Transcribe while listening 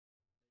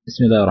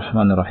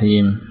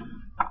Bismillahirrahmanirrahim.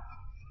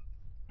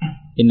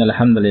 Innal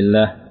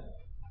hamdalillah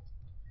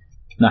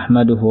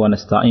nahmaduhu wa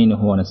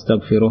nasta'inuhu wa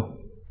nastaghfiruh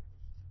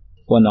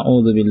wa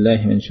na'udzu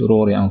billahi min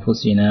shururi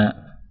anfusina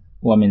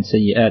wa min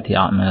sayyiati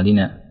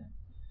a'malina.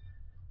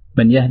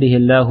 Man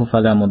yahdihillahu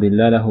fala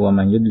mudilla lahu wa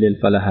man yudlil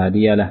fala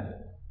hadiya lahu.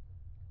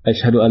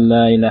 Ashhadu an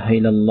la ilaha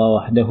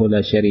illallah wahdahu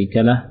la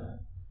syarika lah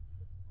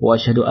wa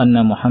ashhadu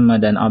anna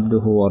Muhammadan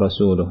abduhu wa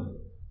rasuluh.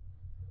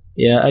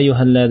 يا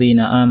أيها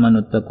الذين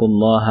آمنوا اتقوا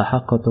الله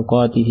حق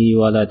تقاته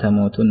ولا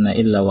تموتن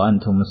إلا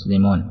وأنتم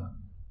مسلمون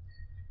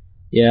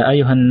يا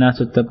أيها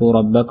الناس اتقوا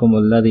ربكم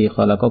الذي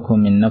خلقكم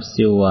من نفس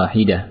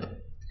واحدة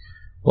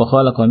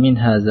وخلق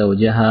منها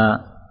زوجها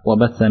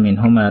وبث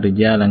منهما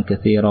رجالا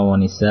كثيرا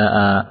ونساء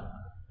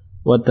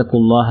واتقوا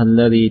الله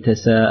الذي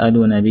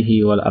تساءلون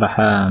به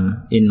والأرحام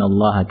إن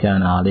الله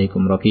كان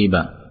عليكم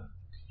رقيبا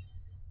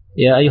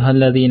يا أيها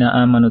الذين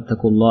آمنوا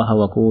اتقوا الله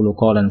وقولوا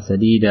قولا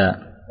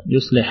سديدا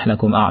يصلح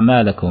لكم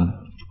أعمالكم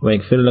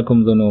ويغفر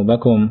لكم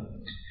ذنوبكم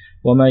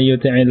ومن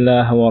يطع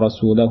الله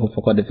ورسوله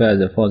فقد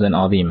فاز فوزا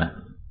عظيما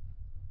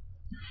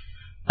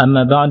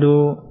أما بعد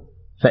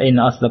فإن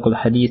أصدق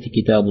الحديث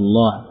كتاب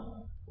الله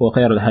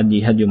وخير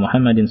الهدي هدي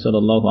محمد صلى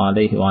الله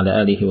عليه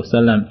وعلى آله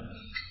وسلم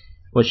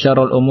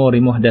وشر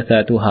الأمور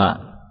محدثاتها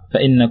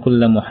فإن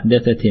كل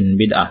محدثة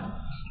بدعة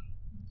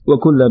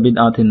وكل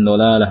بدعة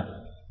ضلالة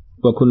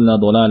وكل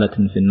ضلالة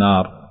في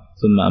النار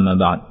ثم أما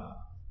بعد.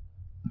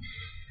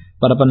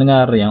 Para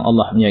pendengar yang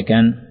Allah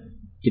muliakan,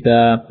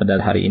 kita pada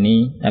hari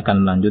ini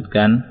akan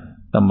melanjutkan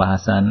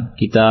pembahasan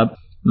kitab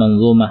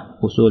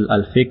Mandzumah Ushul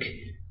al-Fiqh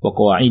wa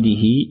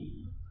Qawaidihi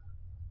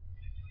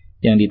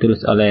yang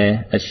ditulis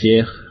oleh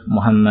Syekh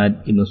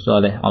Muhammad Ibn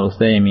Shalih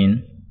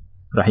Al-Utsaimin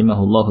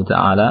rahimahullahu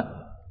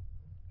ta'ala.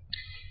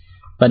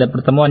 Pada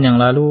pertemuan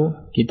yang lalu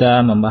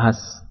kita membahas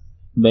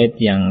bait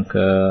yang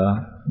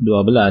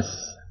ke-12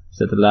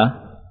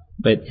 setelah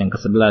bait yang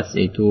ke-11,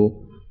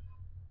 yaitu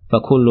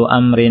fakullu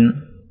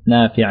amrin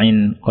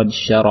nafi'in qad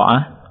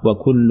syara'ah wa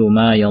kullu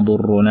ma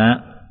yadurruna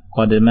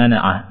qad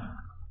mana'ah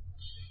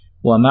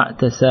wa ma'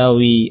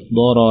 tasawi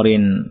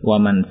dararin wa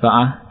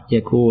manfa'ah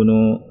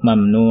yakunu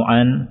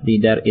mamnu'an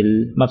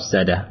lidar'il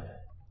mafsadah.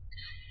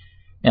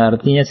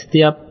 Artinya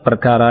setiap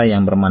perkara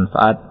yang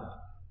bermanfaat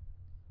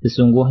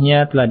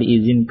sesungguhnya telah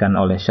diizinkan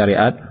oleh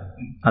syariat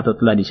atau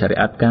telah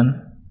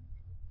disyariatkan.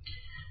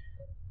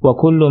 Wa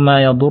kullu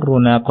ma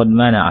yadurruna qad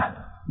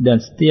mana'ah,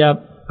 dan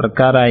setiap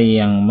perkara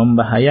yang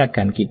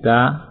membahayakan kita,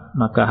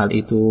 maka hal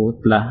itu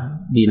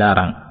telah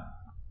dilarang.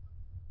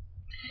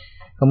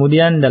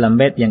 Kemudian dalam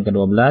bait yang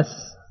ke-12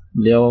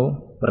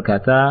 beliau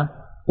berkata,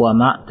 wa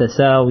ma'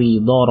 tasawi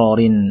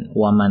dararin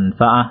wa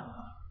manfa'ah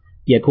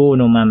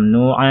yakunu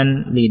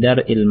mamnu'an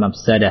lidar'il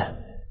mafsadah.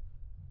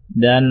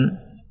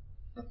 Dan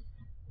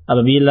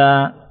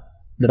apabila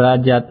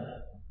derajat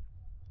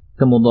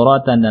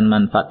kemudharatan dan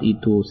manfaat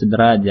itu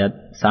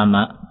sederajat,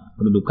 sama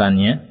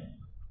kedudukannya,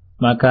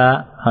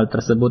 maka hal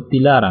tersebut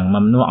dilarang,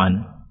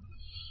 mamnu'an.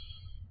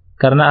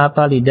 Karena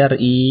apa?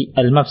 Lidar'i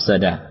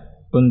al-mafsadah,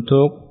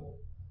 untuk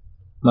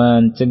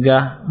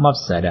mencegah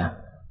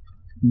mafsadah.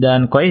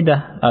 Dan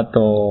kaidah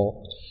atau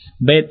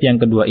bait yang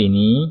kedua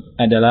ini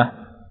adalah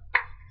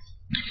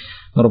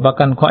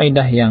merupakan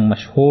kaidah yang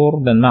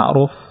masyhur dan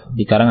ma'ruf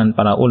di kalangan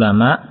para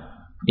ulama,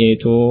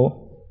 yaitu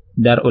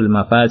dar'ul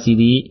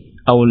mafasidi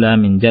aula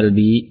min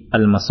jalbi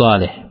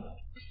al-masalih.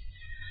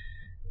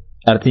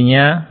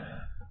 Artinya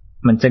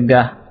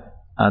mencegah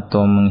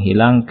atau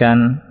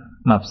menghilangkan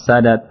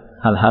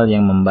mafsadat, hal-hal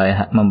yang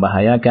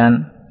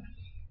membahayakan,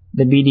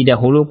 lebih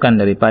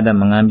didahulukan daripada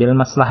mengambil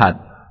maslahat.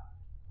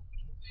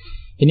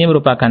 Ini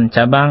merupakan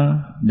cabang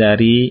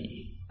dari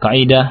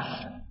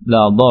kaidah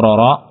la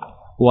darara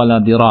wa la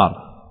dirar.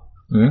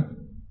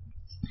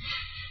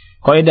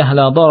 Kaidah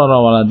la darara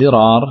wa la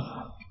dirar,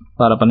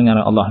 para pendengar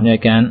Allah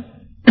muliakan,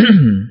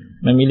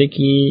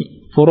 memiliki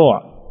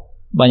furu',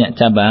 banyak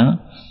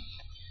cabang.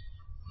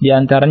 Di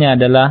antaranya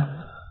adalah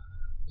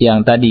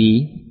yang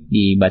tadi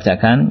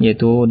dibacakan,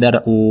 yaitu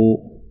dar'u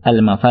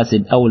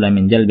al-mafasid aula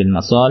min jalbil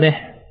masalih.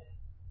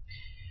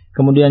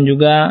 Kemudian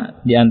juga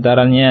di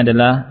antaranya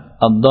adalah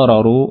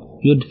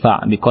ad-dararu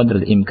yudfa'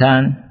 biqadril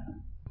imkan.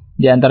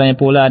 Di antaranya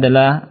pula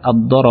adalah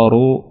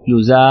ad-dararu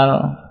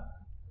yuzal.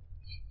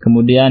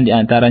 Kemudian di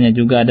antaranya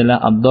juga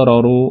adalah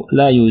ad-dararu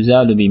la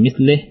yuzalu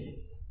bimithlih.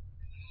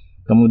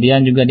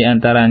 Kemudian juga di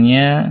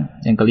antaranya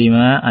yang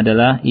kelima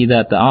adalah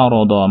idza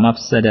ta'arada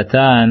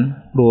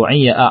mafsadatan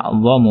ru'iyya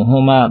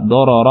a'dhamuhuma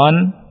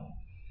dararan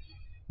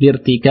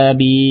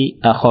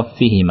birtikabi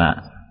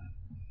akhaffihima.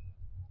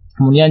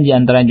 Kemudian di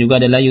antaranya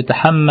juga adalah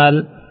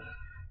yutahammal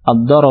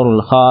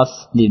ad-dararul khas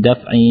li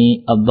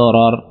daf'i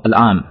ad-darar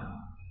al-'am.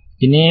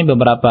 Ini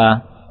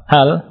beberapa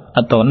hal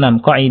atau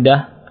 6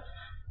 kaidah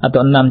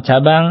atau 6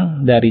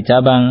 cabang dari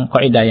cabang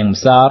kaidah yang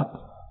besar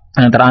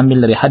yang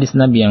terambil dari hadis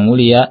Nabi yang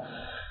mulia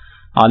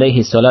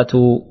alaihi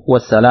salatu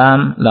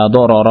wassalam, la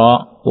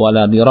darara wa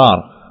la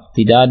dirar.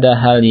 Tidak ada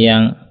hal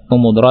yang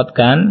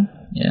memudaratkan,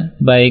 ya,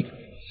 baik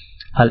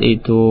hal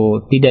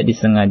itu tidak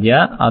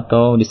disengaja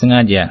atau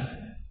disengaja.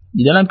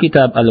 Di dalam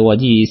kitab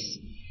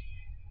Al-Wajiz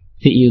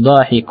fi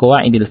idahi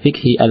qawaidil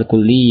fiqhi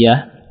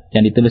al-kulliyah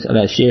yang ditulis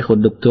oleh Syekh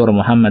Dr.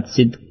 Muhammad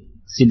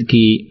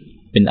Sidki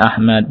bin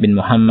Ahmad bin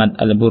Muhammad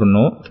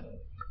Al-Burnu.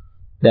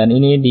 Dan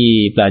ini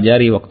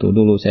dipelajari waktu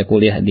dulu saya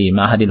kuliah di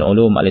Ma'hadil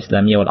Ulum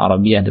Al-Islamiyah wal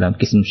Arabiyah dalam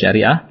Qism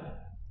Syariah.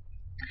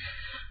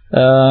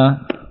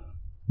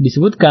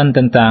 Disebutkan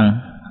tentang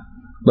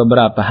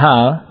beberapa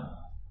hal,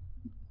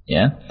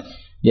 ya,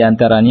 di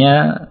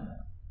antaranya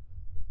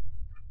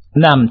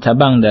 6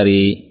 cabang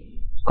dari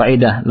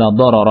kaidah la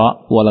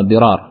darara wa la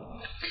dirar.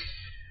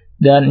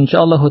 Dan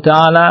insyaallah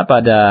taala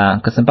pada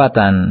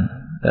kesempatan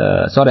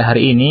sore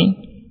hari ini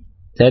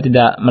saya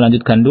tidak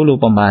melanjutkan dulu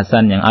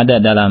pembahasan yang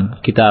ada dalam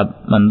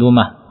kitab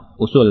Mandzumah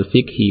Ushul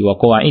Fiqh wa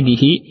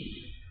Qawaidihi,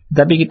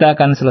 tapi kita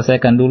akan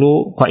selesaikan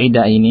dulu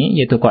kaidah ini,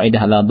 yaitu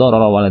kaidah la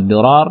darara wa la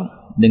dirar,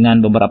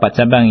 dengan beberapa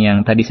cabang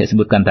yang tadi saya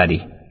sebutkan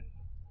tadi.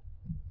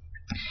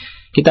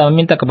 Kita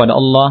meminta kepada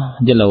Allah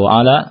Jalla wa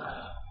Ala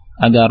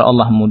agar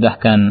Allah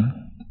memudahkan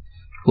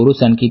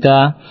urusan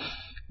kita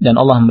dan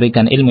Allah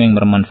memberikan ilmu yang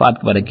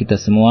bermanfaat kepada kita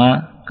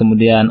semua.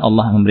 Kemudian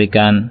Allah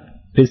memberikan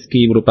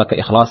rizki berupa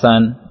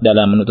keikhlasan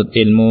dalam menuntut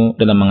ilmu,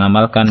 dalam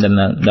mengamalkan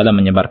dan dalam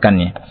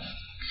menyebarkannya.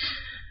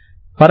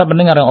 Para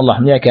pendengar yang Allah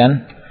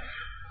muliakan,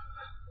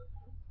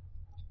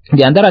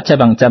 di antara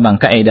cabang-cabang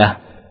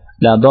kaidah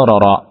la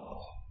darara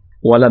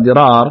wa la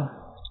dirar,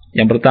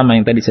 yang pertama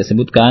yang tadi saya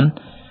sebutkan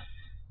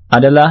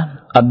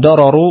adalah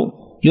ad-dararu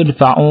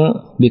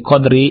yudfa'u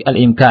biqadri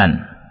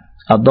al-imkan.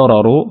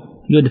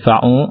 Ad-dararu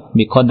yudfa'u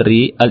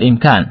biqadri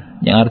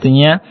al-imkan, yang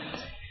artinya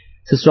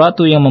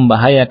sesuatu yang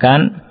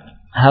membahayakan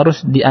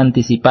harus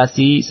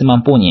diantisipasi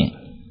semampunya.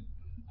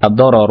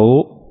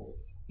 Ad-dararu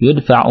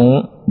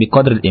yudfa'u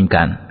biqadri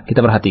al-imkan. Kita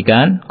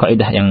perhatikan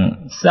kaidah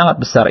yang sangat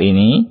besar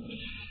ini.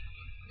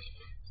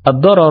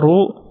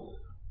 Ad-dararu,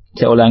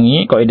 saya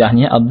ulangi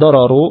kaidahnya,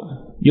 ad-dararu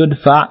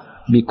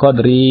yudfa'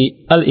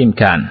 biqadri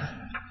al-imkan.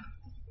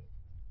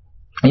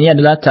 Ini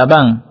adalah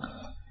cabang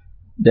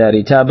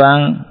dari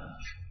cabang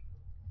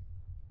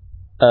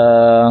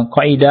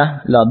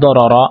kaidah la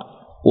darara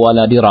wa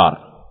la dirar.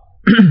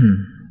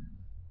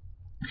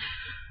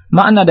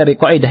 Makna dari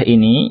kaidah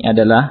ini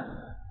adalah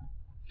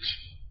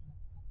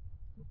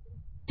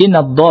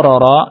inna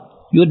ad-darara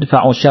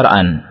yudfa'u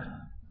syar'an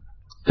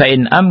fa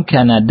in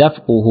amkana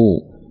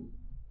daf'uhu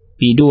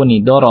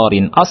biduni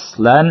dararin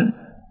aslan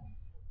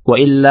wa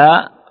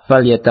illa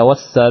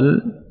falyatawassal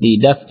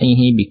li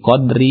daf'ihi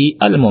biqadri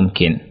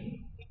al-mumkin.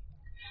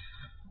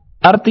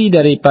 Arti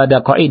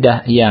daripada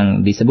kaidah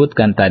yang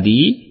disebutkan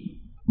tadi,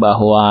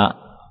 bahwa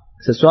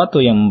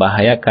sesuatu yang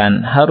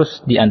membahayakan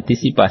harus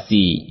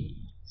diantisipasi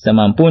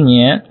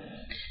semampunya,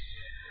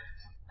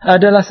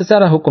 adalah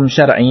secara hukum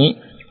syar'i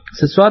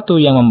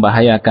sesuatu yang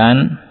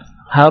membahayakan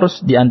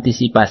harus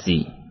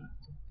diantisipasi.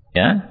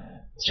 Ya,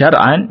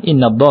 syar'an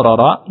inna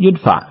ad-darara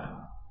yudfa'.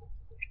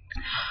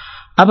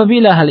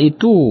 Apabila hal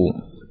itu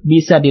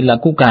bisa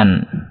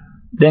dilakukan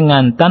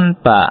dengan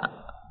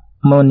tanpa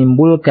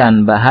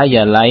menimbulkan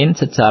bahaya lain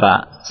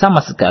secara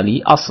sama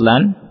sekali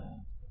aslan,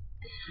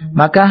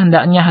 maka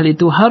hendaknya hal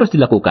itu harus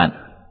dilakukan.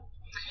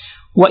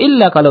 Wa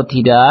illa, kalau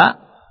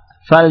tidak,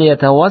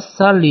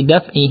 falyatawassal li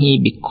daf'ihi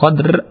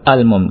biqadr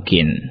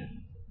al-mumkin.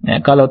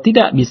 Ya, kalau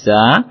tidak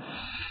bisa,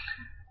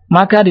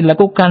 maka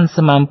dilakukan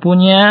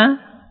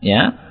semampunya,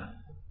 ya,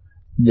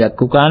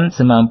 dilakukan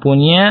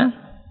semampunya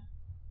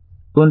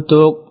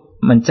untuk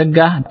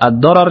mencegah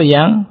ad-darar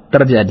yang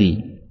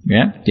terjadi.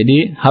 Ya,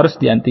 jadi harus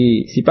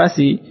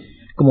diantisipasi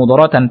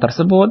kemudharatan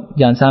tersebut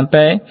jangan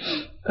sampai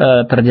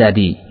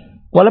terjadi.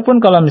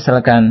 Walaupun kalau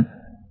misalkan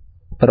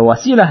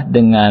berwasilah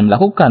dengan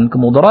melakukan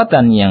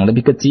kemudharatan yang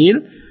lebih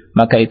kecil,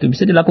 maka itu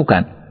bisa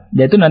dilakukan.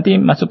 Dan itu nanti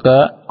masuk ke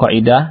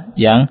kaidah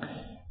yang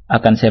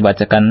akan saya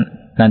bacakan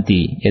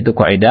nanti, yaitu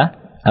kaidah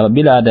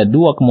apabila ada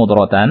 2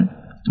 kemudharatan,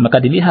 maka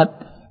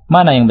dilihat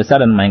mana yang besar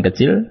dan mana yang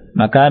kecil,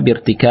 maka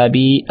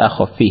birtikabi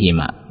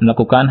akhaffihima,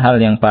 melakukan hal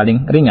yang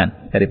paling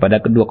ringan daripada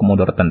kedua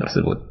kemudharatan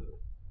tersebut.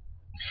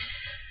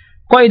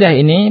 Kaidah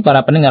ini,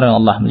 para pendengar yang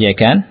Allah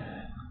muliakan,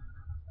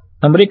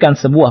 memberikan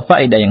sebuah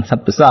faedah yang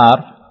sangat besar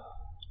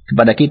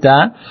kepada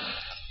kita,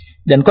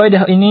 dan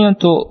kaidah ini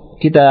untuk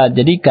kita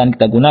jadikan,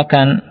 kita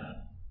gunakan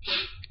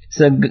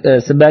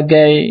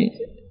sebagai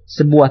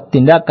sebuah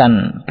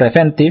tindakan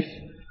preventif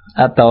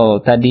atau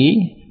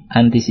tadi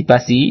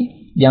antisipasi.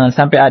 Jangan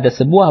sampai ada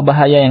sebuah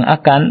bahaya yang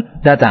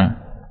akan datang,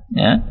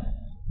 ya.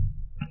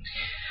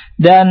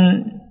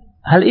 Dan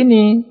hal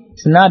ini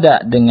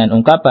senada dengan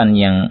ungkapan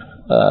yang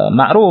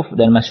ma'ruf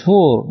dan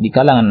masyhur di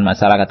kalangan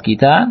masyarakat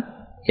kita,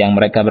 yang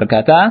mereka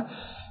berkata,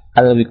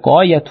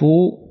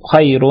 al-wiqayatu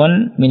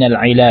khairun minal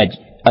ilaj.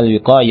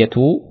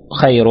 Al-wiqayatu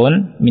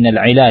khairun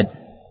minal ilaj.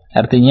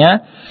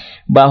 Artinya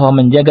bahwa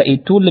menjaga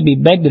itu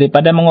lebih baik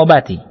daripada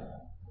mengobati.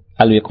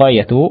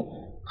 Al-wiqayatu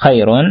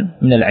khairun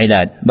minal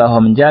ilaj.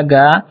 Bahwa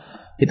menjaga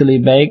itu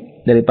lebih baik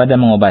daripada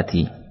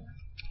mengobati.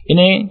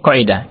 Ini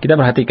kaidah. Kita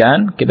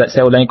perhatikan,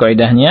 saya ulangi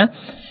kaidahnya.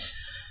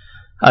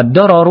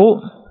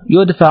 Ad-dararu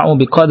yudfa'u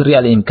biqadri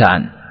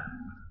al-imkan.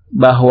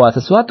 Bahwa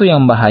sesuatu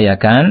yang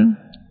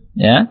membahayakan,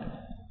 ya,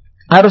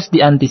 harus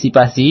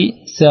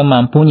diantisipasi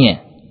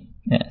semampunya.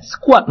 Ya,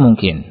 sekuat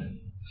mungkin.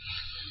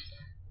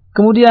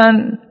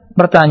 Kemudian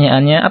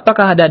pertanyaannya,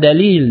 apakah ada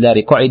dalil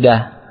dari kaidah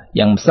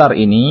yang besar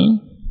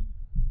ini?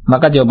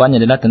 Maka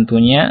jawabannya adalah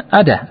tentunya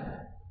ada.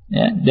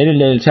 Ya,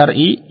 dalil-dalil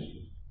syar'i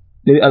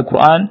dari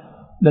Al-Quran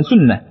dan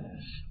Sunnah.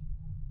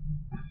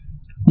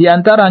 Di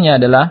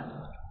antaranya adalah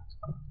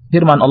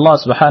firman Allah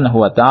Subhanahu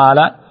wa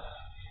taala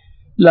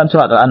dalam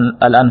surat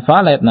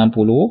Al-Anfal ayat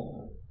 60.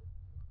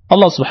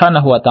 Allah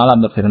Subhanahu wa taala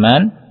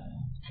berfirman,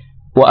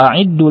 "Wa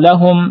a'iddu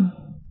lahum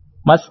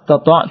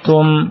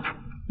mastata'tum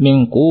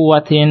min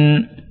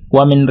quwwatin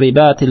wa min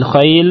ribatil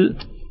khail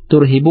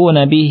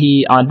turhibuna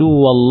bihi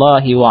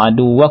aduwallahi wa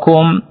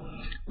aduwakum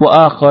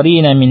wa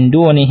akharina min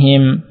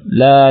dunihim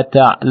la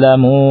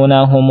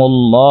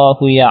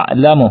ta'lamunahumullahu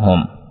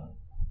ya'lamuhum."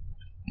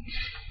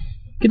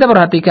 Kita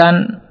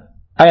perhatikan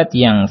ayat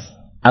yang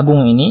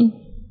agung ini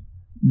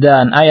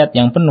dan ayat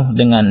yang penuh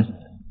dengan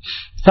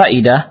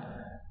faidah,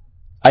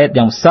 ayat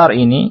yang besar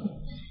ini.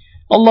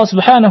 Allah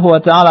Subhanahu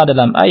wa taala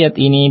dalam ayat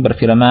ini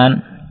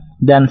berfirman,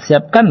 "Dan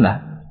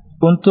siapkanlah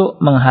untuk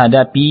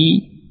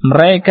menghadapi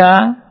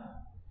mereka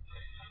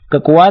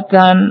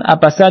kekuatan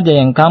apa saja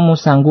yang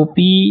kamu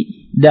sanggupi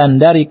dan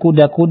dari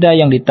kuda-kuda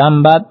yang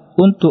ditambat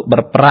untuk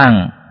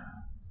berperang.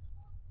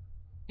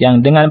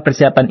 Yang dengan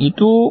persiapan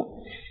itu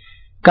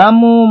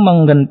kamu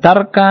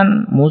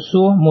menggentarkan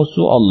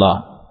musuh-musuh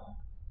Allah."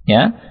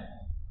 Ya,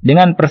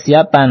 dengan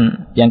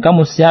persiapan yang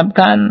kamu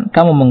siapkan,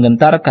 kamu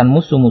menggentarkan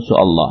musuh-musuh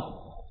Allah.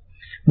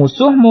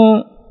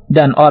 Musuhmu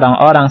dan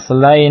orang-orang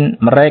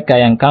selain mereka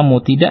yang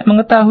kamu tidak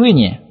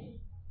mengetahuinya.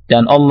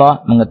 Dan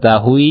Allah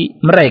mengetahui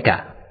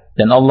mereka.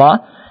 Dan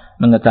Allah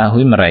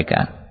mengetahui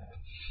mereka.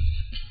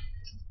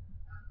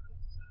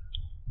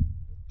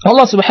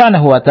 Allah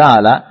Subhanahu wa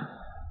ta'ala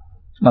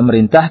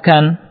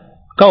memerintahkan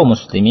kaum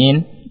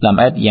muslimin dalam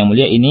ayat yang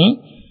mulia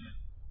ini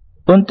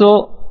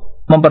untuk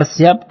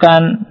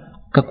mempersiapkan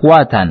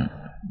kekuatan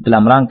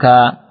dalam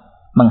rangka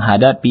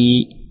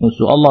menghadapi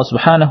musuh Allah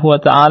Subhanahu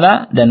wa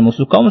taala dan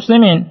musuh kaum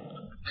muslimin.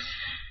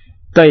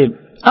 Baik,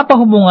 apa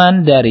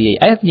hubungan dari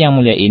ayat yang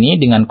mulia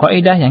ini dengan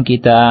kaidah yang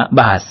kita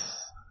bahas?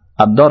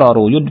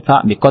 Ad-dararu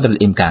yudfa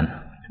biqadril imkan.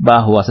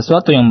 Bahwa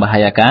sesuatu yang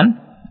membahayakan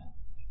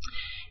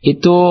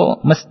itu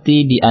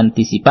mesti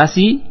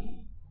diantisipasi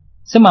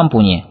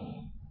semampunya.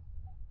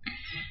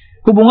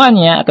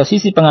 Hubungannya atau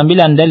sisi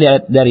pengambilan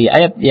dari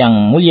ayat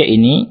yang mulia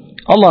ini,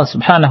 Allah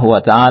Subhanahu wa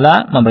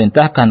taala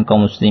memerintahkan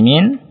kaum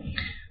muslimin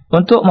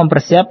untuk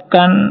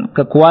mempersiapkan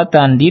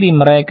kekuatan diri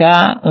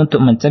mereka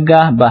untuk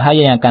mencegah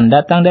bahaya yang akan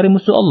datang dari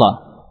musuh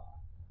Allah.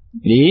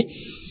 Jadi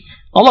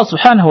Allah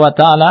Subhanahu wa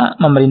taala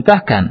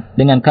memerintahkan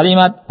dengan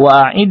kalimat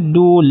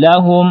wa'iddu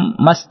lahum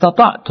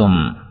mastata'tum.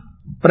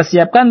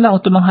 Persiapkanlah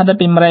untuk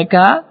menghadapi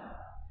mereka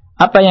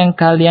apa yang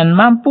kalian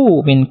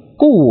mampu min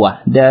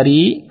quwwah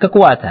dari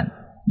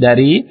kekuatan.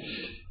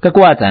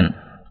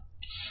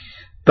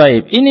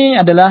 Baik, ini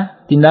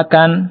adalah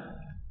tindakan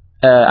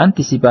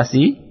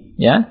antisipasi,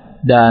 ya,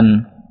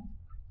 dan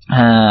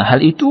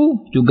hal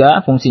itu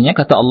juga fungsinya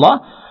kata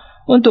Allah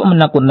untuk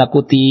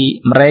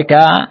menakut-nakuti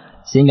mereka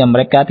sehingga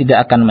mereka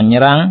tidak akan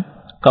menyerang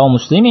kaum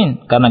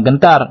muslimin karena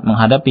gentar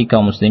menghadapi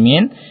kaum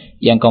muslimin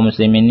yang kaum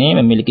muslimin ini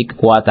memiliki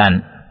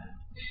kekuatan.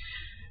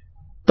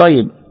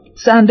 Baik,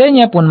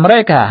 seandainya pun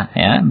mereka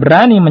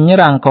berani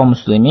menyerang kaum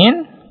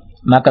muslimin,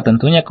 maka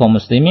tentunya kaum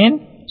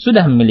muslimin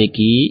sudah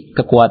memiliki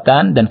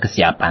kekuatan dan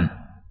kesiapan.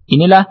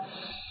 Inilah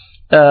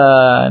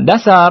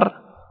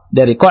dasar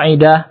dari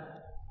kaidah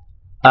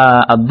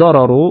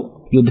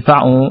ad-dararu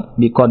yudfa'u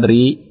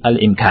biqadri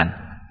al-imkan.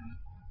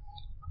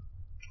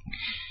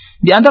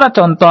 Di antara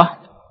contoh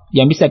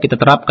yang bisa kita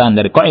terapkan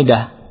dari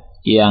kaidah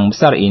yang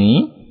besar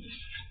ini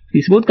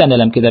disebutkan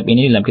dalam kitab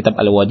ini, dalam kitab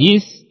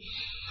Al-Wajiz,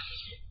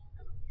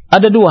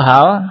 ada dua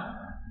hal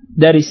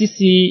dari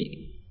sisi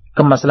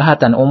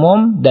kemaslahatan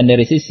umum dan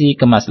dari sisi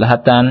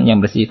kemaslahatan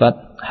yang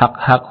bersifat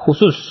hak-hak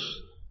khusus.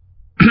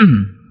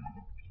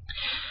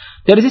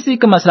 Dari sisi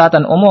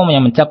kemaslahatan umum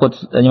yang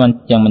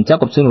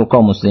mencakup seluruh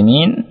kaum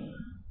muslimin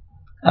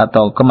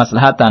atau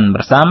kemaslahatan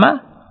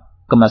bersama,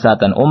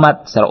 kemaslahatan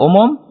umat secara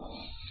umum,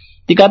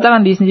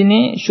 dikatakan di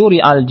sini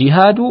syuri'al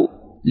jihadu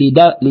li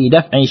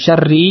daf'i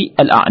syarri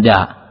al-a'da.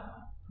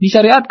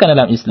 Disyariatkan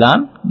dalam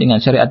Islam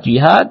dengan syariat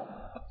jihad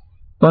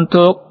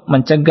untuk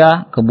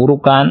mencegah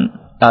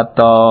keburukan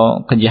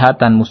atau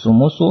kejahatan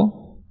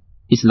musuh-musuh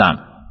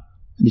Islam.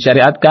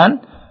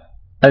 Disyariatkan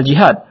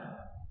al-jihad.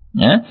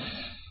 Ya.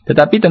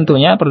 Tetapi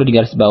tentunya perlu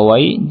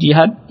digarisbawahi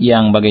jihad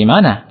yang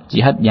bagaimana?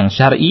 Jihad yang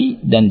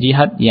syar'i dan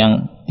jihad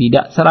yang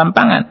tidak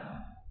serampangan.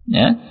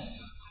 Ya.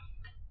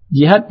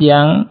 Jihad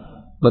yang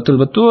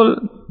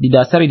betul-betul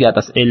didasari di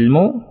atas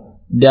ilmu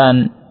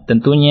dan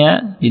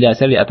tentunya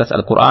didasari di atas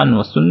Al-Quran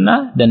wa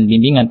Sunnah dan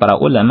bimbingan para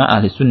ulama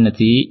ahli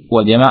sunnati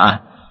wal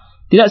jamaah.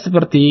 Tidak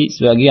seperti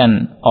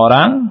sebagian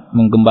orang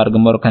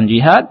menggembar-gemborkan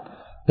jihad,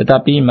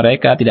 tetapi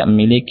mereka tidak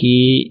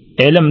memiliki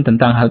ilmu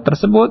tentang hal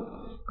tersebut,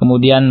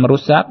 kemudian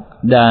merusak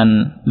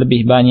dan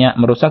lebih banyak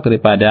merusak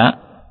daripada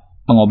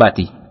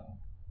mengobati.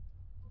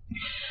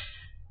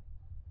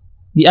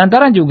 Di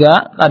antara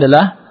juga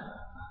adalah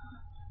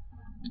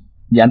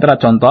Di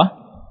antara contoh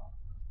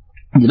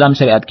dalam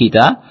syariat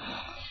kita,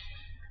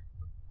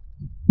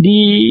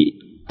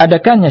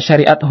 diadakannya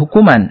syariat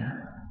hukuman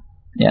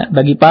ya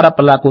bagi para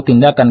pelaku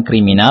tindakan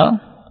kriminal,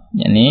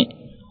 yakni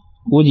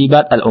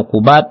wujibat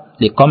al-uqubat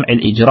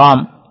liqam'il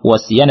ijram wa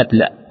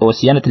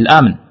siyanatil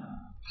amn.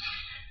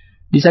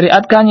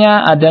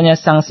 Disyariatkannya adanya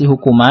sanksi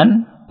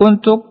hukuman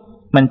untuk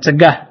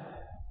mencegah,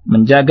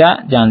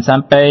 menjaga jangan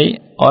sampai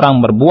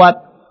orang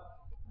berbuat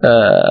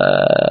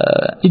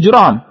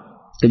ijram,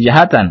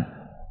 kejahatan,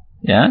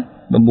 ya,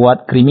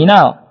 berbuat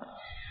kriminal.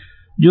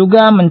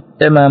 Juga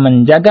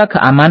menjaga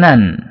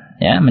keamanan,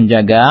 ya,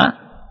 menjaga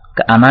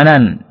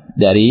keamanan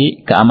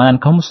dari keamanan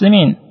kaum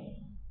muslimin.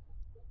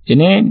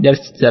 Ini dari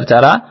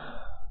secara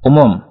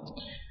umum.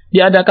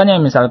 Diadakannya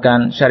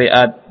misalkan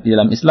syariat di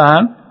dalam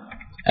Islam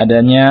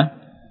adanya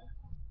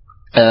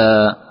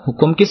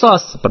hukum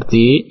qisas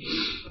seperti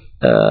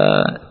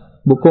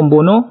hukum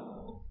bunuh,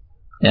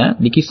 ya,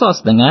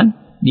 dikisos dengan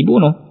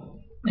dibunuh,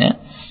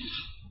 ya.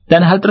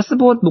 Dan hal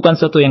tersebut bukan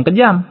sesuatu yang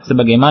kejam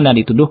sebagaimana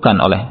dituduhkan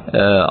oleh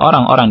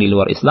orang-orang di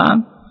luar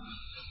Islam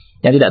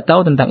yang tidak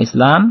tahu tentang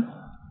Islam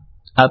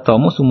atau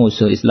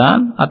musuh-musuh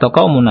Islam atau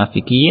kaum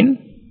munafikin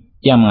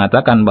yang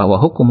mengatakan bahwa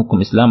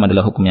hukum-hukum Islam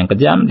adalah hukum yang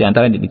kejam. Di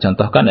antara yang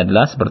dicontohkan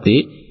adalah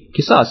seperti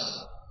qisas.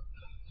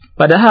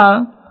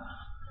 Padahal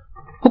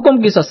hukum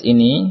qisas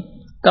ini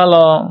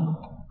kalau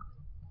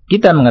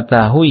kita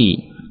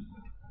mengetahui,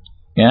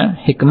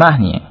 ya,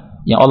 hikmahnya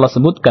yang Allah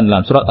sebutkan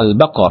dalam surat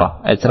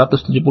Al-Baqarah ayat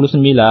 179,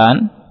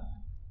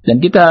 dan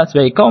kita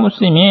sebagai kaum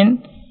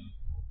muslimin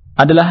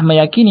adalah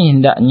meyakini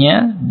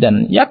hendaknya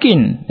dan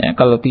yakin, ya,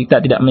 kalau kita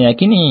tidak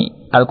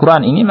meyakini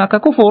Al-Quran ini maka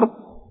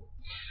kufur.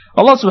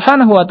 Allah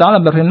Subhanahu wa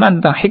taala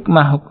berfirman tentang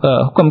hikmah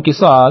hukum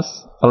qisas.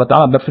 Allah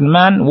taala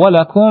berfirman,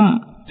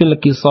 "Walakum fil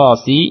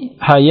qisasi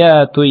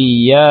hayatun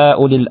ya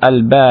ulil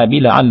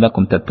albabi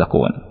la'allakum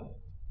tattaqun."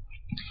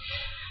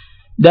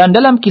 Dan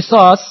dalam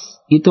qisas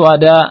itu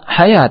ada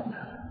hayat,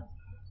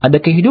 ada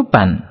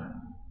kehidupan,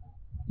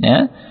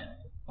 ya.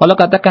 Allah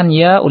katakan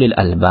ya ulil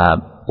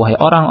albab, wahai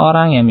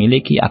orang-orang yang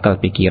memiliki akal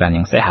pikiran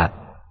yang sehat.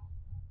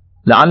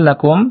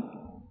 La'allakum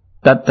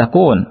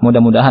tattaqun,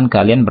 mudah-mudahan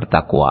kalian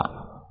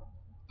bertakwa.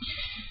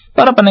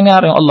 Para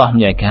pendengar yang Allah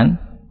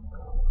muliakan,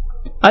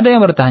 ada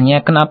yang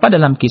bertanya, kenapa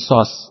dalam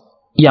qisas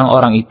yang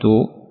orang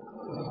itu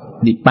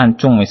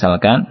dipancung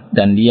misalkan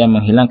dan dia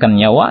menghilangkan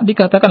nyawa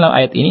dikatakan dalam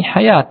ayat ini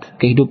hayat,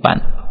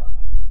 kehidupan?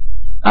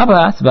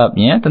 Apa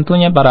sebabnya?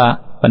 Tentunya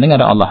para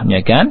pendengar Allah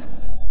muliakan,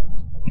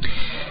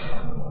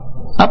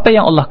 apa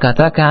yang Allah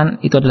katakan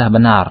itu adalah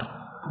benar,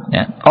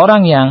 ya.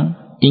 Orang yang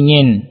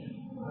ingin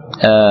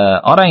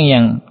orang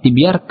yang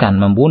dibiarkan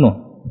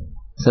membunuh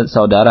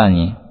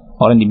saudaranya,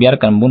 orang yang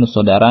dibiarkan membunuh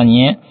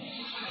saudaranya,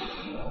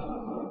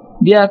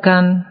 dia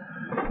akan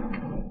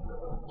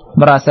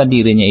merasa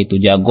dirinya itu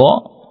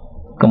jago.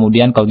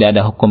 Kemudian kalau dia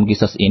ada hukum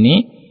qisas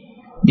ini,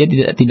 dia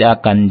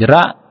tidak akan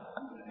jerak.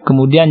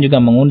 Kemudian juga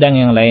mengundang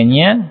yang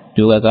lainnya,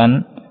 juga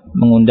akan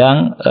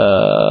mengundang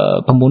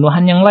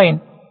pembunuhan yang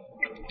lain,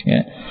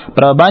 ya.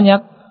 Berapa banyak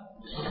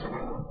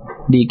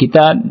di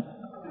kita,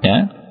 ya,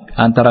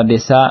 antara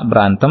desa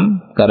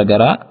berantem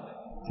gara-gara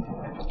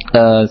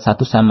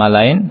satu sama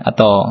lain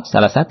atau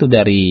salah satu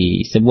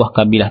dari sebuah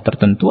kabilah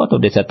tertentu atau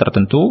desa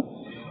tertentu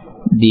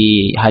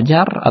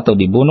dihajar atau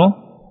dibunuh,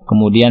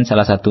 kemudian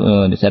salah satu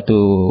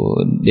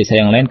desa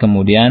yang lain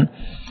kemudian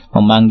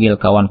memanggil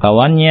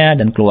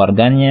kawan-kawannya dan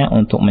keluarganya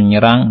untuk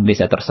menyerang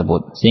desa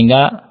tersebut,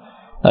 sehingga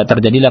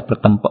terjadilah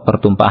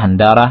pertumpahan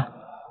darah,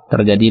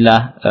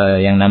 terjadilah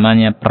yang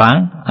namanya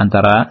perang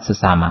antara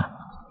sesama.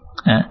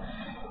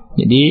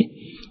 Jadi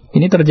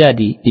ini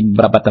terjadi di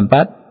beberapa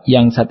tempat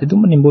yang saat itu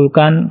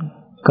menimbulkan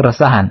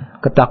keresahan,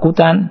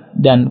 ketakutan,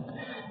 dan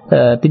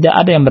tidak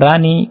ada yang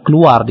berani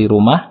keluar di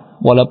rumah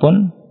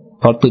walaupun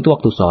waktu itu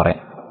waktu sore,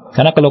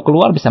 karena kalau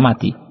keluar bisa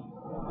mati.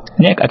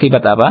 Ini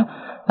akibat apa?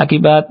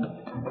 Akibat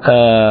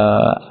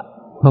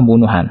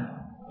pembunuhan.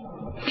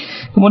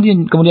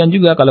 Kemudian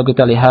juga kalau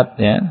kita lihat,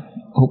 ya,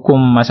 hukum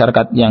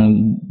masyarakat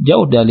yang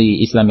jauh dari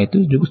Islam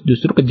itu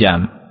justru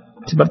kejam.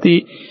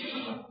 Seperti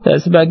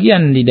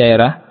sebagian di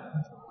daerah,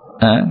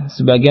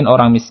 sebagian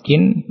orang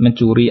miskin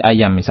mencuri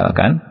ayam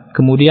misalkan,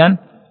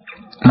 kemudian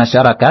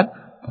masyarakat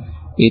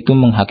itu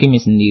menghakimi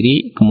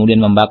sendiri,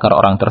 kemudian membakar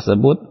orang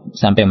tersebut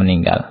sampai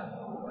meninggal.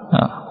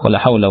 Wala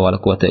haula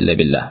wala quwata illa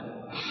billah.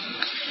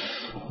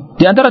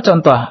 Di antara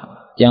contoh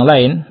yang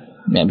lain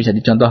yang bisa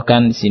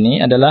dicontohkan di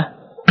sini adalah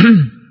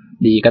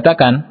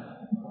dikatakan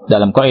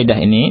dalam kaidah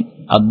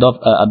ini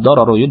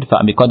ad-dararu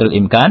yudfa biqadril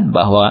imkan,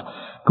 bahwa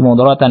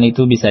kemudharatan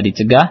itu bisa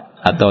dicegah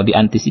atau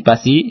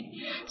diantisipasi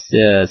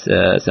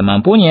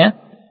semampunya.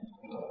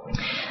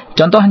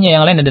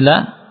 Contohnya yang lain adalah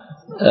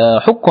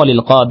hukku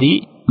lil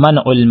qadi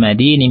man'ul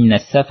madini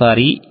minas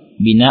safari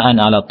binaan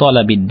ala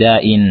talabid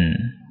da'in,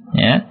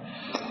 ya.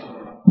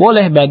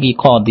 Boleh bagi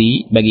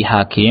qadi, bagi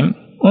hakim,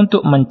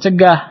 untuk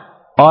mencegah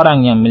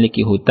orang yang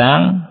memiliki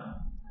hutang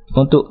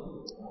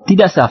untuk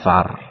tidak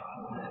safar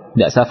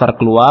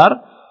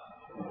keluar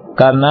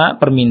karena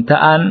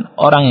permintaan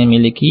orang yang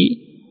memiliki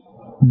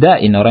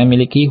dain, orang yang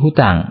memiliki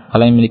hutang,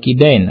 orang yang memiliki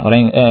dain,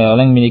 orang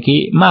yang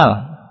memiliki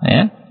mal,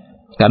 ya.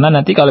 Karena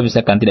nanti kalau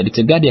misalkan tidak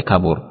dicegah dia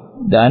kabur.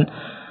 Dan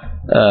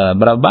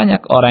berapa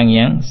banyak orang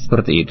yang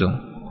seperti itu.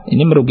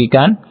 Ini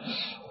merugikan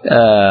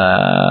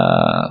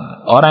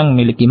orang yang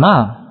memiliki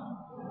mal.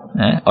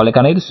 Oleh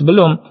karena itu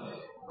sebelum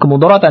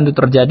kemudharatan itu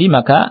terjadi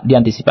maka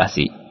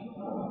diantisipasi.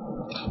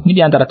 Ini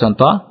diantara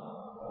contoh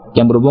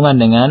yang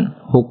berhubungan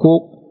dengan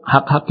hukuk,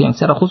 hak-hak yang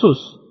secara khusus.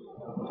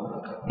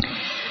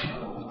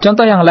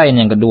 Contoh yang lain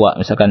yang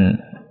kedua, misalkan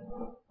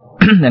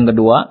yang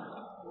kedua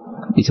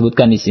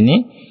disebutkan di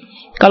sini,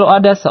 kalau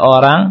ada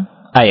seorang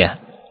ayah,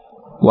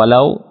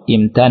 walau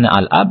imtana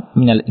al-ab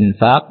min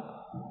al-infaq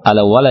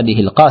ala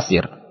waladihi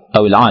al-qasir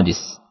atau al-ajis.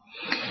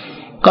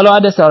 Kalau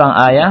ada seorang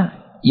ayah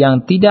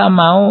yang tidak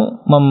mau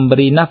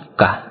memberi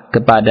nafkah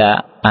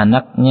kepada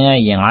anaknya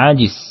yang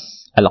ajis,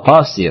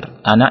 al-qasir,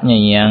 anaknya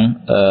yang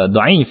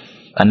dhaif,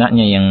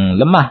 anaknya yang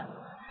lemah,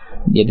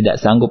 dia tidak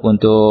sanggup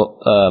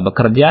untuk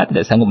bekerja,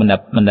 tidak sanggup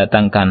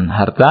mendatangkan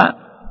harta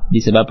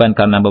disebabkan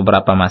karena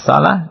beberapa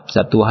masalah,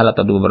 satu hal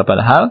atau beberapa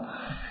hal,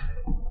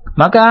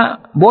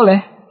 maka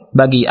boleh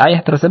bagi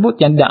ayah tersebut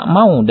yang tidak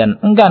mau dan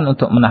enggan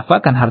untuk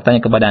menafkahkan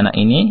hartanya kepada anak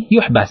ini,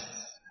 yuhbas,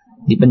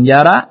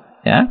 dipenjara,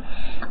 ya,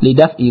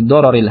 lidaf'i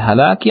dararil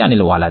halaki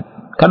anil walad.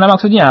 Karena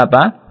maksudnya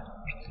apa?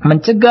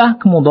 Mencegah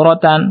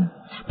kemudharatan,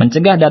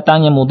 mencegah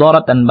datangnya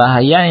mudarat dan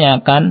bahaya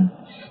yang akan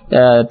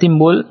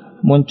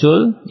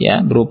muncul,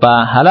 ya,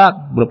 berupa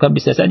halak, berupa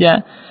bisa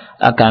saja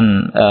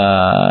akan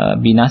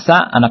binasa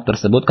anak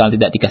tersebut kalau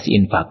tidak dikasih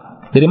infak.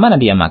 Dari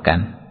mana dia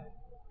makan?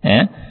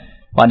 Ya.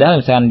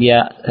 Padahal misalkan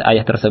dia,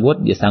 ayah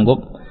tersebut, dia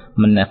sanggup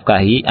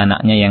menafkahi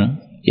anaknya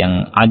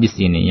yang ajis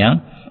ini,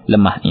 yang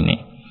lemah ini.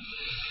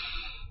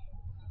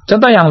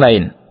 Contoh yang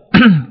lain,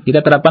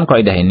 kita terapkan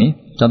kaidah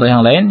ini. Contoh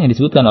yang lain yang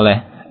disebutkan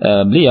oleh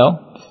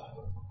beliau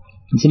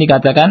di sini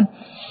katakan,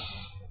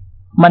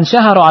 man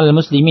syahara 'alal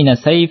muslimina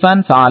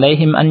sayfan fa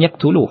 'alaihim an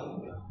yaqtuluh.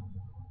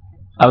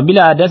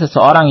 Apabila ada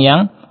seseorang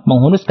yang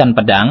menghunuskan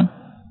pedang,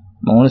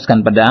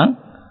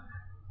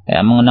 ya,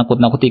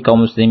 menakut-nakuti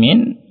kaum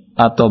muslimin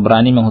atau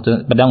berani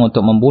menghunuskan pedang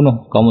untuk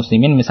membunuh kaum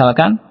muslimin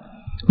misalkan,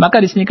 maka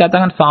di sini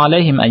katakan fa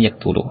 'alaihim an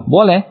yaqtuluh.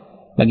 Boleh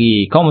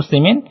bagi kaum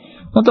muslimin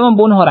untuk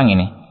membunuh orang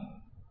ini.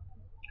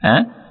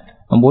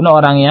 Membunuh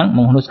orang yang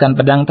menghunuskan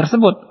pedang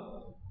tersebut.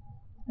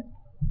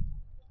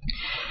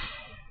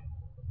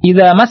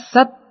 Idza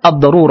massat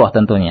ad-darurah,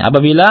 tentunya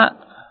apabila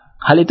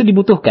hal itu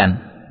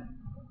dibutuhkan.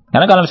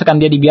 Karena kalau misalkan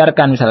dia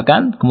dibiarkan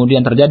misalkan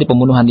kemudian terjadi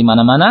pembunuhan di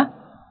mana-mana,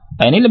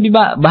 ini lebih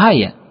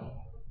bahaya.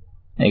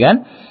 Ya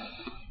kan?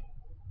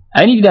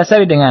 Ini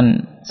didasari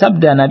dengan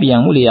sabda Nabi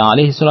yang mulia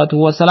alaihi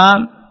salatu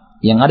wasalam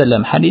yang ada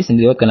dalam hadis yang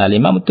diriwayatkan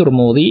oleh Imam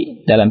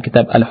Tirmidzi dalam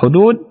kitab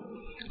Al-Hudud.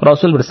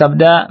 Rasul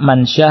bersabda,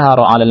 man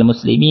syahara 'alal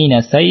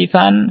muslimina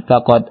sayfan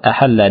faqad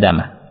ahalla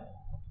damah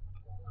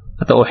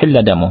atau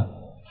uhilla damuh.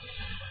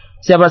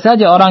 Siapa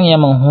saja orang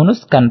yang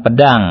menghunuskan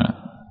pedang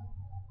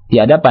di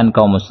hadapan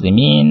kaum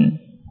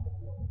muslimin,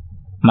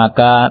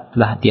 maka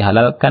telah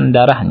dihalalkan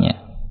darahnya.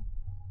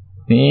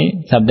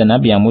 Ini sabda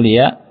Nabi yang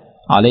mulia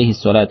alaihi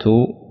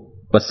salatu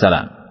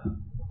wassalam.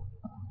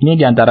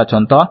 Ini diantara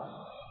contoh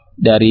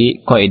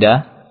dari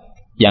kaidah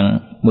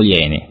yang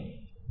mulia ini.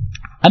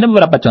 Ada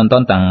beberapa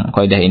contoh tentang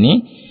kaidah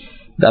ini,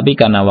 tapi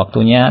karena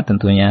waktunya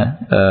tentunya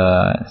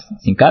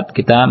singkat,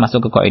 kita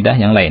masuk ke kaidah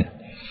yang lain.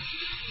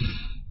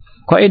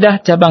 Kaidah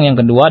cabang yang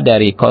kedua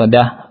dari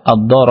kaidah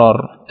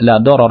ad-darar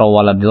la darara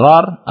wa la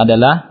dirar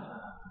adalah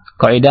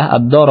kaidah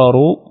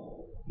ad-dararu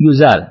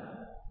yuzal.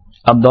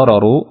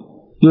 Ad-dararu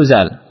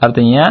yuzal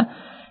artinya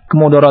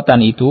kemudharatan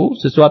itu,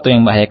 sesuatu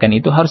yang membahayakan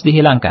itu harus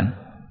dihilangkan.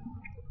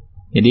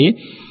 Jadi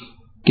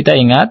kita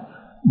ingat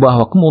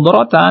bahwa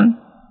kemudharatan,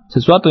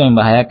 sesuatu yang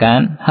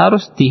membahayakan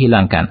harus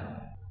dihilangkan.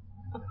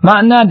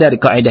 Makna dari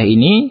kaidah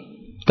ini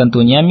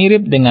tentunya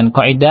mirip dengan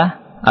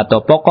kaidah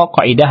atau pokok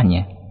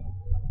kaidahnya.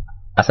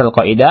 Asal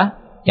kaidah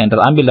yang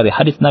terambil dari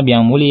hadis Nabi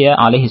yang mulia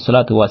alaihi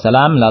salatu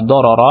wasalam, la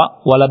darara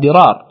wa la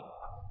dirar.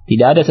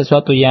 Tidak ada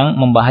sesuatu yang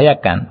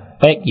membahayakan,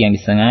 baik yang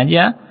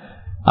disengaja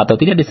atau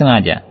tidak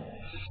disengaja.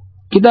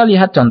 Kita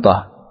lihat contoh.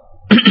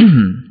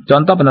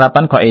 Contoh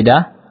penerapan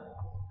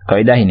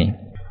kaidah ini.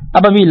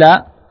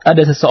 Apabila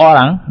ada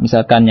seseorang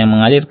misalkan yang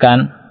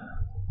mengalirkan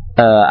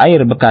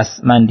air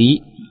bekas mandi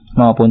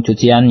maupun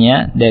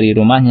cuciannya dari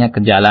rumahnya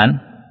ke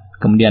jalan,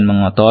 kemudian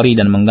mengotori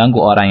dan mengganggu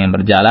orang yang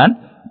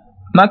berjalan,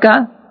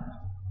 maka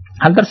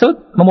hal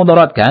tersebut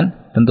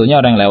memudharatkan tentunya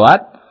orang yang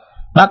lewat,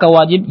 maka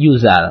wajib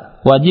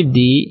yuzal, wajib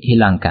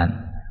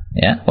dihilangkan,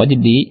 ya,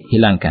 wajib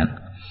dihilangkan.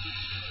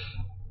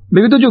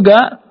 Begitu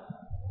juga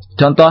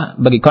contoh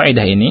bagi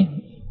kaidah ini,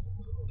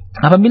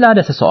 apabila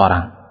ada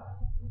seseorang,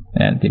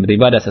 ya,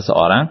 tiba-tiba ada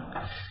seseorang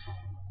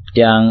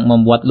yang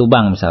membuat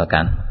lubang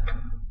misalkan,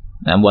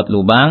 membuat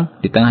lubang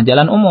di tengah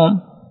jalan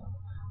umum,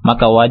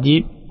 maka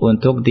wajib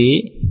untuk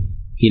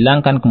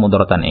dihilangkan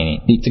kemudharatan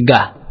ini,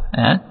 dicegah,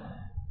 ya.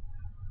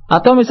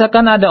 Atau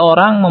misalkan ada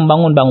orang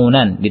membangun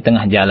bangunan di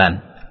tengah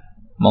jalan,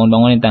 bangun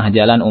bangunan di tengah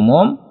jalan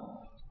umum,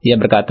 dia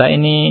berkata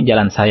ini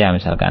jalan saya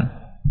misalkan,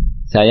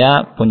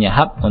 saya punya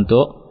hak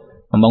untuk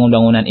membangun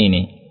bangunan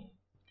ini.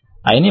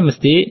 Nah, ini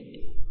mesti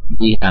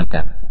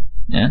dihilangkan,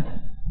 ya.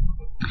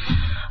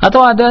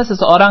 Atau ada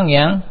seseorang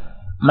yang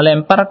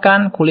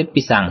melemparkan kulit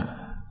pisang,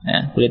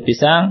 ya, kulit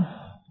pisang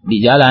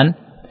di jalan,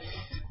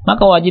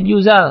 maka wajib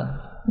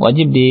yuzal,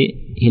 wajib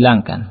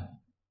dihilangkan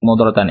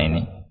kemudharatan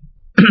ini.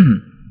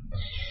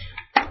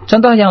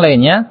 Contoh yang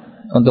lainnya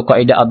untuk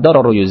kaidah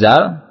ad-dararu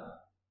yuzal,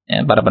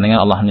 ya, para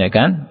pendengar Allah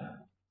muliakan,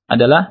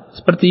 adalah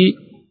seperti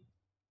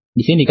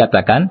di sini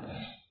dikatakan,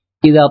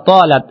 idza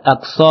talat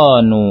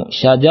aqsanu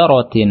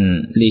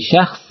syajaratin li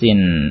syakhsin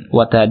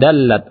wa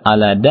tadallat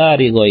ala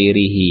dari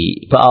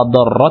ghairihi fa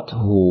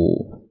adarrathu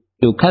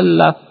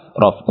yukallaf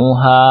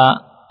raf'uha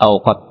aw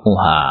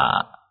qat'uha.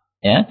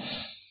 Ya.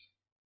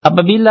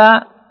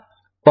 Apabila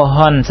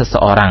pohon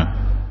seseorang,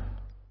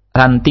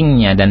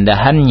 rantingnya dan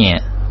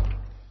dahannya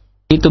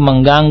itu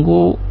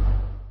mengganggu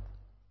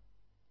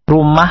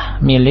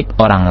rumah milik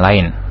orang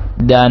lain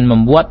dan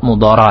membuat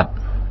mudarat,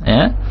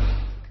 ya,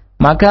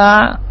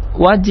 maka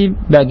wajib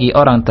bagi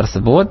orang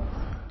tersebut,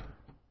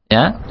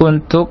 ya,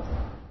 untuk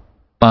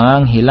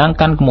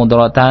menghilangkan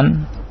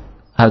kemudaratan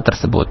hal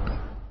tersebut,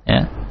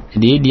 ya.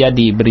 Jadi dia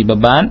diberi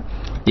beban,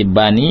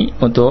 dibebani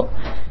untuk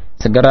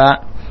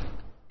segera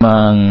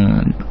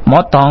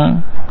memotong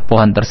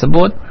pohon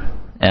tersebut,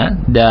 ya,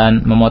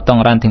 dan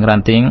memotong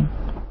ranting-ranting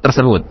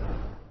tersebut,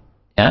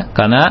 ya,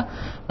 karena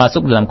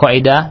masuk dalam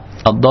kaidah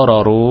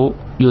ad-dararu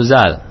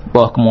yuzal,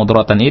 bahwa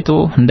kemudaratan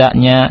itu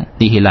hendaknya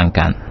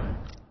dihilangkan.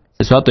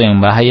 Sesuatu yang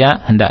bahaya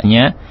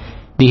hendaknya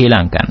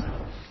dihilangkan.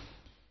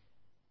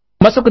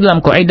 Masuk ke dalam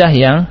kaidah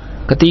yang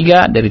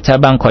ketiga dari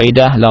cabang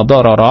kaidah la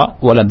darara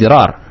wa la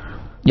dirar,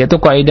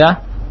 yaitu kaidah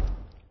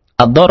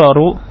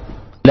ad-dararu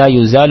la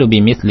yuzalu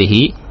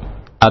bimithlihi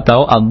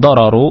atau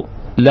ad-dararu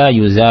la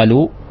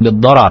yuzalu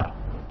bid-darar.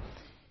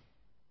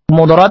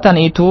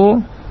 Kemudaratan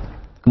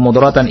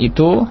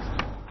itu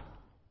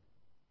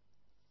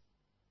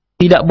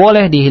tidak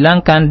boleh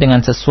dihilangkan dengan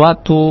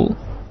sesuatu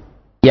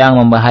yang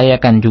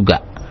membahayakan juga.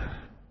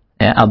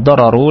 Ya,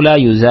 ad-dararu la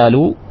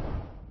yuzalu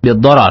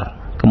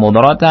bid-darar.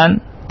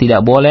 Kemudaratan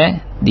tidak boleh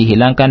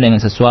dihilangkan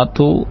dengan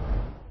sesuatu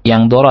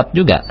yang darat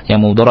juga,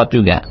 yang mudarat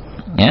juga,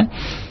 ya.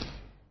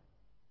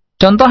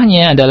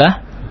 Contohnya adalah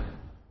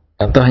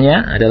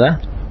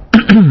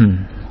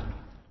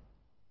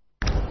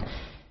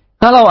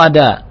kalau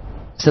ada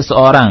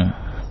seseorang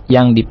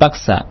yang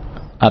dipaksa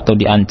atau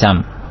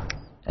diancam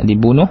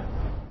dibunuh,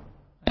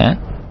 ya,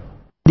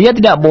 dia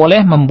tidak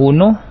boleh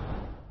membunuh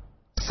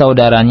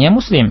saudaranya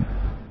muslim,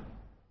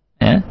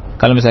 ya.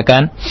 Kalau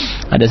misalkan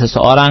ada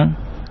seseorang,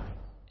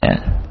 ya,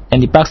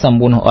 yang dipaksa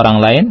membunuh orang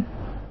lain,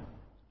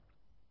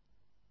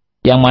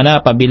 yang mana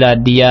apabila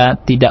dia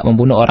tidak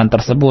membunuh orang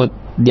tersebut,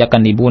 dia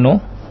akan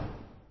dibunuh.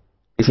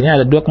 Di sini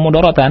ada dua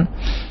kemudaratan.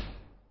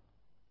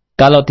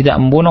 Kalau tidak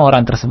membunuh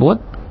orang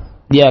tersebut,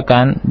 dia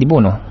akan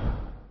dibunuh.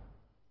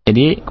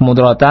 Jadi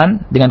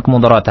kemudaratan dengan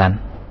kemudaratan.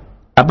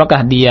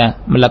 Apakah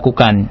dia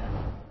melakukan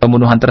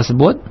pembunuhan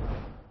tersebut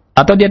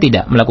atau dia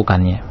tidak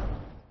melakukannya?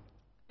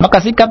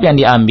 Maka sikap yang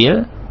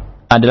diambil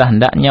adalah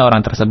hendaknya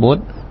orang tersebut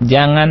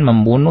jangan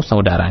membunuh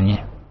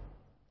saudaranya,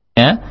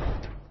 ya.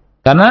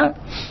 Karena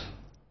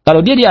kalau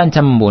dia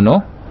diancam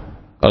membunuh,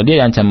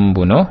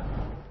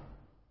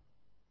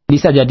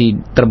 bisa jadi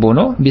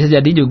terbunuh, bisa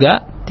jadi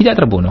juga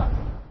tidak terbunuh,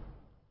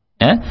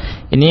 ya.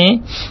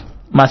 Ini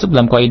masuk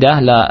dalam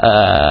kaidah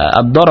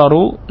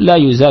ad-dararu la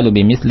yuzalu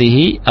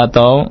bimithlihi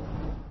atau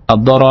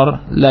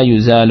ad-darar la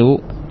yuzalu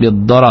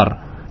bid-darar.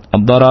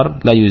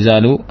 Ad-darar la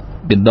yuzalu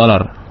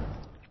bid-darar.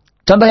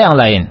 Contoh yang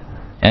lain,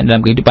 ya,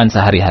 dalam kehidupan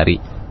sehari-hari.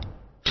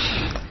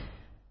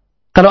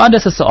 Kalau ada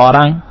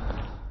seseorang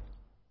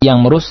yang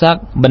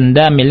merusak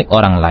benda milik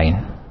orang lain,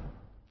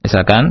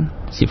 misalkan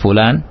si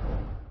fulan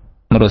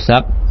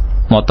merusak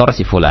motor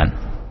si fulan,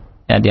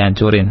 ya,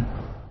 dihancurin,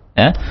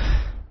 ya,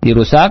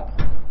 dirusak,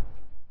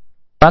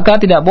 maka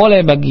tidak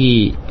boleh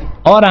bagi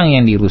orang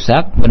yang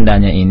dirusak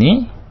bendanya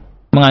ini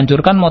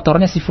menghancurkan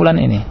motornya si fulan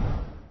ini,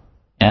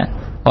 ya.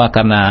 Wah,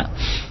 karena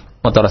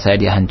motor saya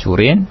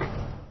dihancurin,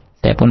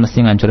 saya pun mesti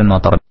menghancurin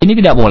motor. Ini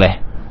tidak boleh.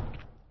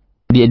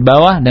 Di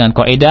bawah dengan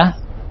kaidah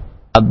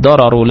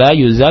ad-dararu la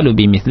yuzalu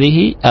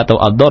bimithlihi atau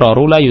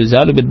ad-dararu la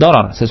yuzalu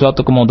bid-darar.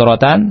 Sesuatu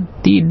kemudaratan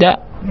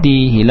tidak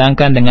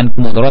dihilangkan dengan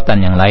kemudaratan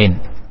yang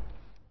lain.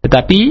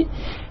 Tetapi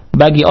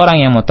bagi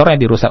orang yang motornya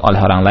dirusak oleh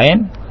orang lain,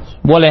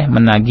 boleh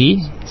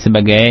menagih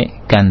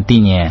sebagai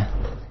gantinya,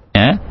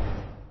 ya.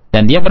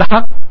 Dan dia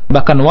berhak,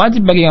 bahkan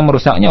wajib bagi yang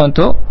merusaknya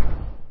untuk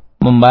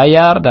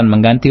membayar dan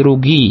mengganti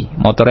rugi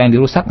motor yang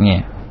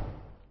dirusaknya,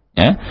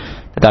 ya.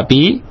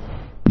 Tetapi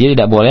dia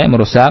tidak boleh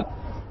merusak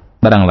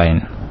barang lain.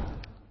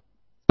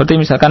 Seperti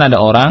misalkan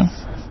ada orang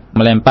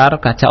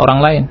melempar kaca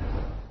orang lain,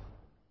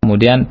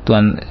 kemudian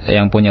tuan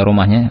yang punya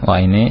rumahnya,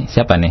 wah ini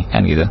siapa nih,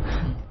 kan gitu.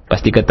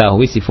 Pasti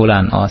ketahui si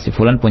fulan, oh si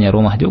fulan punya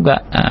rumah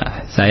juga,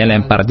 saya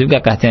lempar juga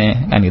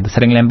kacanya, kan gitu.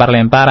 Sering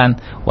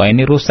lempar-lemparan, wah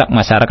ini rusak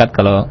masyarakat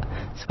kalau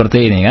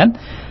seperti ini, kan.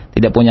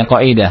 Tidak punya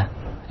kaidah,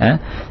 ya.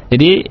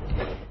 Jadi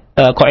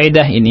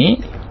kaidah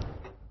ini,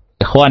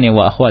 ikhwani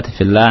wa akhwati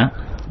fillah,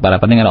 para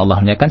pendengar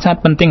Allah muliakan,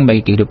 sangat penting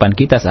bagi kehidupan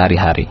kita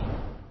sehari-hari,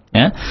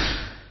 Ya.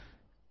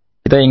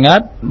 Kita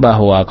ingat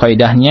bahwa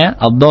kaidahnya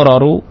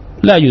ad-dararu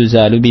la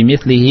yuzalu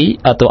bimithlihi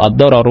atau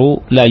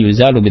ad-dararu la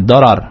yuzalu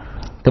bid-darar.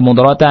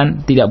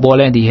 Kemudaratan tidak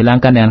boleh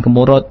dihilangkan dengan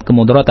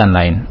kemudaratan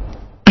lain.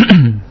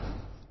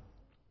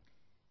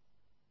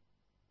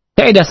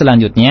 Kaidah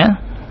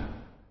selanjutnya,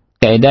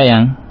 kaidah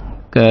yang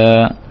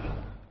keempat,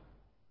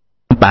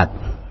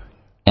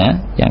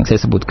 ya, yang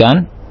saya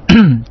sebutkan,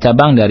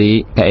 cabang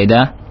dari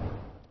kaidah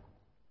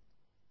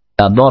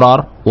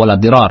ad-darar wal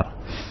dirar.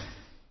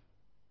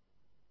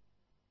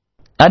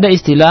 Ada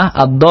istilah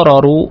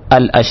ad-dararu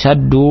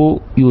al-ashaddu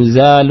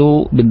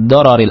yuzalu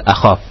bid-dararil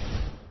akhaf.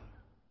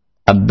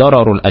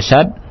 Ad-dararul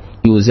ashad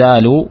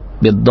yuzalu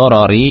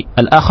bid-darari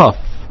al-akhaf.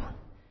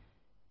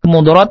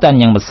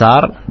 Kemudaratan yang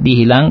besar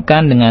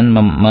dihilangkan dengan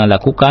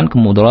melakukan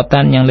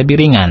kemudaratan yang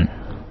lebih ringan.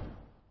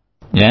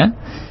 Ya.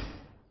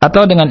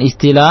 Atau dengan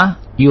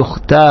istilah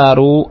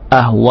yukhtaru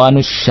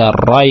ahwanus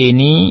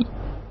syarraini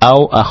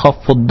au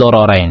akhaffud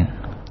dararain.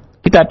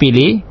 Kita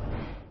pilih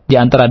di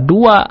antara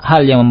dua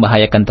hal yang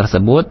membahayakan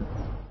tersebut,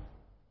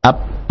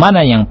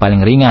 mana yang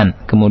paling ringan,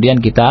 kemudian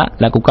kita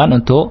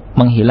lakukan untuk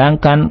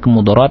menghilangkan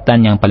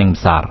kemudaratan yang paling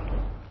besar.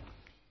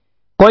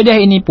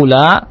 Kaidah ini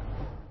pula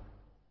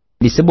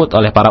disebut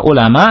oleh para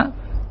ulama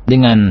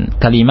dengan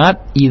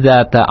kalimat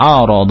idza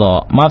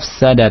ta'arada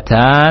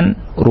mafsadatan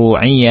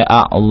ru'iyya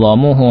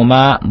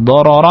a'zamuhuma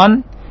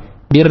dararan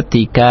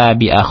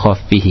birtikabi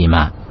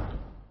akhaffihima.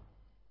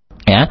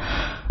 Ya,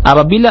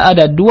 apabila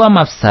ada dua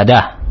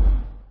mafsadah,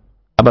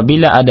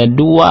 apabila ada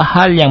dua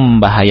hal yang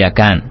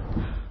membahayakan,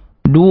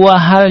 dua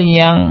hal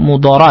yang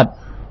mudarat,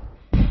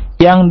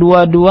 yang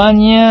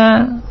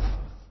dua-duanya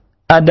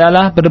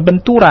adalah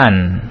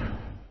berbenturan,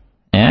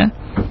 ya.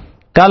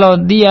 Kalau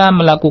dia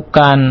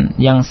melakukan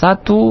yang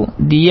satu,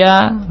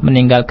 dia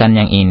meninggalkan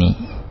yang ini,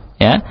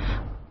 ya.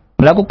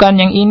 Melakukan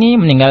yang ini,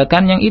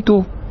 meninggalkan yang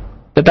itu.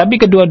 Tetapi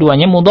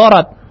kedua-duanya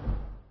mudarat.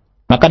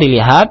 Maka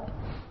dilihat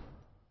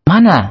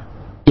mana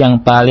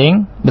yang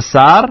paling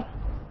besar,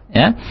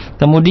 ya.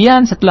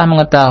 Kemudian setelah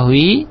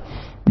mengetahui,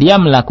 dia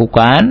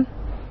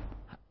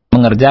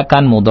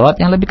mengerjakan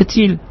mudarat yang lebih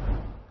kecil.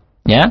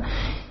 Ya.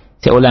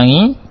 Saya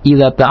ulangi,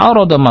 idza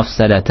ta'arada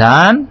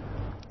mafsadatan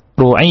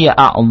ru'iyya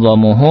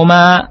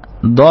a'zamuhuma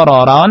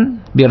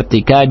dararan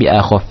birtikabi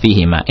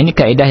akhaffihima. Ini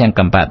kaidah yang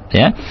keempat,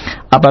 ya.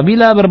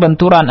 Apabila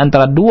berbenturan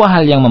antara dua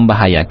hal yang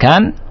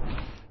membahayakan,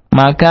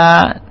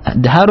 maka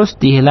harus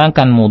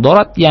dihilangkan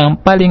mudarat yang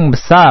paling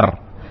besar,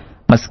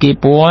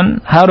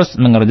 meskipun harus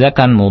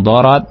mengerjakan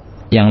mudarat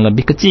yang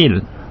lebih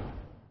kecil.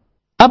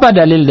 Apa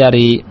dalil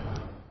dari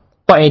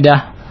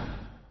kaidah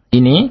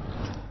ini?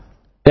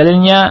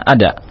 Dalilnya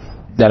ada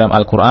dalam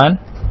Al-Quran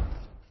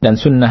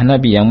dan sunnah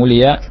Nabi yang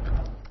mulia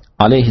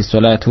alaihi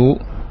salatu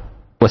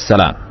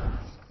wassalam.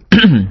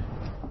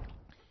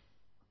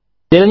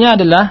 Dalilnya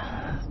adalah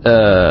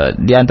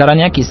di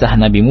antaranya kisah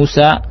Nabi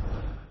Musa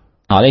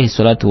alaihi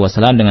salatu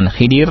wassalam dengan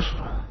Khidir,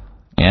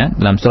 ya,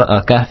 dalam surat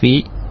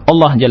Al-Kahfi.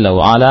 Allah Jalla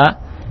wa'ala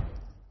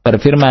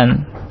berfirman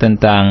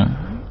tentang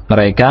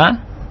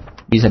mereka,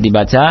 bisa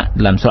dibaca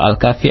dalam surah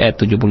Al-Kahfi ayat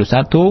 71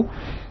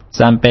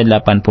 sampai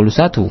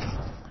 81,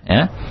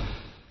 ya.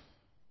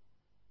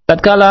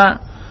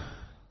 Tatkala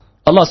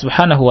Allah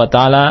Subhanahu wa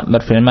taala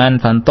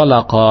berfirman,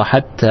 "Fantalaqa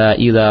hatta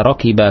idza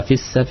rakiba fis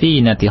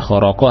safinati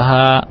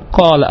kharaqaha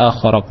qala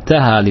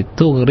akhraqtaha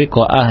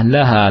litughriqa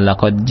ahlaha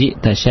laqad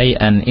ji'ta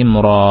syai'an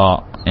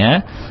imra."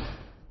 Ya.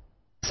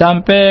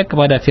 Sampai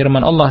kepada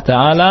firman Allah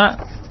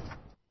taala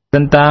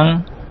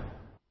tentang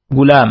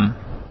gulam,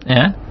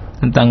 ya,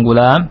 tentang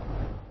gulam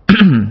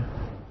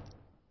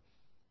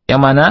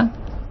yang mana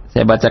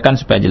saya bacakan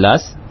supaya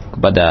jelas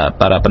kepada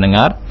para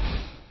pendengar.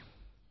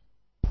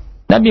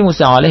 Nabi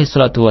Musa alaihi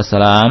salatu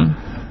wassalam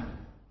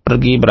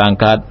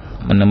berangkat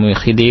menemui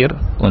Khidir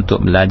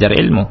untuk belajar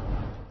ilmu,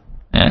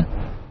 ya.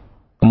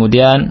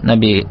 Kemudian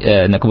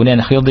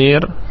kemudian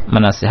Khidir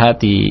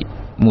menasihati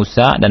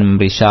Musa dan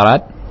memberi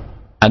syarat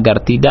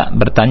agar tidak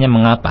bertanya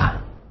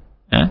mengapa,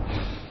 ya.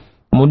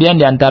 Kemudian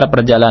di antara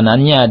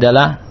perjalanannya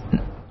adalah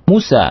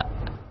Musa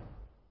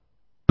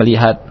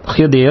melihat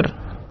Khidir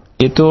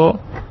itu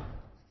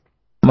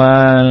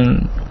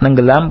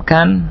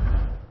menenggelamkan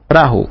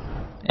perahu,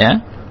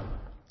 ya,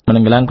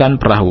 menenggelamkan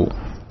perahu.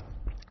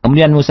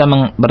 Kemudian Musa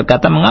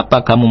berkata,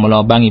 "Mengapa kamu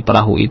melobangi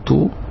perahu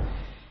itu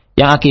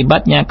yang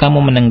akibatnya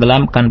kamu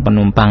menenggelamkan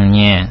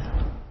penumpangnya?"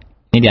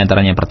 Ini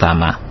diantaranya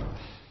pertama.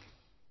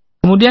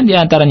 Kemudian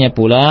diantaranya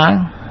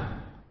pula,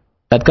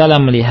 tatkala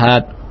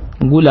melihat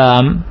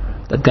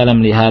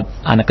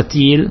anak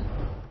kecil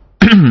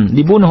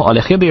dibunuh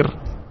oleh Khidir.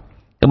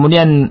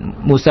 Kemudian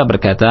Musa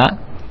berkata,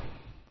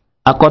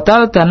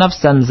 "Aqatalta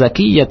nafsan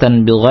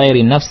zakiyatan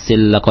bighairi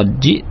nafsin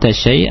laqad ji'ta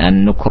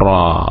syai'an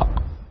nukra."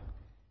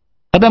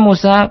 Kata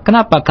Musa,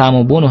 "Kenapa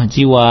kamu bunuh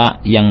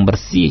jiwa yang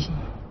bersih?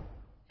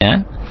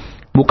 Ya,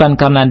 bukan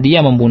karena dia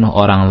membunuh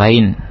orang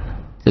lain.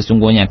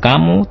 Sesungguhnya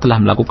kamu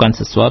telah melakukan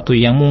sesuatu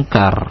yang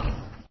mungkar."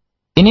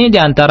 Ini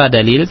diantara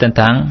dalil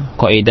tentang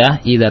kaidah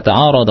idza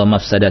ta'arada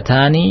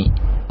mafsadatani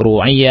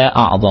ru'iyya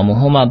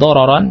a'zamuhuma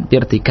dararan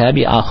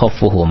birtikabi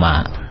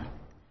akhaffuhuma.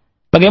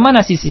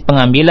 Bagaimana sisi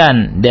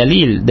pengambilan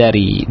dalil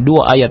dari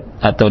dua ayat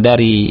atau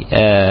dari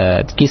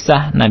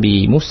kisah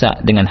Nabi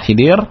Musa dengan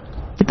Khidir?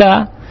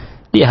 Kita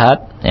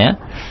lihat ya,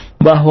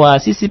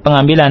 bahwa sisi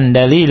pengambilan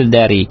dalil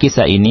dari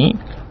kisah ini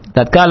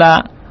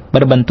tatkala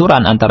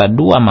berbenturan antara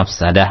dua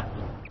mafsadah,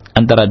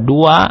 antara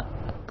dua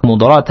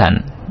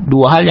kemudharatan,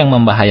 dua hal yang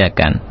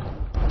membahayakan,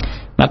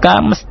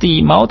 maka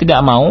mesti mau tidak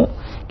mau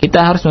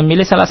kita harus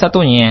memilih salah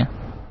satunya.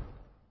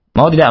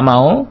 Mau tidak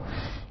mau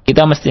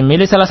kita mesti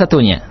memilih salah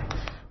satunya.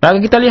 Maka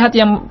kita lihat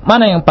yang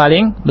mana yang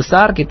paling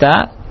besar,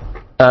 kita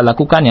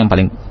lakukan yang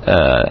paling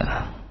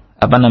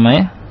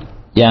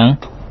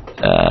yang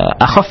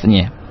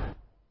akhafnya,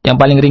 yang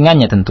paling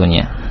ringannya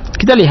tentunya.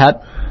 Kita lihat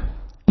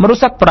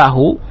merusak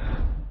perahu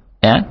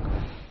ya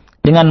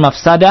dengan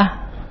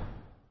mafsadah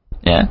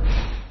ya,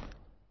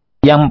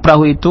 yang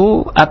perahu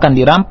itu akan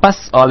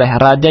dirampas oleh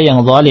raja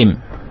yang zalim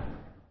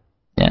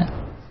ya.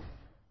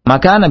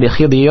 Maka Nabi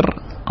Khidir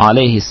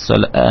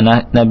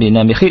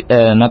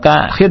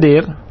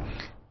Khidir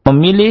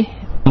memilih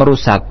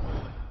merusak.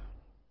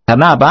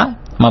 Karena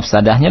apa?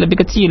 Mafsadahnya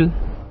lebih kecil.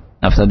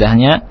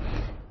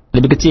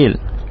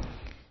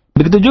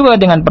 Begitu juga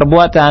dengan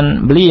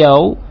perbuatan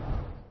beliau,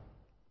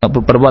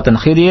 perbuatan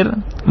Khidir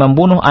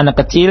membunuh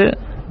anak kecil,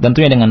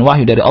 tentunya dengan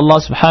wahyu dari Allah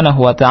Subhanahu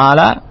wa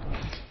taala,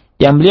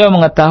 yang beliau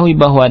mengetahui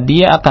bahwa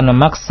dia akan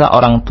memaksa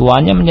orang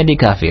tuanya menjadi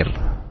kafir.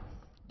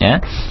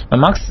 Ya,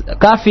 memaksa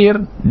kafir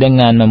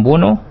dengan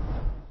membunuh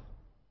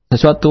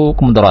sesuatu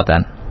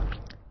kemudharatan.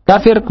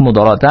 Kafir,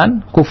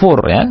 kemudharatan,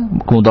 kufur ya,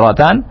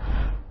 kemudharatan,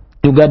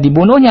 juga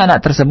dibunuhnya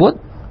anak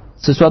tersebut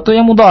sesuatu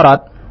yang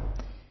mudarat.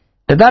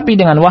 Tetapi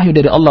dengan wahyu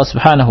dari Allah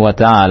Subhanahu wa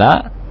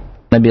taala,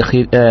 Nabi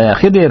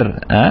Khidir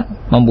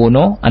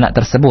membunuh anak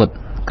tersebut.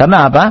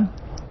 Karena apa?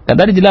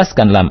 Karena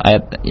dijelaskan dalam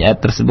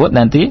ayat tersebut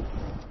nanti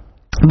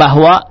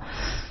bahwa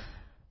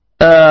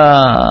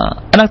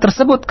anak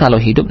tersebut kalau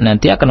hidup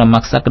nanti akan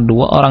memaksa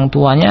kedua orang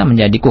tuanya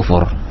menjadi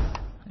kufur,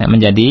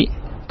 menjadi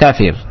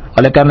kafir.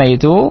 Oleh karena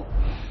itu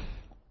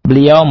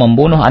beliau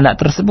membunuh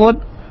anak tersebut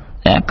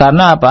ya,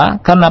 karena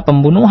apa? Karena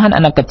pembunuhan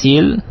anak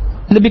kecil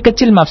lebih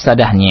kecil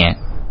mafsadahnya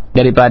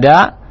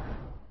daripada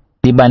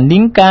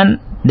dibandingkan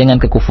dengan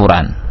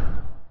kekufuran.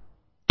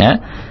 Ya.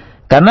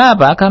 Karena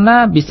apa?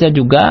 Karena bisa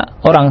juga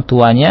orang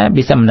tuanya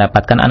bisa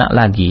mendapatkan anak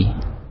lagi.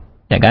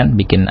 Ya kan?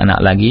 Bikin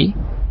anak lagi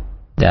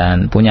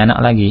dan punya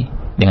anak lagi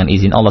dengan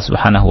izin Allah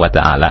Subhanahu wa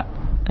taala.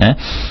 Ya.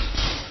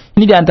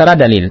 Ini di antara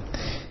dalil.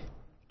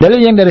 Dalil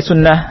yang dari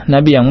sunnah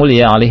Nabi yang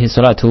mulia alaihi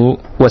salatu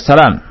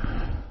wassalam.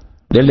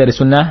 Dalil dari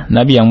sunnah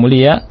Nabi yang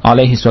mulia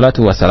alaihi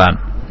salatu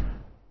wassalam.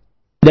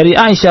 Dari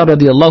Aisyah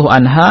radhiyallahu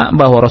anha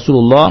bahwa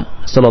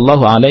Rasulullah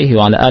sallallahu alaihi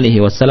wa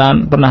alihi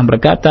wasallam pernah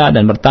berkata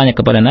dan bertanya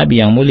kepada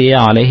Nabi yang mulia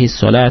alaihi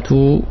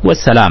salatu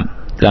wassalam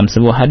dalam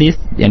sebuah hadis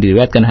yang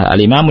diriwayatkan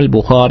oleh Imam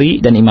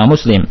Al-Bukhari dan Imam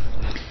Muslim.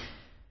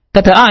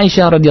 Kata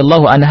Aisyah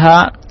radhiyallahu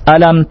anha,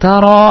 "Alam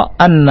tara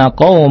anna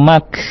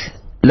qaumak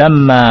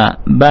lamma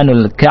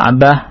banul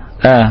Ka'bah."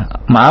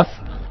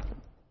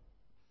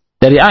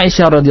 Dari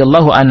Aisyah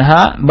radhiyallahu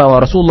anha bahwa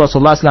Rasulullah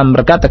sallallahu alaihi wasallam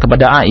berkata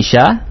kepada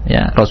Aisyah,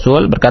 ya,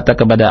 Rasul berkata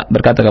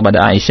kepada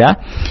Aisyah,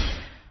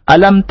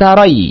 "Alam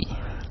tarai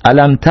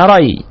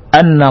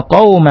anna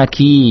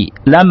qaumaki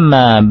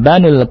lamma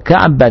banul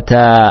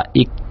Ka'bata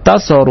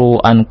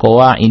iktasaru an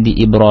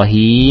qawaidi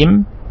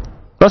Ibrahim."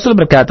 Rasul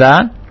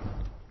berkata,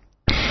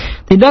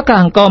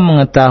 "Tidakkah engkau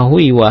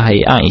mengetahui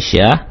wahai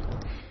Aisyah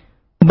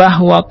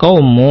bahwa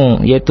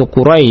kaummu yaitu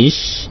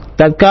Quraisy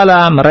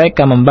tatkala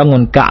mereka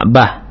membangun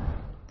Ka'bah,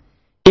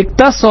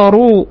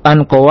 iktasaru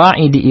an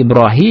qawaidi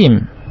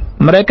Ibrahim,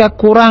 mereka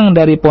kurang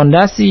dari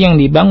pondasi yang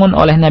dibangun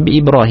oleh Nabi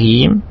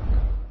Ibrahim."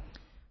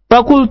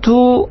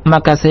 Fakultu,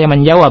 maka saya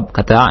menjawab,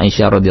 kata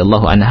Aisyah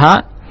radhiyallahu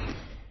anha,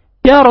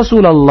 "Ya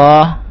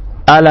Rasulullah,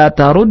 ala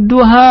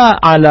tarudduha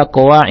ala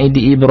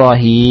qawaidi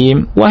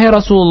Ibrahim?" Wahai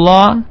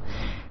Rasulullah,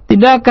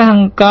 tidakkah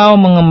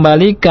engkau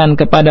mengembalikan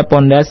kepada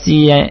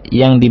pondasi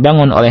yang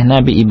dibangun oleh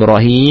Nabi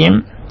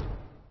Ibrahim?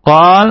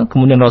 Qal,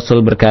 kemudian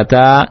Rasul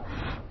berkata,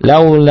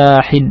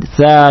 "Laula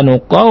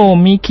hidsanu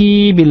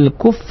qaumiki bil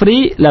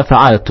kufri la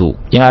fa'altu."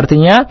 Yang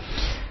artinya,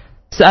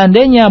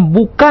 seandainya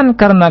bukan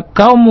karena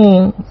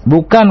kaummu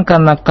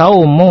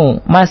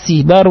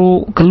masih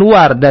baru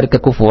keluar dari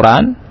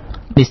kekufuran,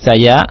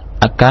 niscaya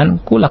akan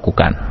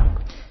kulakukan.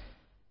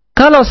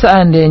 Kalau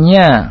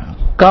seandainya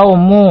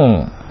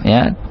kaummu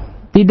ya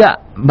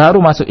tidak baru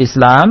masuk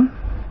Islam,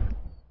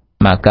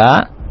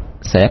 maka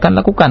saya akan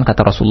lakukan,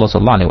 kata Rasulullah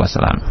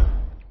SAW.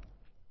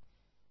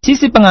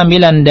 Sisi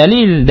pengambilan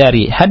dalil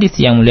dari hadis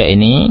yang mulia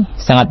ini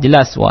sangat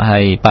jelas,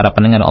 wahai para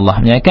pendengar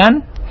Allah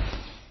muliakan.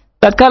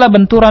 Tatkala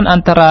benturan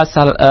antara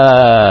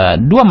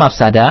dua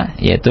mafsadah,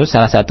 yaitu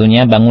salah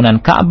satunya bangunan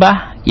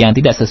Ka'bah yang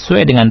tidak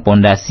sesuai dengan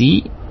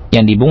pondasi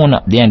yang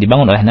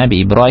dibangun oleh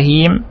Nabi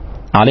Ibrahim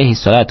alaihi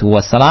salatu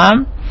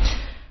wassalam,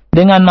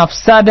 dengan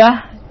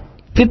mafsadah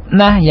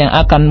fitnah yang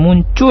akan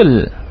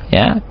muncul,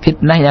 ya,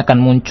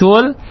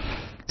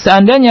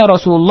 seandainya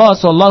Rasulullah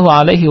sallallahu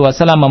alaihi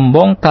wasallam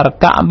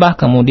membongkar Ka'bah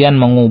kemudian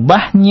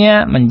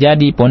mengubahnya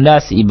menjadi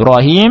pondasi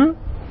Ibrahim,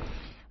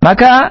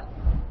 maka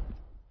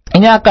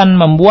ini akan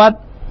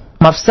membuat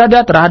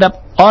mafsadah terhadap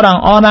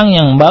orang-orang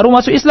yang baru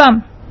masuk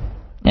Islam.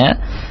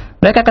 Ya.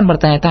 Mereka akan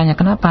bertanya-tanya,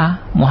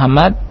 kenapa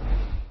Muhammad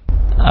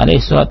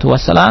alaihi salatu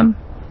wassalam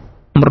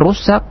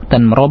merusak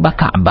dan merubah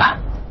Ka'bah?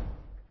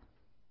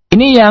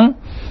 Ini yang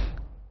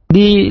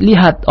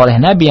dilihat oleh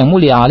Nabi yang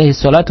mulia alaihi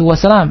salatu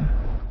wassalam.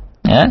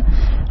 Ya.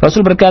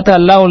 Rasul berkata,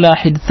 laula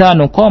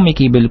hidthanu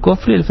qawmiki bil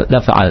kufri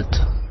la fa'alt.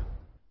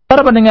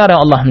 Para pendengar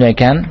yang Allah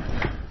muliakan,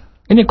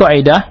 ini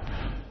kaidah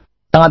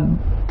sangat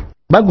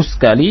bagus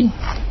sekali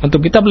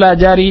untuk kita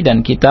pelajari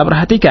dan kita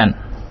perhatikan.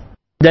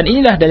 Dan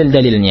inilah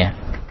dalil-dalilnya.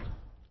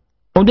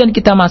 Kemudian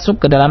kita masuk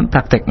ke dalam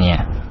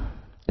prakteknya.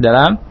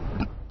 Dalam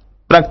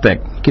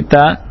praktek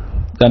kita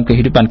dalam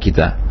kehidupan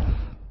kita.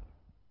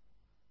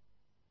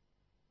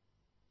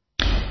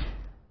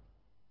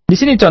 Di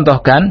sini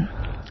contohkan,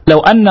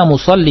 law anna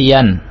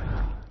musalliyan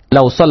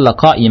law shalla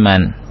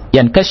qa'iman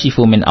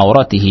yankashifu min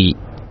awratihi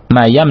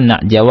ma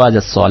yamna' jawaz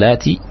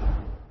as-salati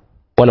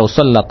walau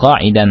shalla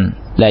qa'idan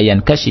la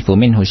yankashifu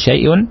minhu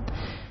syai'un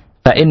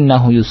fa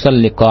innahu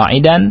yusalli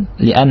qa'idan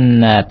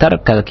li'anna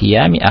tarkal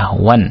qiyami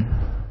ahwan.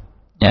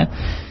 Ya.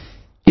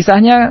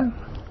 Kisahnya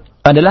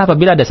adalah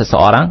apabila ada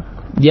seseorang,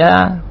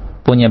 dia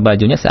punya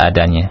bajunya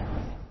seadanya.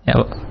 Ya,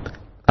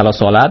 kalau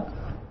sholat,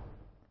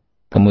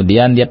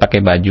 kemudian dia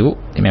pakai baju,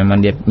 memang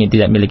dia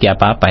tidak memiliki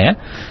apa-apa ya.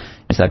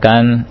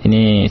 Misalkan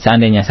ini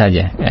seandainya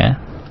saja, ya,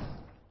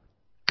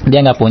 dia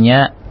nggak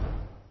punya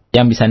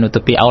yang bisa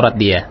nutupi aurat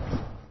dia.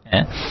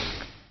 Ya.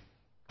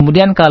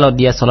 Kemudian kalau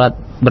dia sholat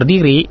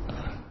berdiri,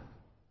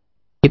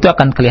 itu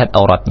akan kelihatan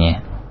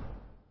auratnya,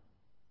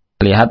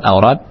 kelihatan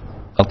aurat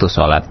waktu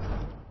sholat.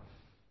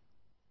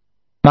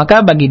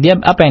 Maka bagi dia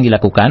apa yang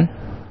dilakukan?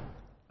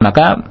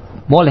 Maka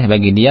boleh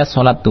bagi dia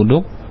sholat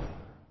duduk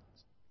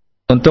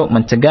untuk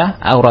mencegah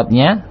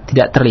auratnya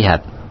tidak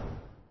terlihat.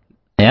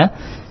 Ya.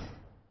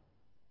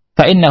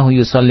 Fa innahu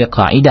yusalli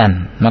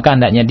qa'idan. Maka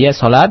hendaknya dia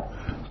sholat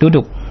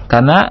duduk,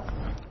 karena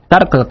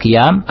tarkul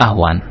qiyam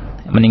ahwan.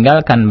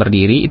 Meninggalkan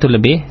berdiri itu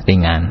lebih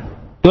ringan.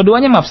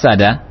 Dua-duanya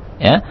mafsadah,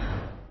 ya.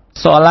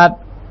 Sholat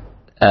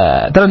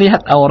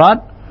terlihat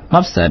aurat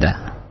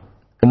mafsadah.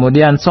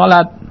 Kemudian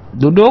sholat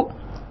duduk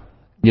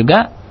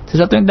juga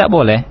sesuatu yang tidak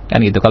boleh, kan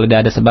gitu, kalau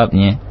tidak ada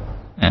sebabnya.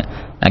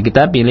 Nah,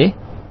 kita pilih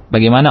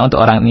bagaimana untuk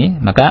orang ini,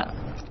 maka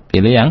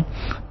pilih yang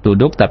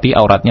duduk tapi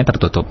auratnya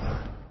tertutup.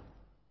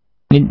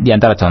 Ini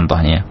diantara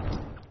contohnya.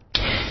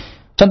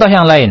 Contoh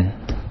yang lain,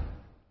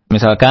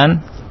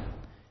 misalkan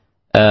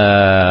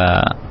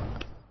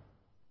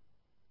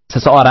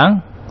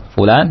seseorang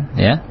fulan,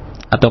 ya,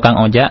 atau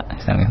Kang Oja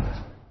misalkan,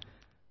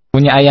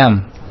 punya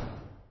ayam,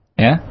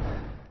 ya,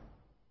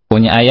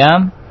 punya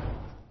ayam,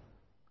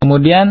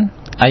 kemudian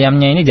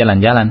ayamnya ini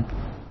jalan-jalan,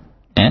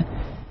 ya.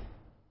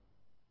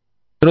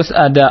 Terus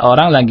ada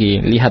orang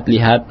lagi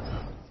lihat-lihat,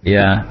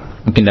 ya,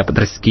 mungkin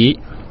dapat rezeki,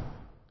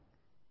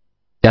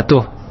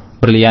 jatuh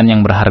berlian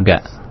yang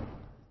berharga,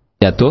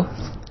 jatuh,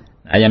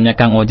 ayamnya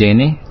Kang Oja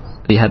ini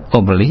lihat,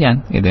 oh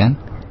berlian, gitu kan,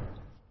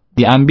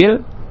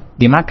 diambil,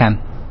 dimakan,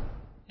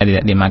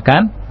 ya,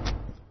 dimakan,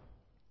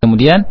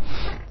 kemudian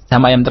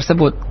sama ayam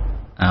tersebut.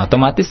 Nah,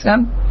 otomatis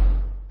kan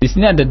di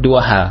sini ada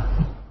dua hal,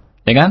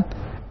 ya kan?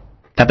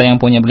 Kata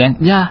yang punya berlian,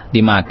 ya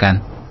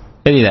dimakan,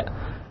 ya tidak.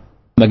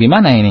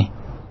 Bagaimana ini?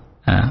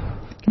 Nah,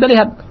 kita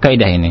lihat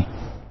kaidah ini.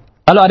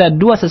 Kalau ada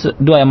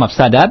dua yang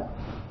mafsadat,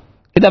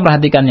 kita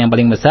perhatikan yang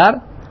paling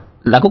besar,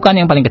 lakukan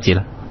yang paling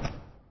kecil.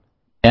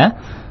 Ya,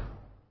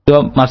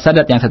 dua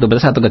mafsadat, yang satu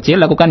besar satu kecil,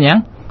 lakukan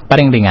yang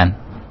paling ringan.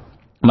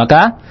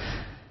 Maka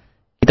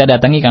kita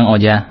datangi Kang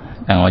Oja.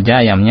 Kang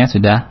Oja ayamnya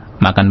sudah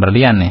makan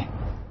berlian nih,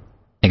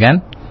 ya kan?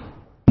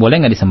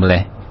 Boleh nggak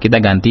disembelih? Kita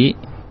ganti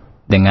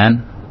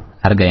dengan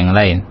harga yang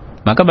lain.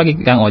 Maka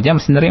bagi Kang Oja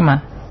mesti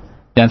nerima.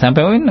 Jangan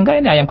sampai, oh enggak,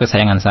 ini ayam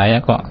kesayangan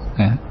saya kok.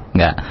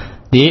 Enggak.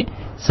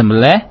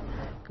 Disembelih,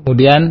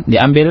 kemudian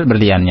diambil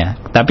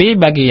berliannya. Tapi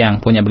bagi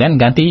yang punya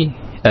berlian, ganti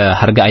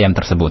harga ayam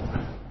tersebut.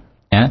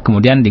 Ya,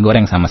 kemudian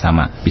digoreng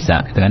sama-sama,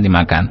 bisa dengan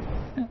dimakan.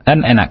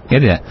 Dan enak,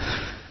 gitu ya.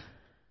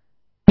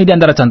 Ini di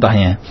antara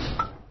contohnya.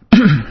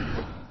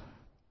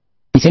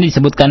 Di sini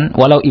disebutkan,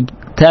 walau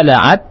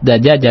ibtala'at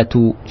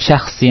dajajatu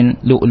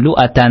syakhsin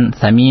lu'lu'atan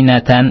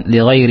thaminatan li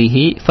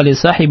ghairihi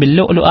falisahibil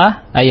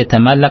lu'lu'ah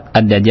ayatamallak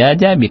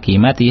ad-dajaja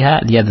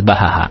biqimatiha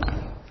liyadhbahaha.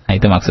 Nah,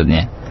 itu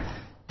maksudnya.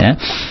 Ya.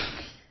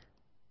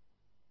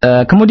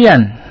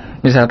 Kemudian,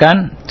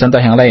 misalkan contoh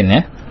yang lain,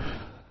 ya.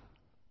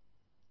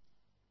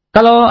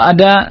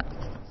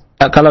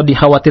 Kalau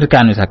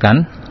dikhawatirkan,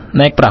 misalkan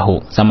naik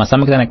perahu,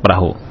 sama-sama kita naik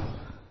perahu.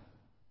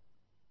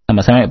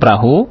 Sama-sama naik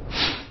perahu.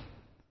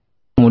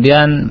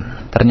 Kemudian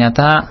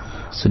ternyata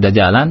sudah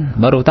jalan,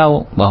 baru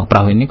tahu bahwa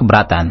perahu ini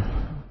keberatan.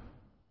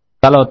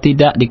 Kalau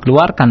tidak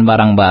dikeluarkan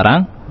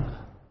barang-barang,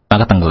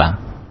 maka tenggelam.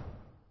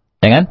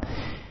 Ya kan?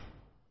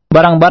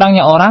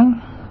 Barang-barangnya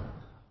orang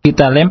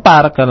kita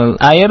lempar ke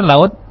air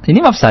laut,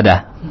 ini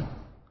mafsadah.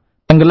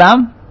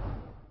 Tenggelam,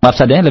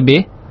 mafsadahnya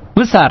lebih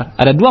besar.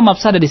 Ada dua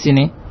mafsadah di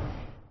sini.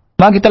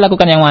 Maka kita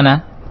lakukan yang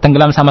mana?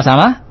 Tenggelam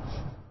sama-sama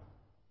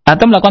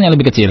atau melakukan yang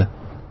lebih kecil?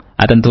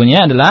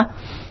 Tentunya adalah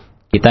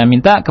kita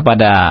minta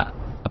kepada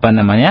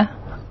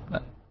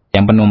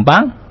yang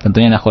penumpang,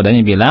 tentunya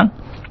nakhodanya bilang,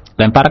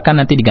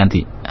 lemparkan nanti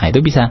diganti. Nah, itu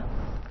bisa.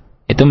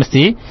 Itu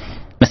mesti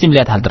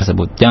melihat hal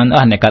tersebut.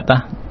 Jangan nekat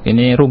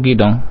ini rugi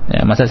dong.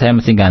 Ya, masa saya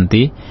mesti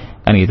ganti,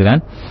 kan gitu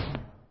kan?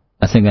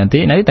 Mesti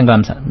ganti, nanti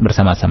tenggelam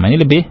bersama-sama. Ini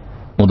lebih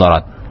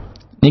mudarat.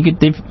 Ini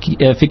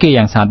fikih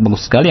yang sangat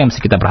bagus sekali yang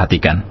mesti kita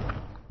perhatikan.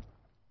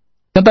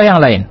 Contoh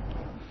yang lain.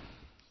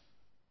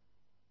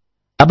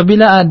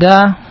 Apabila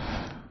ada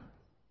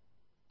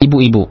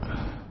ibu-ibu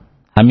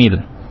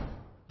hamil,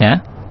 ya,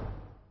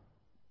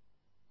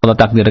 Allah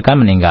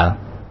takdirkan meninggal.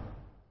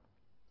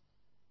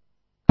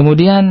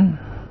 Kemudian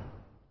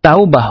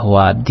tahu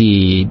bahwa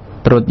di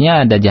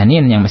perutnya ada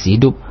janin yang masih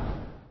hidup,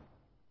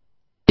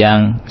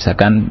 yang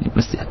misalkan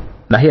mesti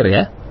lahir,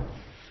 ya.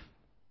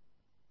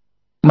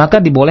 Maka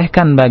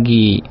dibolehkan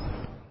bagi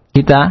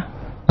kita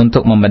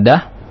untuk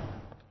membedah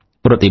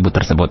perut ibu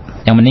tersebut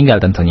yang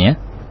meninggal tentunya.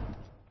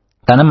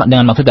 Karena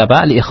dengan maksud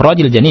apa? Li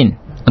ikhrajil janin,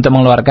 untuk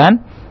mengeluarkan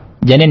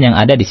janin yang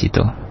ada di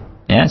situ,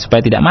 ya,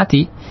 supaya tidak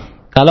mati.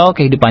 Kalau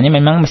kehidupannya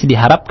memang masih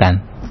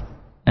diharapkan,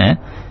 ya.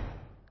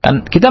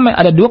 Kan kita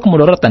ada dua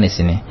kemudaratan di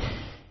sini.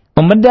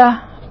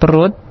 Membedah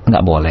perut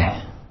nggak boleh,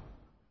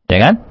 ya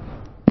kan?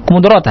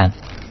 Kemudaratan.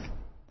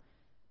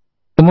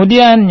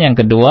 Kemudian yang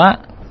kedua,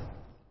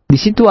 di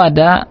situ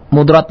ada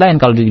mudarat lain.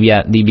 Kalau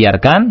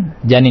dibiarkan,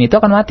 janin itu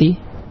akan mati.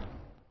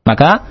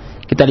 Maka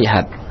kita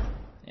lihat,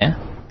 ya.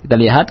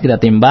 Kita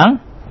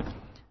timbang.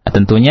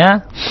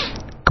 Tentunya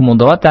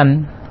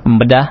kemudaratan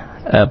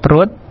membedah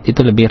perut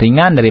itu lebih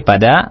ringan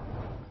daripada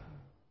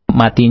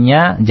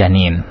matinya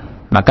janin.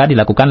 Maka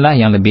dilakukanlah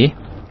yang lebih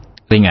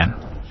ringan.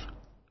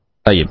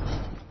 Baik.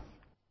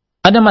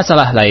 Ada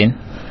masalah lain.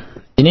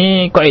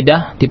 Ini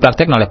kaidah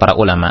dipraktikkan oleh para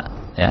ulama,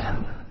 ya.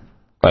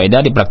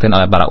 Kaidah dipraktikkan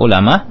oleh para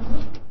ulama.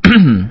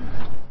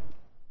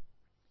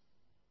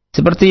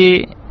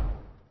 Seperti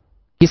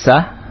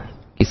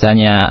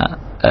kisahnya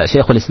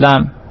Syekhul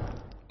Islam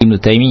Ibnu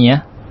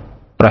Taimiyah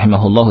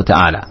rahimahullahu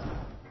taala.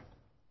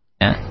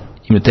 Ya,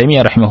 Ibnu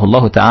Taimiyah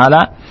rahimahullahu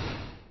taala,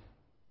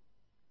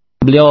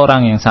 beliau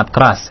orang yang sangat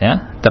keras,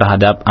 ya,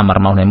 terhadap amar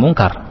ma'ruf nahi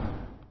munkar.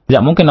 Tidak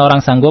mungkin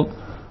orang sanggup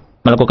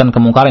melakukan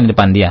kemungkaran di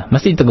depan dia,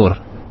 mesti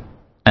ditegur.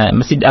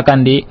 Mesti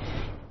akan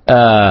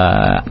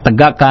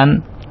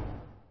ditegakkan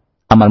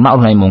amar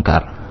ma'ruf nahi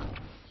munkar.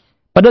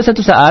 Pada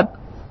satu saat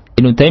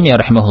Ibnu Taimiyah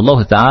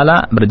rahimahullahu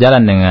taala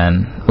berjalan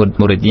dengan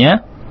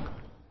murid-muridnya,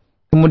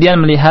 kemudian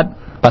melihat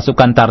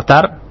pasukan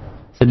Tartar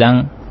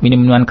sedang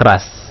minum minuman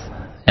keras,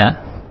 ya,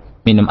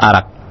 minum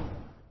arak,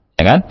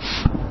 ya kan?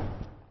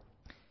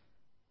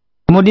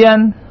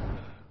 Kemudian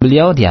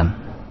beliau diam.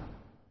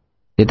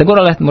 Ditegur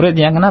oleh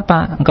muridnya,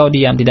 kenapa engkau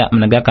diam, tidak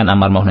menegakkan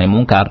amar ma'ruf nahi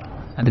munkar,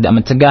 tidak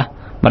mencegah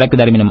mereka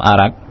dari minum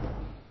arak?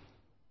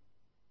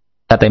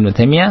 Kata Ibnu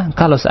Taimiyah,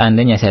 kalau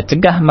seandainya saya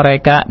cegah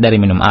mereka dari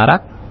minum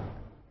arak,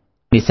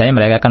 biasanya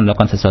mereka akan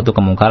melakukan sesuatu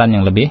kemungkaran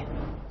yang lebih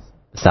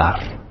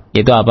besar.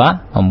 Yaitu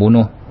apa?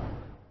 Membunuh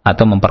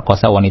atau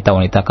memperkosa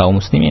wanita-wanita kaum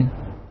muslimin.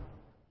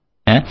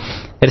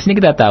 Dari sini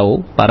kita tahu,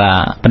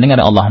 para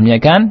pendengar Allah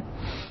muliakan,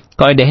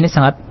 kaidah ini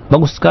sangat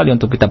bagus sekali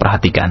untuk kita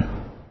perhatikan,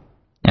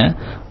 ya,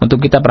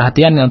 untuk kita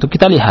perhatikan, untuk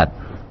kita lihat,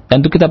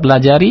 dan untuk kita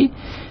pelajari,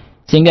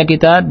 sehingga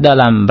kita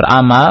dalam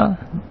beramal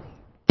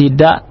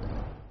tidak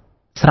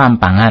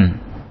serampangan,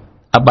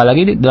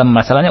 apalagi dalam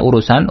masalahnya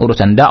urusan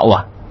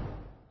dakwah,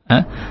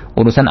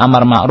 urusan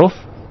amar ma'ruf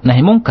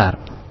nahi munkar.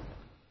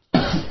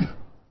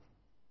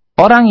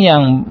 Orang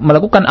yang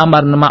melakukan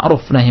amar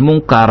ma'ruf nahi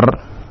munkar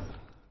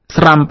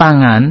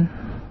serampangan,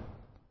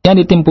 yang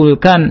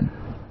ditimbulkan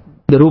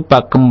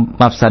berupa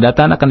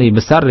kemafsadatan akan lebih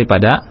besar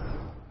daripada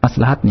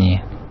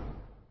maslahatnya.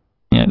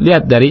 Ya,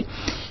 lihat dari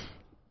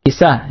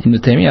kisah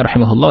Ibnu Taimiyah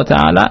rahimahullah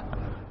taala,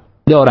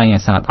 dia orang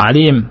yang sangat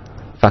alim,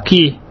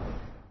 faqih.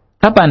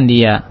 Kapan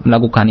dia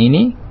melakukan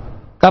ini,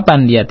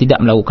 kapan dia tidak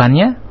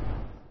melakukannya,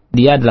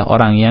 dia adalah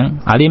orang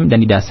yang alim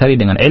dan didasari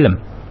dengan ilmu.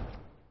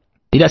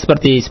 Tidak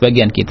seperti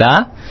sebagian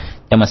kita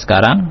zaman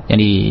sekarang yang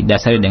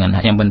didasari dengan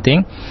yang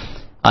penting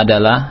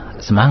adalah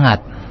semangat.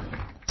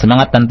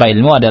 Semangat tanpa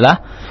ilmu adalah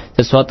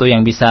sesuatu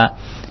yang bisa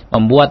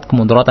membuat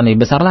kemudaratan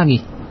lebih besar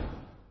lagi.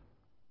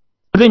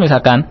 Seperti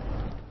misalkan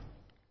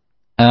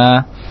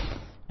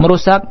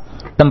merusak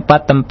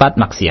tempat-tempat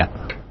maksiat.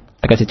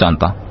 Saya kasih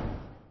contoh.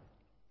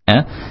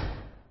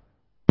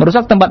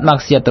 Merusak tempat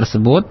maksiat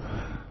tersebut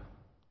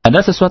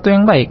adalah sesuatu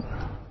yang baik.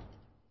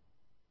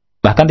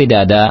 Bahkan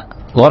tidak ada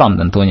gharam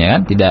tentunya,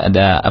 kan? Tidak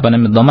ada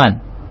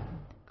dhaman.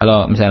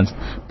 Kalau misalnya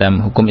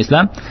dalam hukum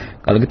Islam,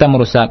 kalau kita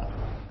merusak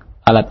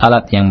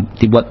alat-alat yang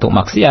dibuat untuk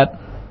maksiat,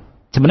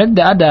 sebenarnya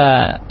tidak ada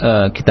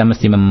kita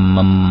mesti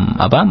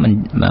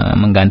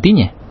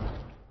menggantinya.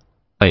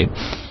 Baik.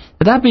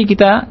 Tetapi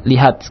kita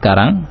lihat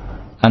sekarang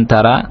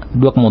antara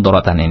dua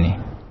kemudaratan ini.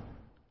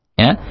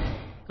 Ya.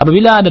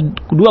 Apabila ada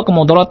dua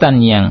kemudaratan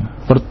yang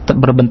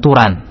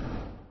berbenturan,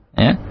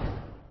 ya,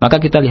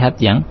 maka kita lihat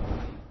yang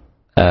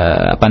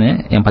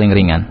yang paling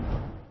ringan.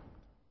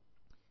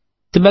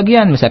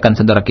 Sebagian misalkan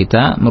saudara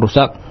kita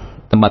merusak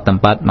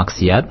tempat-tempat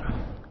maksiat,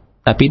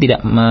 tapi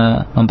tidak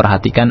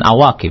memperhatikan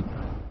awakib.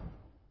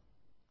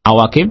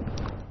 Awakib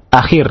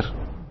akhir,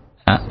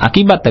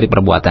 akibat dari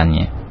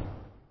perbuatannya.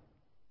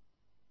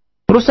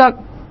 Merusak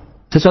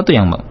sesuatu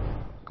yang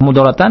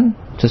kemudharatan,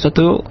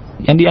 sesuatu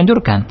yang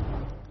dianjurkan.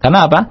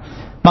 Karena apa?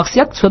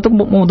 Maksiat sesuatu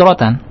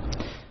kemudharatan.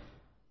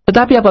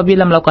 Tetapi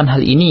apabila melakukan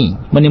hal ini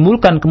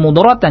menimbulkan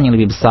kemudharatan yang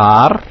lebih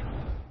besar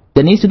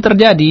dan ini sudah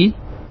terjadi,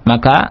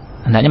 maka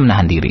hendaknya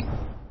menahan diri.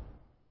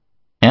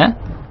 Ya,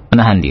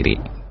 menahan diri.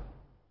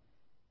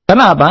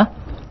 Karena apa?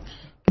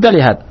 Kita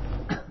lihat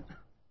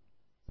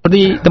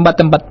seperti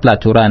tempat-tempat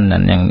pelacuran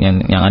dan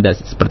yang ada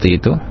seperti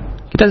itu,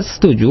 kita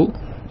setuju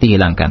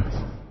dihilangkan.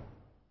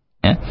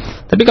 Ya.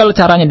 Tapi kalau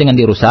caranya dengan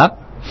dirusak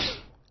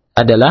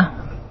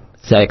adalah,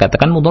 saya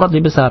katakan mudarat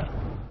lebih besar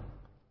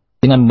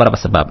dengan beberapa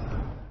sebab.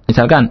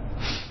 Misalkan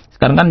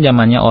sekarang kan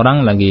zamannya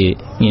orang lagi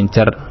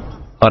ngincer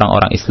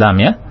orang-orang Islam,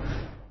 ya,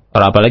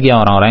 apalagi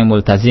orang-orang yang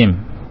multazim,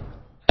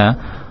 ya,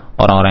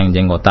 orang-orang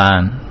yang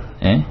jenggotan,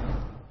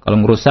 kalau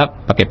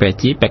merusak pakai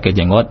peci, pakai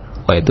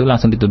jenggot, itu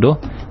langsung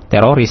dituduh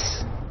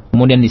teroris.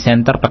 Kemudian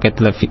disenter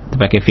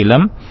pakai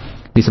film,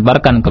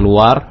 disebarkan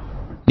keluar.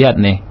 Lihat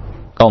nih,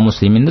 kaum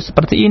muslimin itu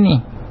seperti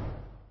ini,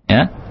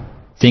 ya.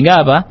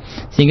 Sehingga apa?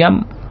 Sehingga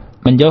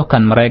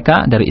menjauhkan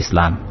mereka dari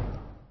Islam.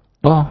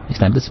 Oh,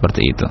 Islam itu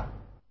seperti itu.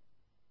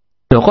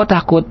 Loh, kok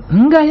takut?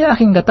 Enggak ya,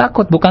 enggak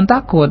takut, bukan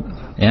takut,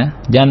 ya.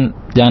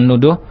 Jangan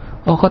nuduh,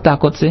 oh kok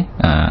takut sih?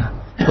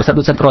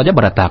 Ustaz-ustaz roja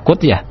pada takut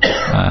ya.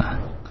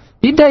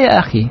 Tidak ya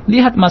akhi,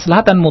 lihat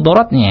maslahatan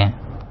mudaratnya.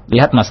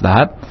 Lihat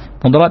maslahat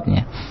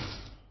mudaratnya.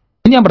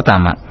 Ini yang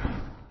pertama.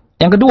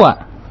 Yang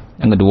kedua,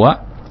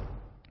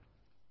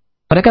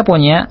 mereka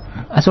punya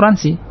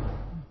asuransi.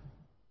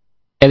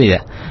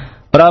 Tidak.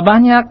 Berapa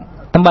banyak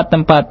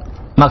tempat-tempat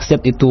maksiat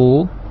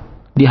itu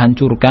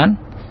dihancurkan,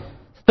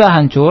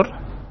 setelah hancur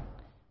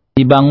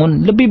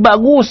dibangun lebih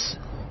bagus,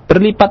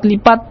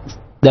 berlipat-lipat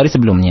dari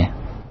sebelumnya,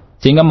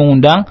 sehingga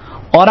mengundang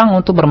orang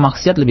untuk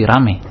bermaksiat lebih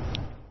ramai.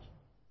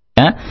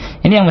 Ya,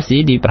 ini yang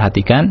mesti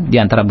diperhatikan di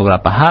antara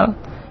beberapa hal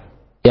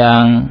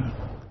yang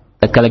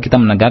tatkala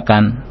kita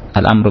menegakkan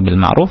al-amru bil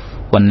ma'ruf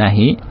wan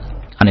nahi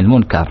 'anil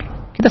munkar.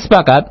 Kita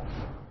sepakat,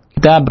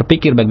 kita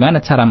berpikir bagaimana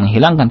cara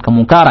menghilangkan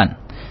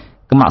kemungkaran,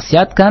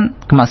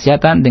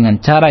 kemaksiatan dengan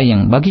cara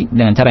yang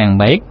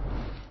baik,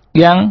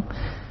 yang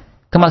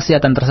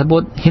kemaksiatan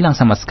tersebut hilang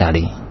sama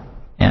sekali.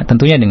 Ya,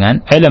 tentunya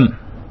dengan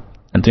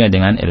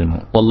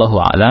ilmu.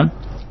 Wallahu a'lam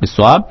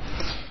bishawab.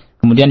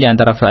 Kemudian di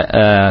antara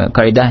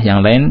kaidah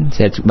yang lain,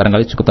 saya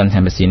barangkali cukupkan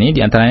sampai sini.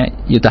 Di antaranya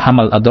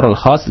yutahammal ad-dararul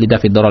khas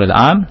lidafi ad-dararil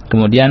 'am.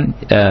 Kemudian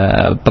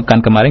pekan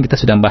kemarin kita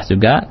sudah bahas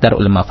juga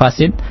darul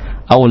mafasid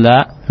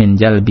aula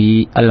min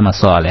jalbi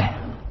al-masalih.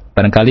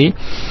 Barangkali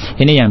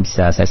ini yang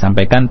bisa saya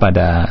sampaikan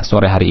pada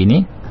sore hari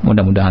ini.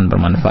 Mudah-mudahan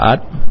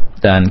bermanfaat.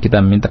 Dan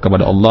kita meminta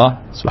kepada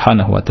Allah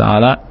Subhanahu wa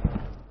ta'ala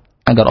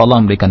agar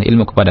Allah memberikan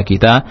ilmu kepada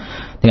kita.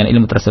 Dengan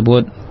ilmu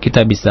tersebut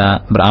kita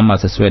bisa beramal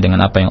sesuai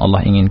dengan apa yang Allah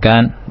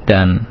inginkan,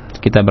 dan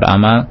kita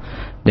beramal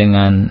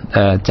dengan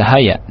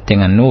cahaya,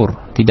 dengan nur,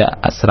 tidak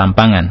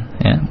serampangan,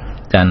 ya.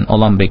 Dan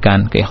Allah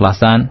memberikan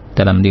keikhlasan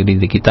dalam diri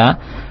kita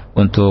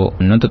untuk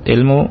menuntut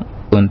ilmu,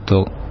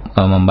 untuk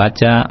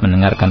membaca,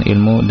 mendengarkan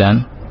ilmu,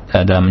 dan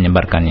dalam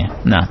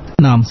menyebarkannya. Nah,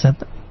 Ustaz,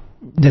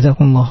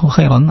 jazakumullahu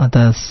khairan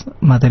atas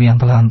materi yang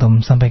telah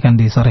antum sampaikan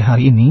di sore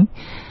hari ini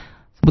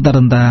seputar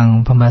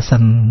tentang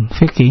pembahasan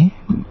fikih,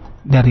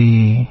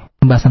 dari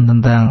pembahasan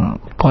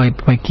tentang qaid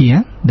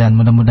fikih, dan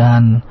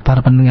mudah-mudahan para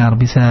pendengar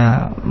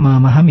bisa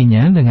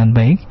memahaminya dengan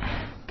baik,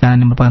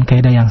 karena ini merupakan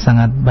kaidah yang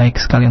sangat baik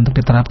sekali untuk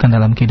diterapkan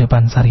dalam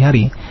kehidupan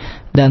sehari-hari.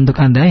 Dan untuk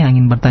Anda yang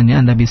ingin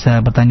bertanya, Anda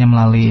bisa bertanya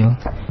melalui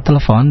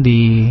telepon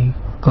di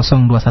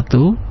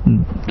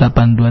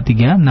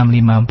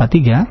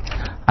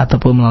 021-823-6543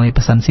 ataupun melalui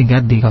pesan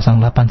singkat di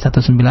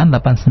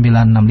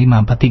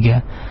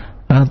 0819896543.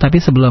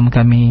 Tapi sebelum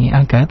kami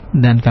angkat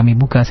dan kami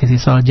buka sesi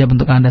soal jawab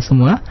untuk Anda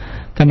semua,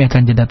 kami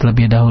akan jeda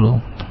terlebih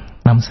dahulu.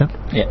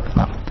 Ya.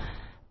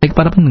 Baik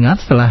para pendengar,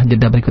 setelah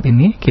jeda berikut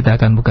ini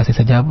kita akan buka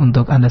sesi jawab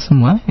untuk Anda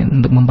semua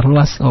untuk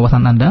memperluas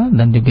wawasan Anda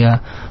dan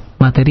juga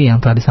materi yang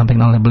telah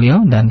disampaikan oleh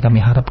beliau, dan kami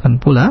harapkan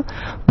pula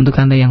untuk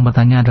Anda yang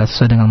bertanya adalah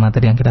sesuai dengan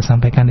materi yang kita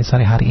sampaikan di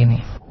sore hari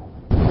ini.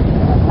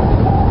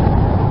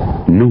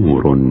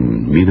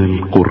 Nurun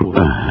minal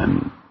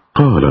Qur'an.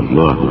 Qala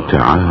Allah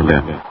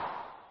Ta'ala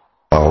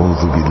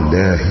أعوذ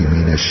بالله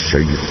من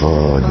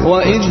الشيطان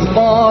وإذ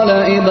قال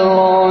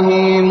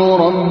إبراهيم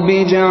رب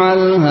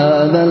اجعل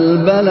هذا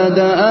البلد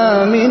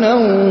آمنا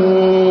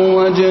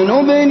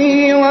واجنبني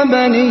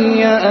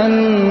وبني أن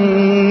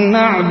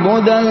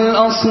نعبد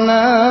الأصنام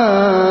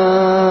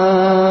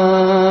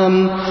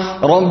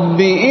رب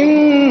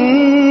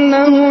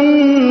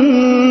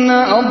إنهن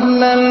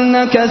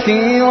أضللن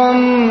كثيرا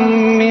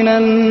من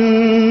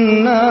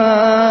الناس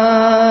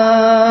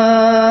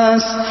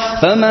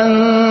فمن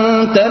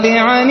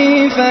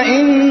تبعني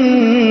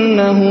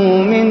فإنه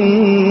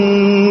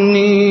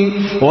مني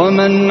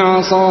ومن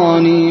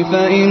عصاني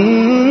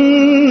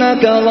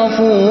فإنك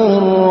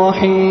غفور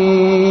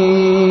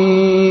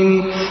رحيم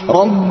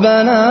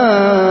ربنا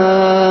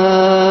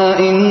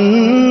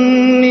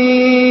إني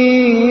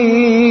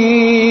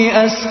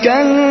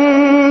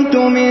أسكنت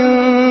من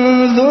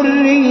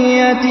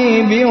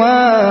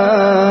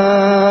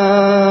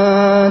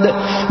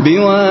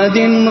بواد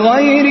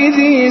غير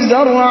ذي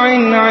زرع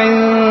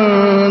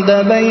عند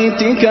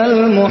بيتك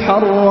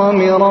المحرم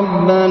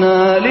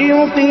ربنا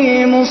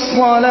ليقيموا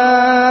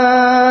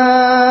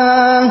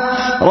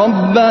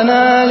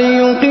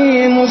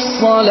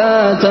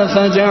الصلاة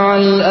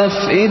فاجعل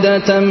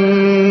أفئدة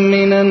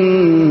من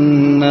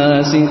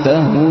الناس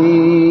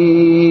تهوي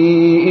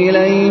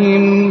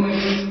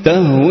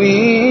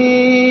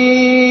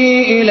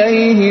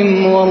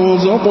إليهم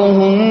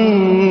وارزقهم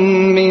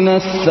من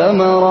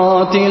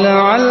الثمرات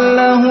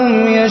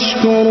لعلهم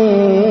يشكرون.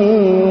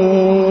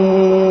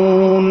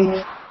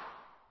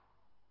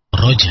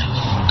 رجاء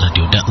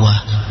راديو دعوة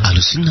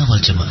Ahlussunnah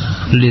wal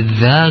Jamaah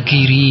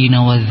للذاكرين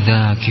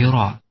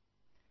والذاكرات.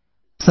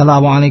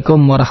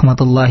 Assalamualaikum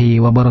warahmatullahi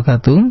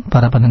wabarakatuh,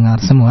 para pendengar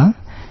semua.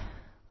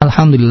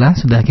 Alhamdulillah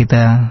sudah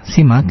kita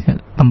simak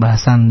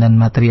pembahasan dan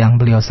materi yang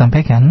beliau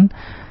sampaikan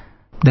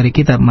dari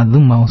kitab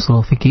Mandzumah Ushul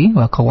Fiqh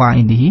wa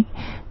Qawaidihi,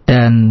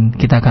 dan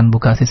kita akan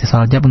buka sesi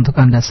soal jawab untuk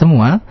Anda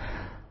semua.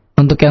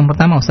 Untuk yang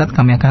pertama, Ustaz,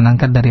 kami akan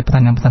angkat dari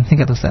pertanyaan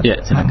singkat, Ustaz.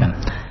 Ya, silakan.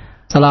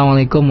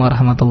 Assalamualaikum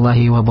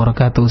warahmatullahi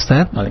wabarakatuh,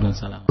 Ustaz.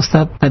 Waalaikumsalam.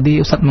 Ustaz,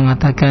 tadi Ustaz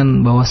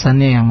mengatakan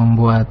bahwasannya yang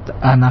membuat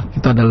anak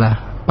itu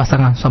adalah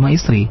pasangan suami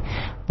istri.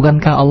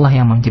 Bukankah Allah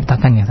yang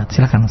menciptakannya, Ustaz?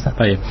 Silakan, Ustaz.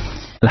 Baik.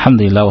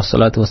 Alhamdulillah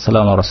wassalatu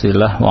wassalamu ala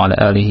Rasulillah wa ala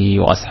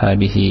alihi wa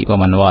ashabihi wa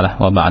man walah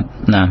wa ba'd.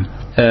 Nah,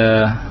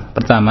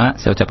 pertama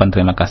saya ucapkan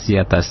terima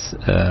kasih atas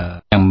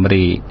yang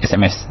memberi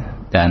SMS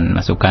dan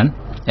masukan,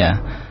 ya.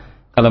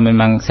 Kalau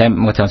memang saya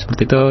mengucapkan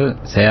seperti itu,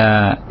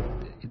 saya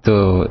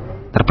itu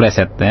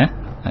terpleset, ya.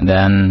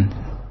 Dan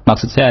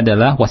maksud saya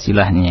adalah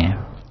wasilahnya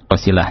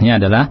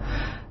adalah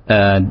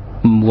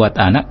membuat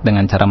anak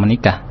dengan cara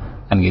menikah,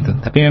 kan gitu.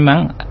 Tapi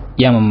memang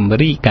yang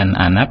memberikan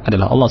anak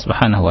adalah Allah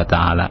Subhanahu wa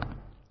taala.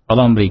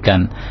 Allah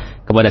memberikan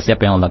kepada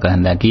siapa yang Allah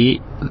kehendaki,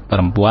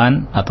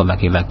 perempuan atau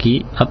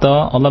laki-laki,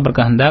 atau Allah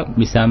berkehendak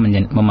bisa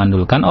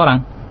memandulkan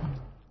orang.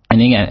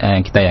 Ini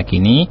kita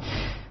yakini,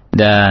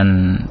 dan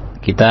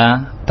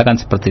kita katakan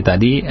seperti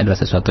tadi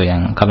adalah sesuatu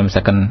yang kalau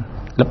misalkan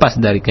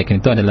lepas dari keyakinan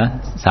itu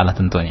adalah salah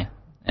tentunya.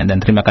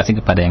 Dan terima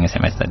kasih kepada yang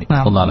SMS tadi.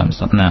 Allah alam.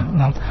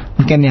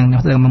 Mungkin yang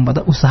sedang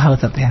membuat usaha,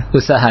 Ustaz, ya.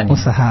 Usaha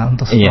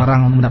untuk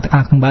seorang mendapatkan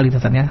anak kembali,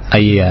 Ustaz, ya.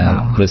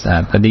 Iya,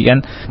 berusaha. Tadi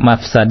kan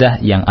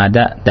mafsadah yang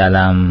ada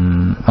dalam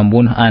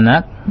membunuh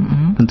anak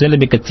tentunya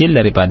lebih kecil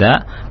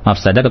daripada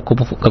mafsadah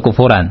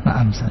kekufuran.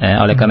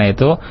 Oleh karena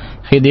itu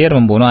Khidir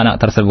membunuh anak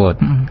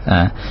tersebut.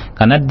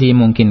 Karena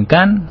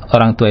dimungkinkan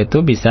orang tua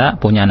itu bisa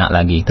punya anak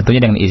lagi,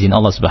 tentunya dengan izin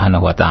Allah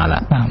Subhanahu wa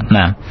taala.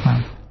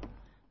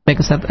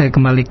 Baik, Ustaz,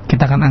 kembali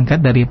kita akan angkat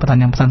dari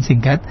pertanyaan pesan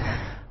singkat.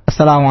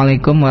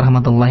 Assalamualaikum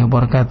warahmatullahi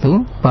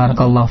wabarakatuh.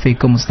 Barakallahu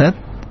fikum, Ustaz.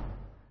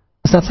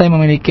 Ustaz, saya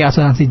memiliki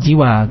asuransi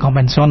jiwa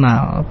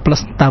konvensional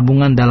plus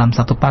tabungan dalam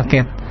satu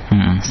paket.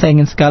 Saya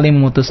ingin sekali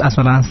memutus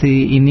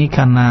asuransi ini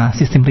karena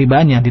sistem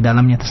ribanya di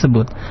dalamnya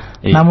tersebut.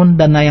 Namun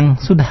dana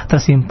yang sudah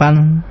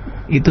tersimpan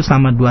itu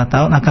selama 2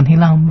 tahun akan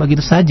hilang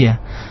begitu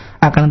saja.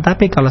 Akan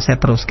tetapi kalau saya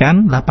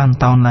teruskan 8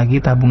 tahun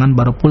lagi tabungan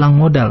baru pulang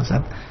modal,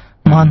 Ustaz.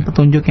 Mohon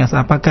petunjuknya,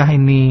 apakah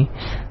ini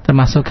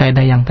termasuk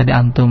kaidah yang tadi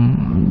antum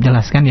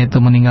jelaskan, yaitu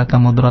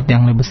meninggalkan mudarat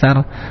yang lebih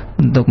besar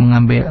untuk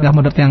mengambil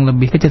mudarat yang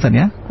lebih kecil,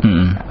 ya?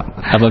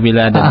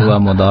 Apabila ada 2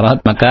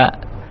 mudarat,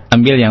 maka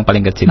ambil yang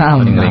paling kecil,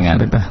 paling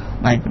ringan.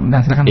 Baik, dan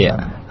silakan.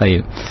 Iya,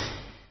 baik.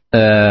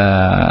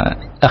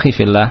 Akhi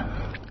fillah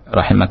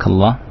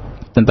rahimakallah,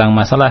 tentang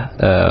masalah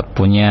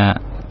punya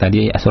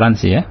tadi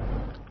asuransi, ya.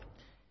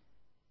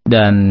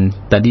 Dan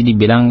tadi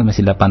dibilang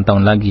masih 8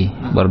 tahun lagi,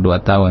 baru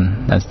 2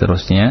 tahun dan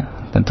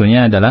seterusnya.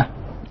 Tentunya adalah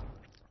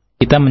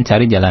kita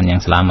mencari jalan yang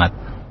selamat.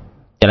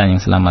 Jalan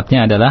yang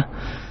selamatnya adalah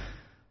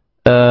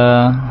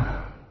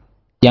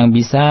yang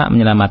bisa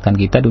menyelamatkan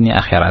kita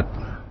dunia akhirat.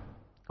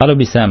 Kalau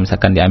bisa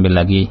misalkan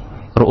diambil lagi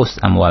ru'us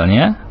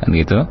amwalnya, kan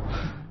gitu,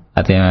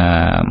 artinya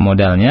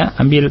modalnya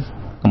ambil,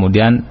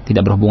 kemudian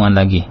tidak berhubungan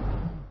lagi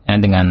ya,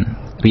 dengan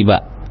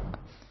riba.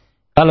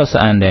 Kalau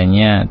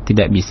seandainya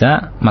tidak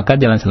bisa, maka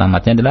jalan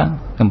selamatnya adalah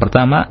yang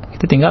pertama,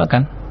 kita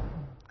tinggalkan.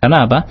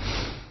 Karena apa?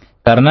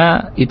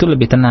 Karena itu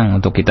lebih tenang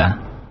untuk kita.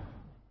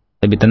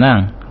 Lebih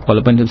tenang,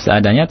 walaupun itu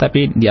seadanya,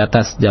 tapi di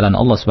atas jalan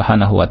Allah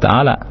Subhanahu wa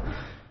taala.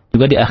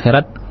 Juga di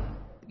akhirat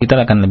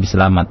kita akan lebih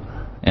selamat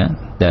ya,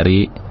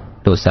 dari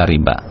dosa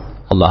riba.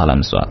 Allah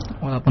alam suat.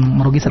 Walaupun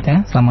merugi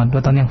saja selama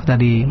 2 tahun yang sudah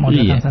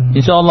dimodalkan.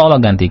 Insya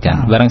Allah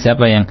gantikan. Barang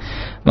siapa yang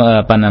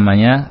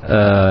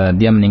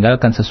dia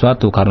meninggalkan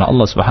sesuatu karena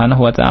Allah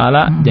Subhanahu wa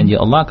taala, janji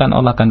Allah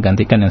akan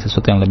gantikan yang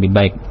sesuatu yang lebih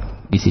baik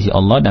di sisi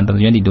Allah dan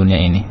tentunya di dunia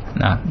ini.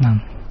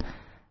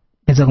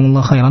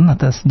 Jazakumullah khairan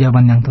atas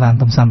jawaban yang telah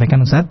antum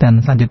sampaikan, Ustaz.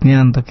 Dan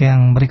selanjutnya untuk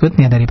yang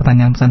berikutnya dari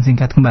pertanyaan pesan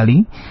singkat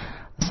kembali.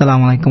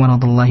 Assalamualaikum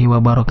warahmatullahi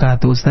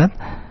wabarakatuh, Ustaz.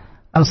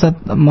 Ustaz,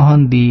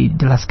 mohon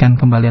dijelaskan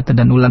kembali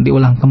dan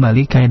diulang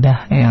kembali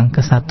kaidah yang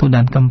ke-1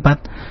 dan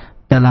ke-4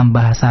 dalam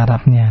bahasa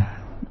Arabnya.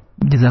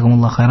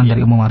 Jazakumullah khairan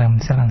dari Ummu Maryam.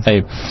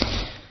 Baik.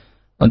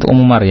 Untuk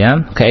Ummu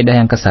Maryam, kaidah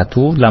yang ke-1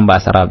 dalam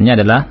bahasa Arabnya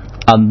adalah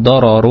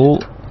ad-dararu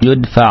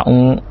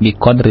yudfa'u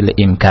biqadril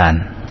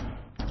imkan.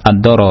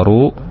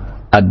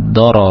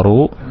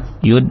 Ad-dararu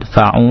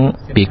yudfa'u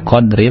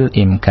biqadril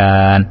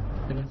imkan.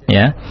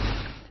 Ya.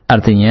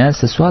 Artinya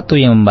sesuatu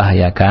yang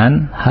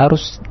membahayakan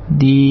harus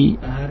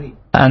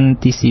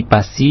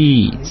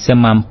diantisipasi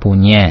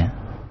semampunya.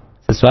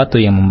 Sesuatu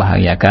yang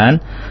membahayakan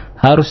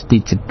harus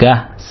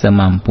dicegah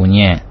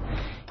semampunya.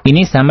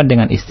 Ini sama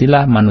dengan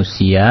istilah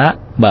manusia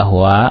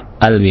bahwa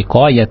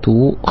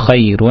al-wiqayatu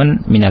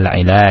khairun minal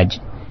ilaj.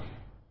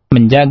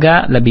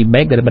 Menjaga lebih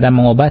baik daripada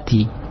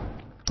mengobati.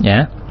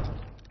 Ya.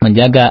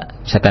 Menjaga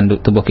kesehatan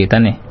tubuh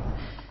kita nih.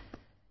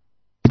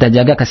 Kita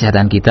jaga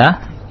kesehatan kita,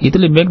 itu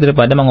lebih baik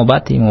daripada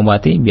mengobati.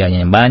 Mengobati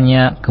biayanya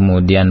banyak,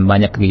 kemudian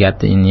banyak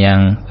kegiatan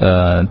yang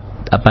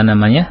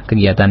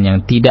kegiatan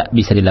yang tidak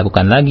bisa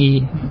dilakukan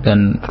lagi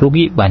dan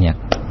rugi banyak.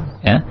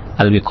 Ya.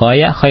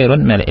 Al-wiqayah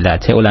khairun minal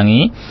ilaj. Saya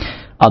ulangi.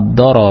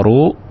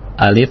 Ad-dararu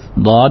alif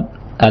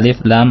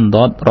lam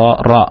dad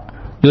ra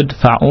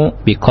yudfa'u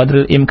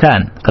biqadril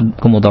imkan.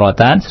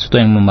 Kemudaratan, sesuatu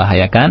yang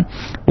membahayakan,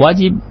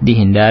 wajib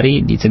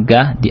dihindari,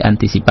 dicegah,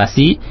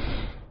 diantisipasi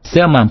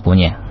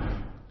semampunya.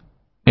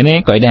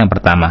 Ini kaidah yang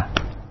pertama.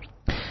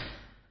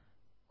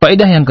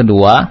 Kaidah yang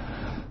kedua,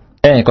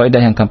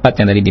 kaidah yang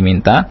keempat yang tadi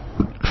diminta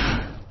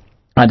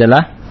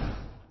adalah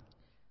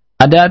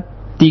ada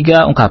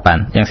 3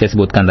 ungkapan yang saya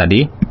sebutkan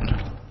tadi.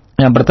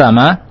 Yang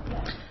pertama,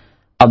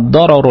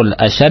 ad-dararul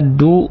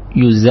ashaddu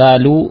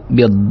yuzalu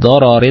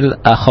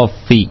bid-dararil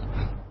akhaffi.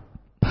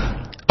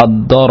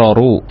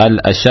 Ad-dararu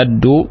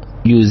al-ashaddu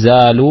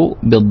yuzalu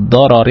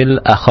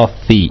bid-dararil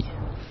akhaffi.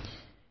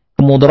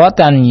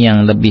 Kemudaratan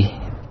yang lebih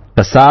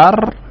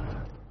besar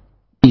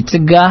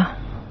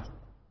dicegah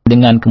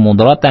dengan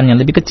kemudaratan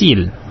yang lebih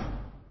kecil.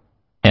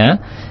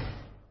 Ya.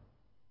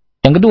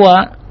 Yang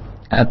kedua,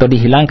 atau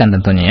dihilangkan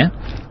tentunya ya.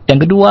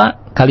 Yang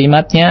kedua,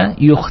 kalimatnya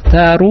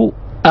yukhtaru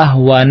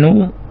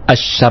ahwanu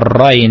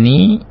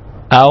asyarraini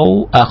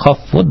au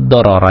akhaffud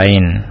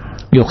dararain.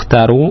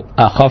 Yukhtaru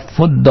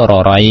akhaffud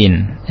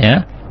dararain,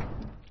 ya.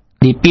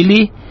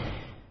 Dipilih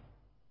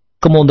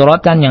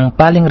kemudaratan yang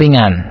paling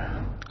ringan.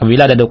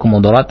 Apabila ada 2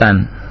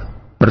 kemudaratan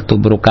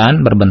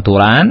bertubrukan,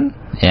 berbenturan,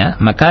 ya,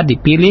 maka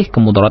dipilih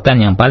kemudaratan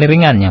yang paling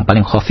ringan, yang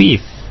paling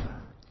khafif.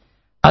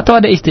 Atau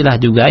ada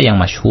istilah juga yang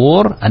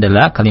masyhur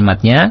adalah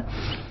kalimatnya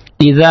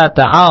idza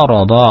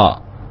ta'arada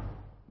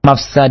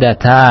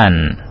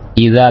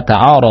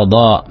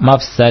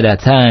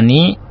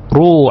mafsadatani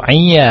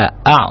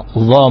ru'iyya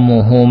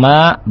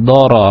a'zamuhuma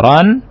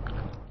dararan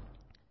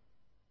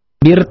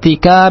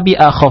birtikabi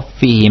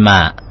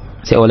akhaffihima.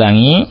 Saya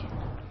ulangi,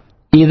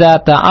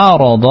 idza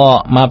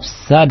ta'arada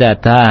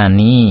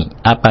mafsadatani,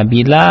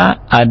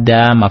 apabila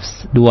ada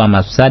 2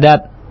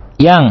 mafsadat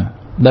yang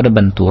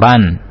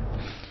berbenturan,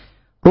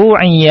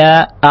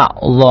 ru'iyya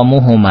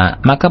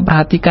a'zamuhuma, maka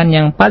perhatikan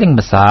yang paling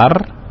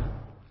besar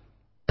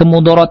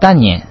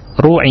kemudaratannya.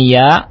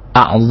 Ru'iyya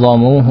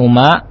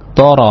a'zamuhuma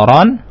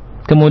dararan,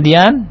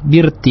 kemudian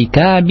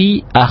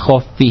birtikabi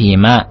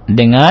akhaffihima,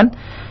 dengan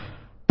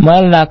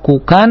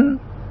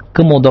melakukan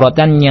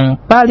kemudaratan yang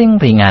paling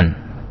ringan.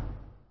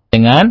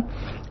 Dengan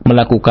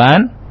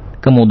melakukan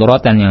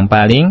kemudaratan yang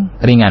paling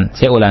ringan.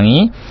 Saya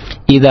ulangi,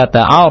 idza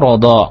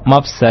ta'arada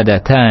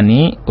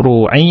mafsadatani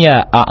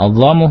ru'iyya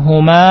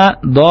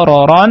a'zamuhuma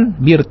dararan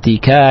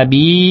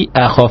birtikabi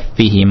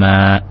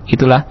akhaffihima.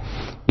 Itulah,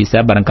 bisa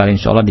barangkali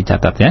insyaallah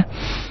dicatat ya.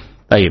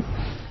 Baik.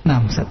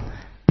 Nah, Ustaz.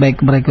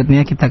 Baik,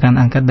 berikutnya kita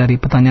akan angkat dari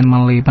pertanyaan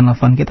melalui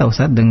penelpon kita,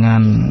 Ustaz, dengan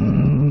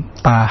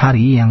Pak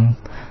Hari yang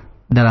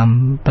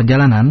dalam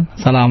perjalanan.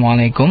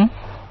 Assalamualaikum.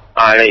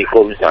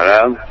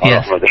 Waalaikumsalam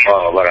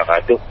warahmatullahi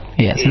wabarakatuh.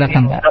 Iya,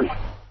 silakan Pak.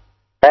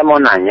 Saya mau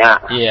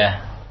nanya. Iya.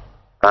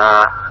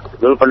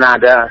 Dulu pernah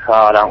ada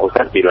seorang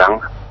ustaz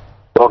bilang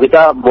bahwa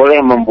kita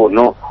boleh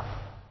membunuh,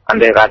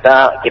 andai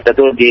kata kita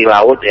tuh di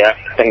laut ya,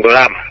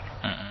 tenggelam.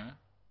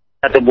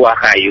 Satu buah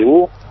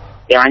kayu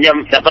yang hanya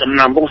dapat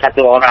menampung 1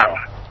 orang.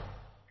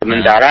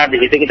 Sementara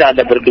di situ kita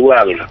ada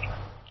berdua gitu.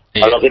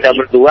 Iya. Kalau kita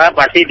berdua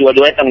pasti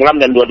dua-duanya tenggelam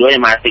dan dua-duanya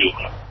mati.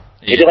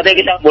 Iya. Itu katanya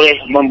kita boleh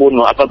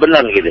membunuh, apa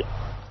benar gitu?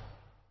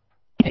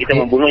 Kita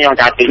membunuh yang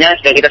satunya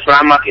supaya kita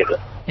selamat gitu.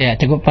 Ya,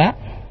 cukup Pak.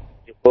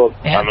 Cukup.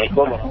 Ya.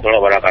 Assalamualaikum warahmatullahi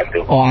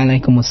wabarakatuh.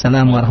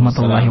 Waalaikumsalam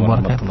warahmatullahi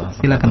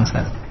wabarakatuh. Silakan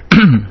Ustaz.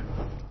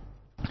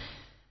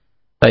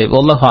 Baik,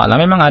 wallahu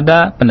a'lam. Memang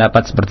ada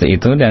pendapat seperti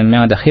itu dan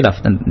memang ada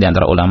khilaf di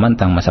antara ulama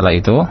tentang masalah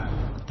itu.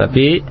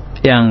 Tapi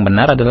yang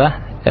benar adalah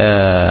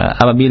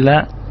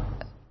apabila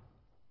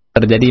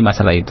terjadi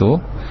masalah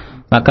itu,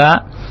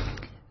 maka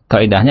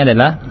kaidahnya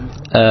adalah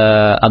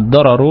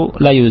ad-dararu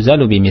la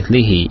yuzalu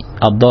bimithlihi.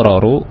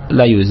 Ad-dararu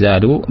la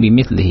yuzalu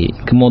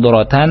bimithlihi.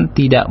 Kemudaratan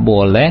tidak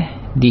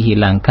boleh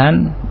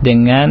dihilangkan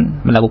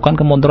dengan melakukan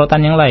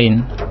kemudaratan yang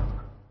lain.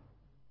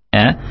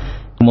 Ya.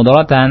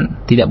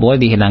 Kemudaratan tidak boleh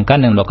dihilangkan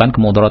dengan melakukan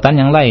kemudaratan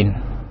yang lain.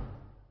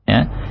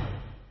 Ya.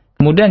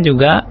 Kemudian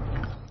juga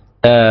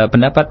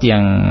pendapat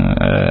yang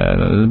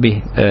lebih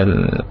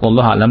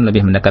wallahu a'lam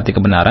lebih mendekati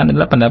kebenaran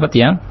adalah pendapat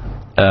yang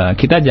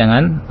kita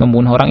jangan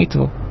membunuh orang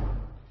itu.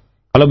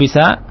 Kalau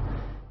bisa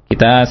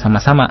kita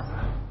sama-sama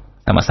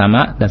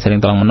dan saling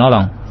tolong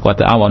menolong. Wa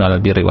ta'awanu 'alal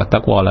birri wat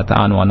taqwa wa la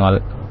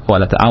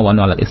ta'awanu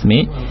 'alal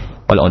ismi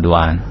wal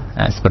udwan.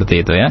 Nah,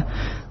 seperti itu ya.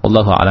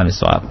 Wallahu a'lam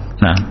bishawab.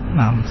 Nah.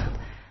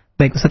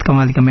 Baik Ustaz,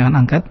 kembali kami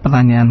akan angkat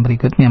pertanyaan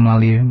berikutnya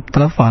melalui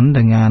telepon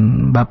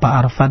dengan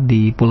Bapak Arfad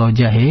di Pulau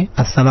Jahe.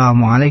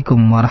 Assalamualaikum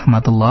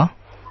warahmatullahi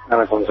wabarakatuh.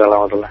 Waalaikumsalam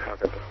warahmatullahi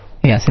wabarakatuh.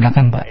 Ya,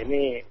 silakan Pak.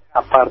 Ini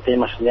apa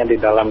artinya maksudnya di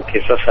dalam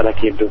kisah ada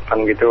kehidupan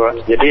gitu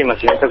Pak? Jadi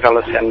maksudnya itu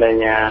kalau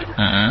seandainya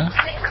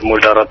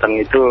kemudharatan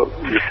itu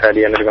bisa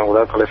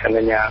dianalogkan kalau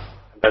seandainya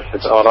ada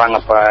seseorang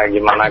apa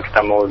gimana kita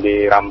mau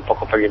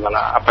dirampok apa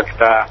gimana, apa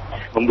kita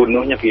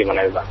membunuhnya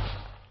gimana ya Pak?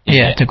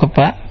 Iya, cukup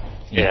Pak.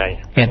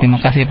 Iya. Ya, terima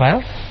kasih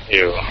Pak.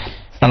 Iya.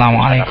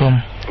 Assalamualaikum.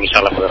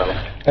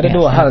 Ada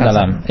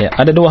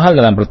dua hal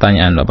dalam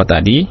pertanyaan Bapak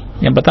tadi.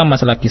 Yang pertama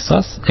masalah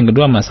kisos, yang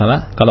kedua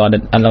masalah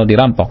kalau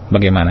dirampok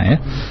bagaimana ya.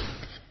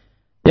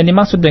 Yang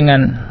dimaksud dengan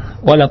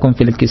walakum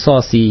fil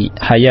qisasi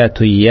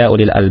hayatu ya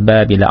ulil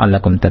albabi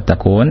la'allakum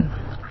tattaqun,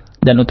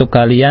 dan untuk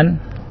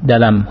kalian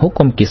dalam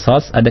hukum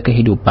kisos ada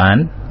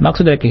kehidupan.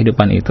 Maksud dari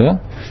kehidupan itu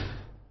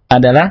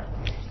adalah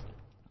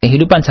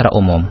kehidupan secara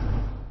umum.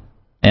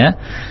 Ya.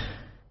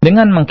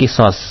 Dengan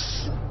mengkisos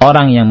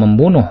orang yang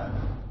membunuh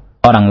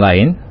orang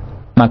lain,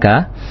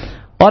 maka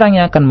orang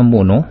yang akan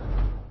membunuh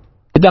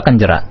itu akan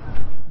jerak.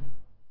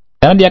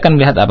 Karena dia akan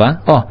melihat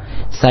apa? Oh,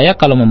 saya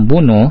kalau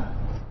membunuh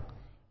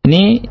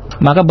ini,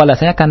 maka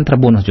balasannya akan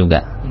terbunuh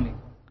juga.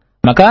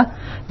 Maka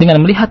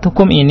dengan melihat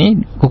hukum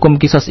ini, hukum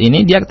kisos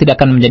ini, dia tidak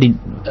akan menjadi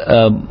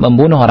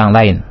membunuh orang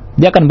lain.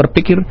 Dia akan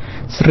berpikir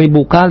 1000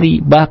 kali,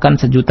 bahkan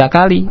 1.000.000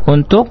 kali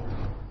untuk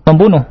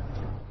membunuh.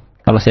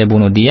 Kalau saya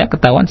bunuh dia,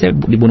 ketahuan saya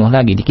dibunuh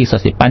lagi, dikisos,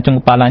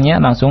 dipancung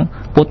kepalanya, langsung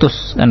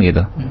putus, kan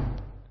gitu.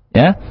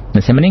 Ya, dan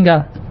saya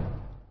meninggal.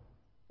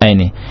 Nah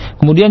ini.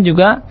 Kemudian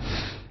juga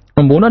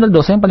membunuh adalah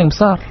dosa yang paling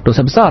besar,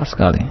 dosa besar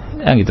sekali,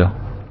 ya gitu.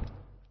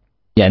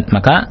 Ya,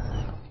 maka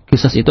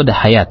kisos itu ada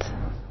hayat.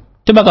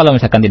 Coba kalau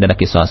misalkan tidak ada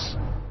kisos,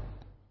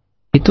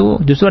 itu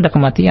justru ada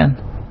kematian.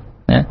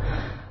 Ya.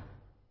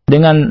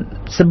 Dengan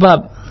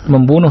sebab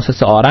membunuh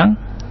seseorang,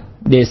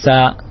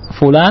 desa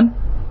fulan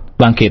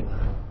bangkit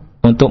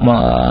untuk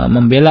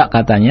membela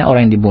katanya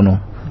orang yang dibunuh.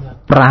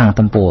 Perang,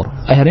 tempur.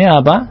 Akhirnya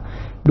apa?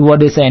 Dua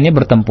desa ini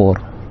bertempur.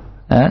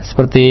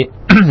 Seperti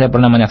saya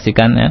pernah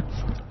menyaksikan ya,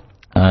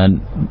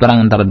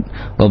 perang antara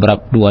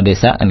dua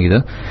desa kan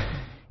gitu.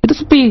 Itu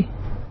sepi.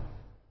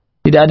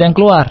 Tidak ada yang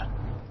keluar.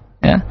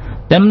 Ya.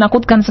 Dan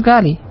menakutkan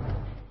sekali.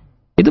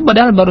 Itu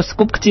padahal baru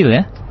skup kecil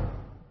ya.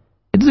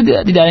 Itu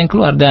tidak ada yang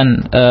keluar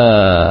dan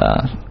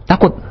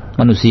takut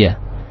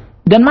manusia.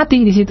 Dan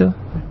mati di situ.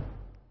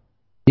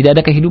 Tidak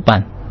ada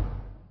kehidupan.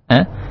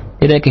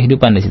 Tidak ada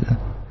kehidupan di situ.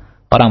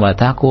 Orang pada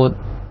takut.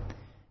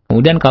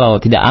 Kemudian kalau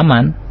tidak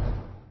aman,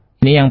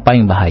 ini yang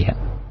paling bahaya.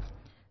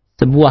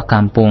 Sebuah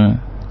kampung,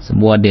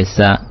 sebuah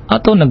desa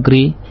atau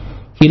negeri,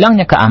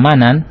 hilangnya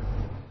keamanan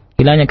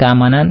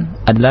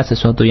adalah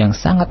sesuatu yang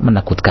sangat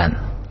menakutkan.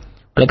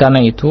 Oleh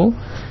karena itu,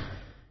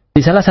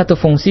 di salah satu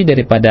fungsi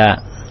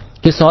daripada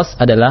kisos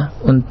adalah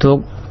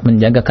untuk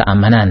menjaga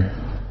keamanan.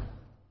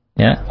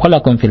 Ya,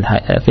 walakum fil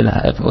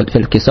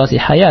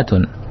qisasi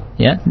hayatun.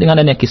 Ya, dengan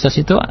adanya kisos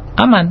itu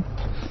aman.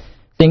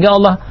 Sehingga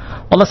Allah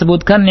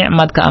sebutkan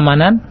nikmat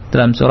keamanan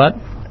dalam surat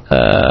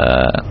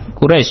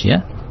Quraisy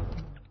ya.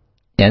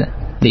 Ya,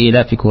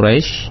 liila fi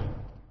Quraisy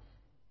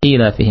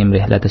ila fihim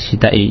rihlatash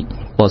shita'i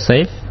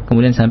was-sayf,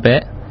 kemudian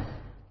sampai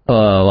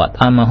wa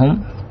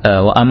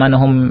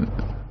amanahum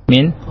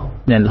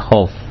minal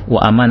khauf wa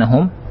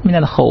amanahum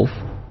minal khauf.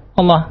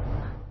 Allah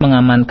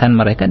mengamankan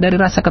mereka dari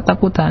rasa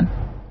ketakutan.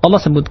 Allah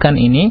sebutkan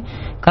ini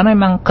karena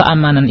memang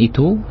keamanan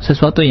itu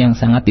sesuatu yang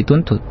sangat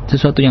dituntut,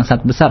 sesuatu yang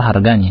sangat besar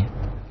harganya.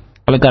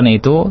 Oleh karena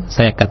itu,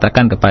 saya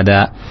katakan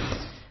kepada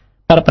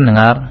para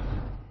pendengar,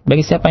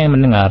 bagi siapa yang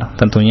mendengar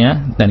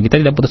tentunya, dan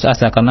kita tidak putus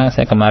asa karena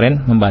saya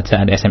kemarin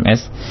membaca ada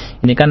SMS,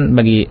 ini kan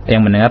bagi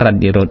yang mendengar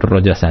di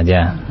rojo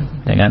saja,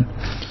 ya kan?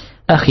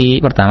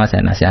 Akhi, pertama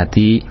saya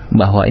nasihati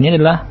bahwa ini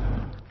adalah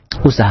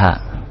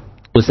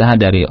usaha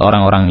dari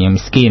orang-orang yang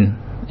miskin,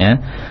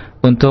 ya,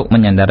 untuk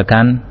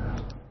menyandarkan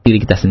diri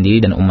kita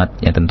sendiri dan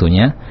umatnya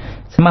tentunya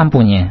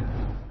semampunya.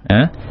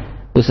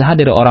 Usaha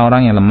dari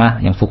orang-orang yang lemah,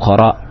 yang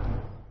fuqara,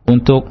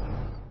 untuk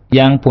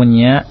yang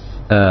punya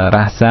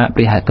rasa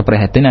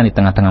keprihatinan di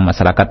tengah-tengah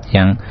masyarakat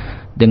yang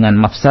dengan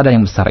mafsadah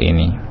yang besar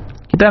ini.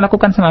 Kita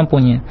lakukan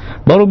semampunya.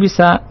 Baru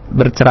bisa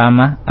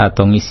berceramah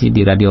atau ngisi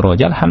di radio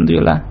Roja,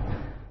 alhamdulillah.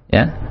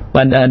 Ya.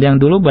 Padahal yang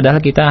dulu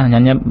padahal kita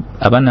hanya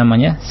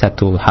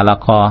satu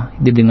halaqah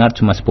didengar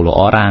cuma 10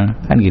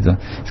 orang kan gitu.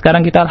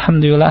 Sekarang kita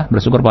alhamdulillah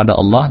bersyukur pada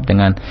Allah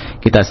dengan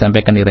kita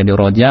sampaikan di radio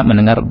Roja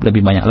mendengar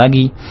lebih banyak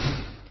lagi.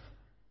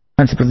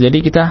 Dan seperti jadi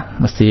kita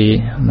mesti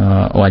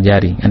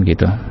mewajari kan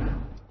gitu.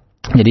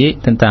 Jadi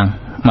tentang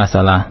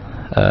masalah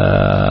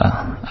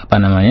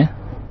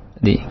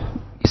di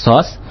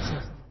kisos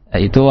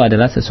itu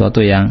adalah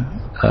sesuatu yang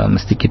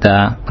mesti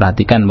kita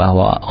perhatikan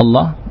bahwa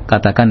Allah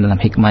katakan dalam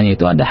hikmahnya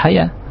itu ada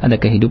haya, ada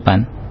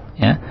kehidupan,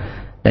 ya.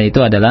 Dan itu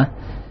adalah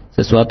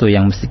sesuatu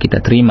yang mesti kita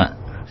terima,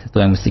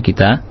 sesuatu yang mesti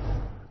kita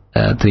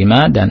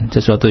terima dan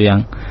sesuatu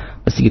yang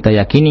mesti kita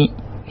yakini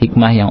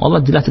hikmah yang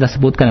Allah jelas-jelas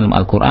sebutkan dalam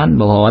Al-Quran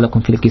bahwa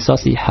walakum fil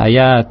qisasi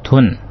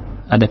hayatun,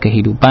 ada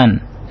kehidupan,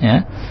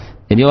 ya.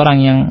 Jadi orang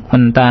yang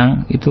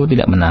menentang itu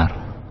tidak benar,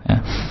 ya.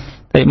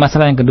 Tapi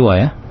masalah yang kedua,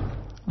 ya.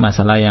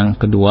 Masalah yang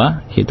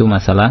kedua itu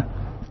masalah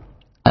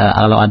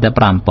kalau ada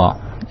perampok,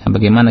 ya,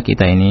 bagaimana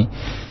kita ini?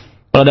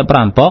 Kalau ada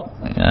perampok,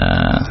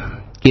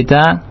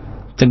 kita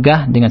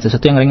cegah dengan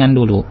sesuatu yang ringan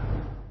dulu.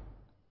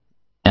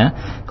 Ya,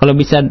 kalau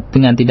bisa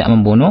dengan tidak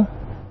membunuh,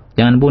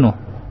 jangan bunuh.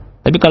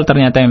 Tapi kalau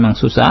ternyata memang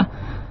susah,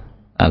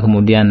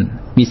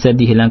 kemudian bisa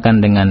dihilangkan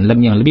dengan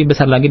yang lebih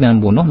besar lagi dengan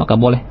bunuh, maka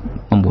boleh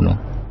membunuh.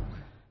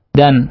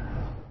 Dan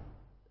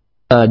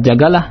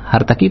jagalah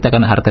harta kita,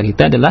 karena harta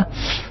kita adalah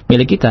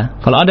milik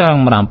kita. Kalau ada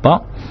orang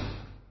merampok,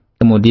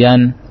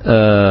 kemudian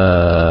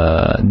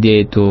dia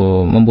itu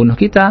membunuh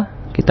kita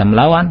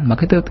melawan,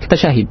 maka itu kita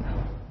syahid.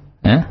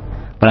 Ya.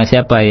 Barang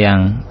siapa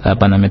yang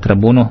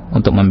terbunuh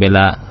untuk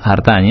membela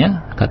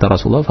hartanya, kata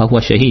Rasulullah,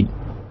 fahuwa syahid.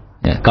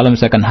 Ya, kalau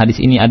misalkan hadis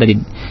ini ada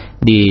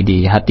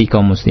di hati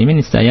kaum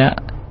muslimin, saya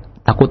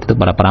takut itu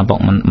para perampok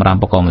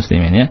merampok kaum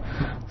muslimin, ya.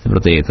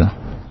 Seperti itu.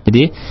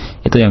 Jadi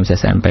itu yang bisa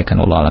saya sampaikan.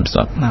 Wallahu a'lam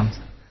bishawab. Nah,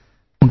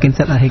 mungkin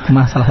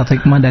salah satu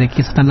hikmah dari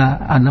kisah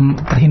adalah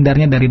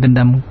terhindarnya dari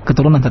dendam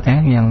keturunan,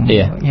 yang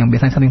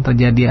biasanya sering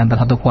terjadi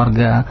antara satu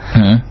keluarga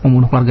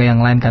membunuh keluarga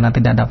yang lain karena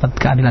tidak dapat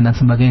keadilan dan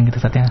sebagainya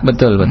gitu, ya.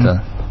 Betul.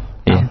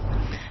 Iya.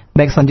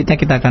 Baik, selanjutnya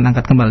kita akan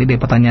angkat kembali dari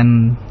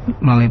pertanyaan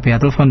melalui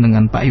via telepon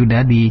dengan Pak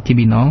Yuda di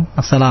Cibinong.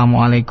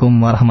 Assalamualaikum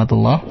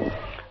warahmatullahi.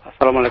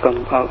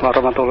 Assalamualaikum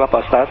warahmatullahi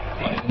Pak Ustaz.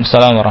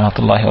 Assalamualaikum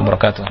warahmatullahi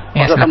wabarakatuh.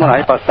 Ya,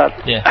 Assalamualaikum Pak Ustaz.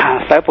 Ya.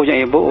 Saya punya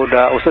ibu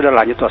udah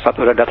lanjut Pak Ustaz,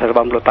 udah 80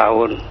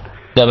 tahun.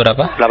 Udah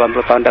berapa?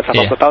 80 tahun dan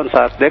 80 tahun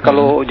Ustaz. Jadi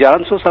kalau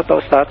jalan susah Pak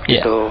Ustaz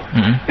gitu.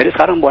 Jadi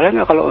sekarang boleh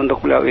nggak kalau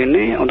untuk beliau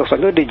ini untuk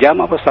sholat di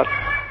jamaah Pak Ustaz?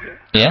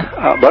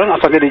 Boleh nggak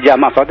sholatnya di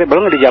jamaah?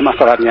 Boleh nggak di jamaah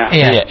sholatnya?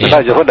 Kita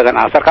zuhur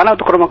dengan asar. Karena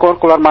untuk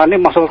keluar mandi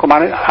masuk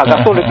kemana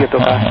agak sulit gitu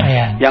kan.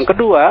 Yang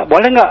kedua,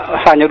 boleh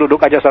nggak hanya duduk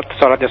aja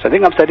sholatnya saja,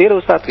 nggak bisa diri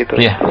Ustaz gitu.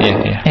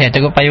 Iya,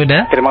 cukup Pak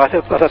Yuda. Terima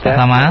kasih Pak Ustaz.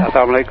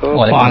 Assalamualaikum.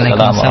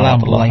 Waalaikumsalam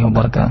warahmatullahi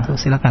wabarakatuh.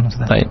 Silakan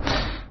Ustaz. Baik.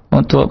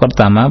 Untuk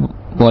pertama,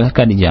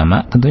 bolehkah di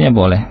jama'? Tentunya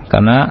boleh,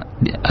 karena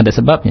ada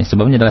sebabnya.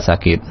 Sebabnya adalah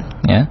sakit,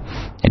 ya.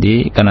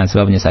 Jadi karena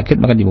sebabnya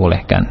sakit maka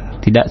dibolehkan.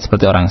 Tidak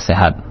seperti orang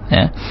sehat,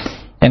 ya.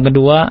 Yang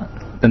kedua,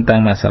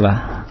 tentang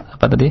masalah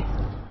apa tadi?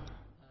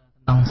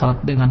 Tentang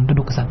salat dengan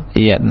duduk, Ustaz.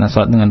 Iya,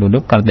 salat dengan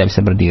duduk kalau tidak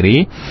bisa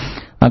berdiri,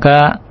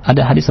 maka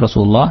ada hadis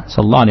Rasulullah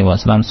sallallahu alaihi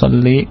wasallam,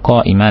 "Shalli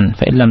qa'iman,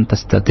 fa illam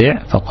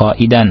tastati' fa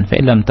qa'idan, fa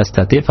illam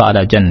tastati' fa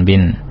 'ala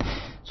janbin."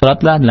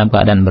 Salatlah dalam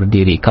keadaan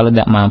berdiri, kalau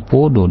tidak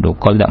mampu duduk,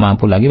 kalau tidak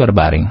mampu lagi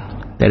berbaring.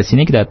 Dari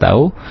sini kita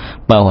tahu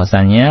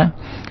bahwasanya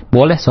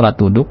boleh salat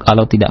duduk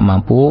kalau tidak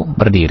mampu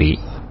berdiri,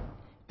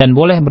 dan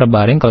boleh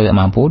berbaring kalau tidak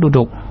mampu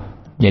duduk.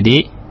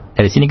 Jadi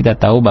dari sini kita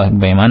tahu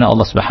bagaimana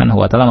Allah Subhanahu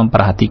wa taala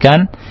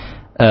memperhatikan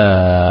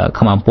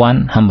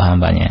kemampuan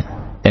hamba-hambanya.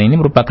 Dan ini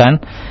merupakan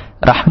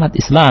rahmat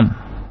Islam,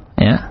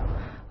 ya.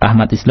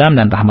 Rahmat Islam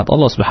dan rahmat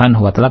Allah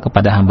Subhanahu wa taala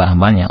kepada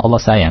hamba-hambanya.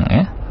 Allah sayang,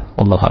 ya.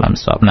 Allahu a'lam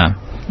bishawab. Nah,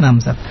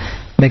 Ustaz.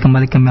 Baik,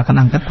 kembali kami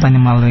akan angkat pertanyaan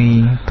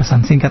melalui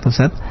pesan singkat,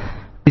 Ustaz.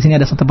 Di sini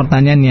ada satu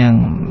pertanyaan yang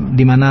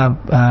dimana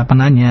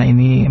penanya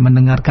ini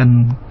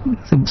mendengarkan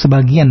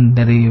sebagian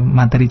dari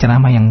materi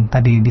ceramah yang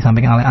tadi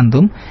disampaikan oleh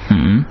antum,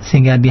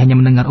 sehingga dia hanya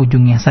mendengar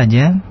ujungnya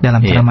saja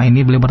dalam ceramah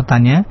ini. Beliau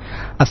bertanya,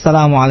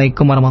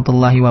 Assalamualaikum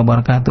warahmatullahi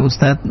wabarakatuh,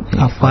 Ustaz.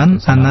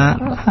 Afwan,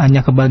 ana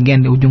hanya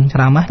kebagian di ujung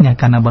ceramahnya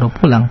karena baru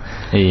pulang.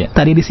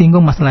 Tadi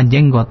disinggung masalah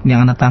jenggot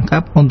yang ana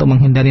tangkap untuk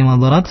menghindari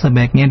mudarat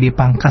sebaiknya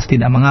dipangkas,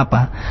 tidak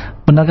mengapa.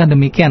 Benarkah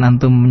demikian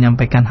antum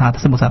menyampaikan hal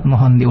tersebut? Saat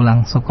mohon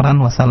diulang. Syukran.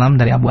 Wassalam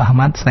dari Abu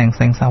Ahmad,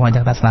 Sreng-Sreng Sawah,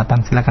 Jakarta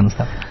Selatan. Silakan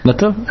Ustaz.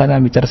 Betul karena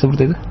bicara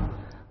seperti itu?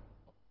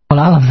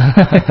 Alam.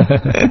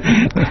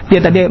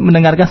 Dia tadi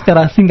mendengarkan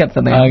secara singkat,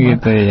 Ustaz.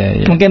 Gitu,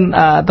 ya. Mungkin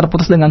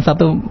terputus dengan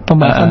satu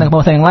pembahasan dengan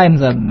pembahasan yang lain,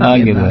 Ustaz.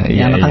 Gitu.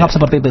 Yang tangkap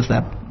seperti itu,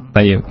 Ustaz.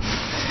 Baik.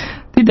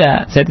 Tidak,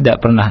 saya tidak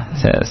pernah.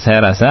 Saya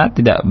rasa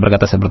tidak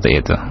berkata seperti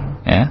itu.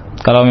 Ya,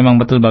 kalau memang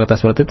betul berkata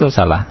seperti itu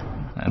salah.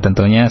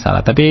 Tentunya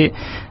salah. Tapi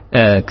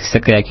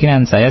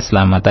keyakinan saya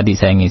selama tadi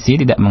saya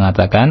ngisi tidak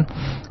mengatakan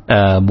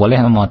boleh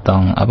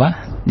memotong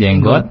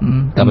jenggot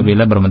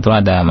apabila berbentuk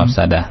ada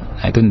mafsadah.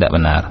 Nah, itu tidak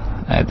benar.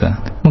 Nah, itu.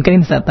 Mungkin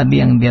ini saat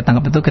tadi yang dia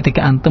tangkap itu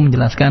ketika antum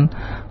menjelaskan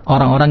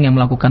orang-orang yang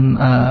melakukan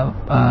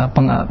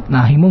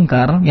nahi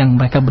mungkar yang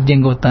mereka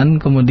berjenggotan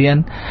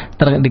kemudian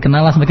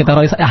dikenal sebagai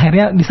teroris,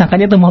 akhirnya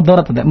disangkanya itu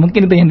mudarat.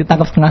 Mungkin itu yang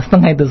ditangkap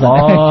setengah-setengah itu.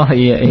 Oh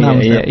iya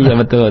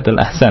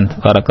betul ahsan,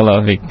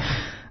 barakallahu fiik.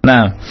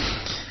 Nah,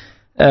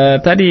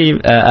 tadi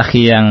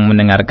akhi yang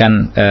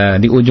mendengarkan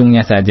di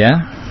ujungnya saja,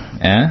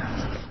 ya.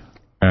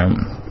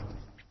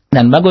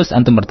 Dan bagus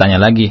antum bertanya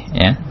lagi,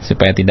 ya,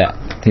 supaya tidak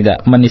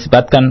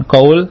menisbatkan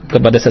qaul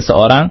kepada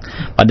seseorang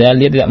padahal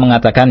dia tidak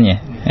mengatakannya,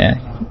 ya.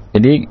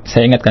 Jadi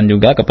saya ingatkan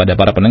juga kepada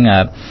para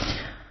pendengar,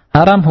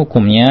 haram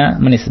hukumnya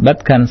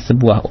menisbatkan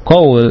sebuah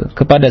qaul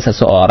kepada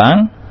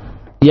seseorang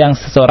yang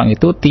seseorang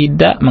itu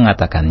tidak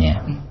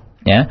mengatakannya,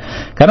 ya.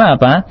 Karena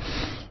apa?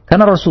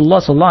 Karena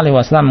Rasulullah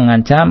SAW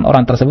mengancam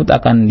orang tersebut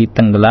akan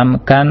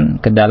ditenggelamkan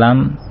ke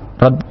dalam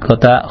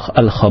kota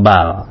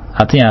al-khobal.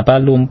 Artinya apa?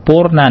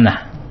 Lumpur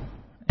nanah.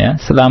 ya,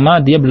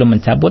 selama dia belum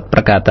mencabut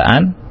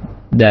perkataan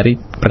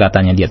dari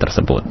perkataannya dia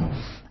tersebut.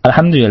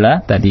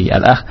 Alhamdulillah tadi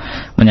al-akh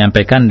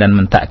menyampaikan dan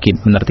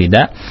mentakkid benar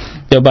tidak.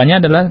 Jawabannya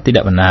adalah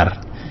tidak benar.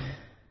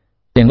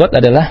 Jenggot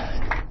adalah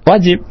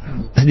wajib,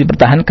 harus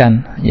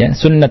dipertahankan, ya,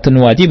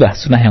 sunnatun wajibah,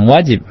 sunnah yang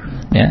wajib,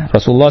 ya.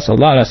 Rasulullah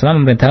SAW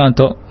memerintahkan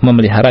untuk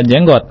memelihara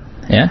jenggot,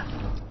 ya.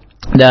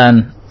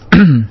 Dan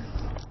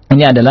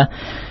ini adalah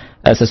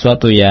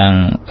sesuatu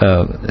yang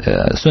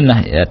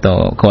sunnah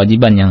atau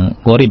kewajiban yang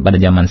gharib pada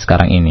zaman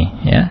sekarang ini,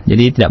 ya.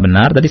 Jadi tidak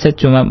benar. Tadi saya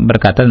cuma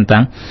berkata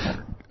tentang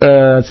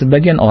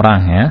sebagian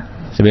orang, ya,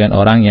 sebagian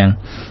orang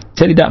yang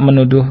saya tidak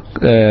menuduh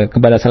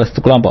kepada salah satu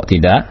kelompok,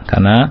 tidak,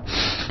 karena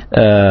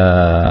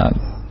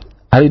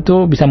hal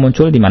itu bisa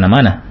muncul di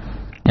mana-mana,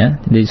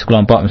 ya. Jadi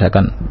sekelompok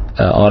misalkan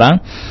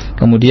orang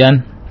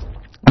kemudian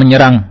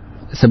menyerang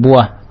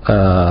sebuah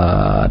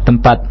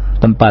tempat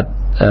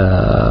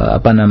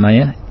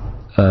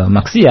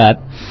maksiat,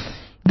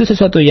 itu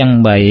sesuatu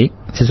yang baik,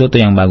 sesuatu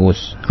yang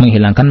bagus,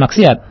 menghilangkan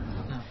maksiat.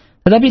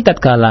 Tetapi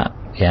tatkala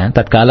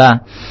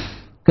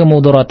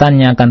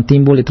kemudharatannya akan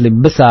timbul itu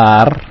lebih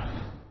besar,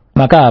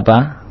 maka apa?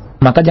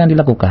 Maka jangan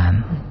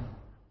dilakukan.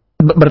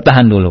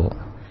 Bertahan dulu.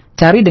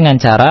 Cari dengan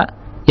cara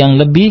yang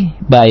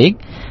lebih baik,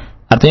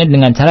 artinya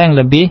dengan cara yang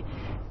lebih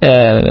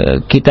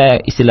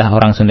kita, istilah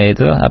orang Sunda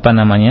itu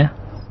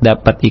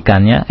dapat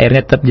ikannya,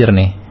 airnya tetap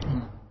jernih.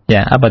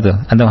 Ya, apa tuh?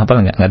 Antum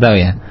hafal enggak? Enggak tahu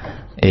ya?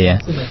 Iya.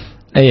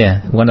 Iya,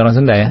 bukan orang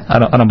Sunda ya,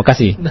 orang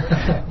Bekasi.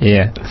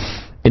 Iya.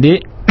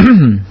 Jadi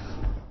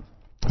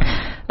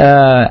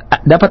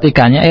dapat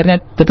ikannya,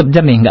 airnya tetap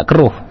jernih, enggak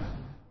keruh.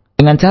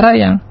 Dengan cara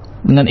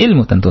dengan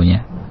ilmu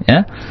tentunya,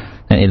 ya.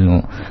 Dan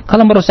ilmu.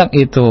 Kalau merusak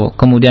itu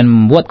kemudian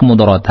membuat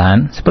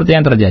kemudharatan seperti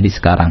yang terjadi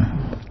sekarang.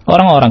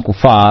 Orang-orang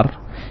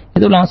kufar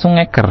itu langsung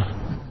ngeker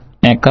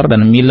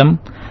dan milem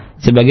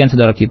sebagian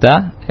saudara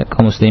kita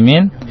kaum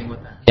muslimin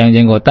yang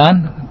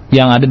jenggotan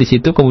yang ada di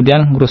situ,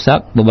 kemudian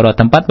merusak beberapa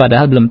tempat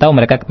padahal belum tahu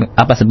mereka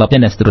apa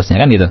sebabnya dan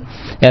seterusnya, kan gitu.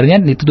 Akhirnya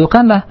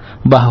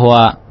dituduhkanlah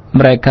bahwa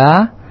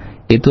mereka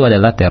itu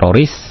adalah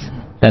teroris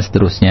dan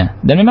seterusnya.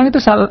 Dan memang itu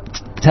salah,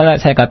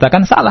 saya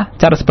katakan salah.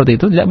 Cara seperti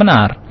itu tidak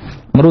benar.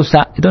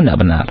 Merusak itu tidak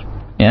benar,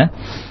 ya.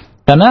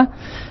 Karena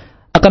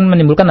akan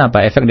menimbulkan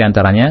apa? Efek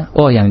diantaranya,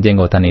 oh yang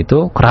jenggotan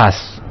itu keras,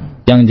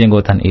 yang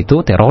jenggotan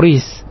itu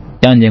teroris,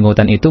 yang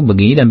jenggotan itu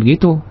begini dan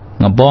begitu,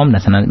 ngebom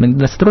dan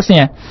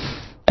seterusnya,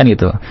 kan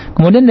gitu.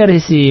 Kemudian dari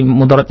sisi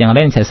mudarat yang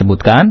lain saya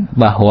sebutkan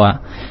bahwa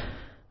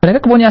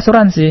mereka punya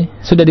asuransi,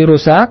 sudah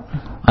dirusak,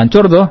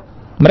 hancur tuh,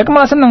 mereka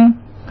malah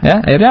senang, ya.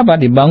 Akhirnya apa?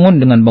 Dibangun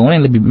dengan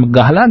bangunan yang lebih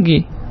megah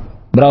lagi.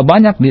 Berapa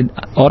banyak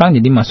orang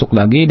jadi masuk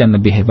lagi dan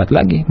lebih hebat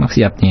lagi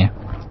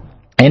maksiatnya.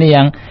 Ini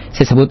yang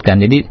saya sebutkan.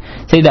 Jadi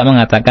saya tidak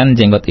mengatakan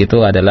jenggot itu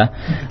adalah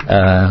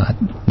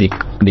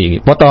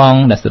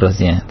dipotong dan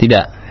seterusnya.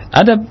 Tidak.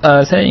 Ada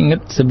saya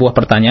ingat sebuah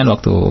pertanyaan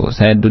waktu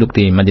saya duduk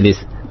di majelis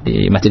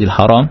di Masjidil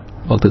Haram.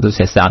 Waktu itu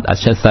saya Sa'ad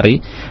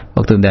Asy-Syadzari,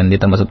 waktu dan dia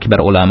termasuk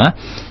kibar ulama,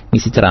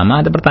 ngisi ceramah.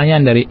 Ada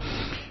pertanyaan dari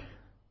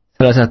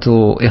salah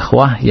satu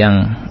ikhwah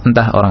yang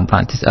entah orang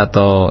Prancis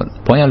atau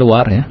pokoknya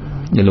luar, ya,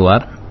 di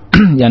luar,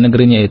 yang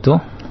negerinya itu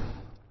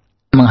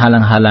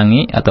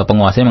menghalang-halangi atau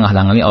penguasanya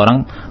menghalang-halangi orang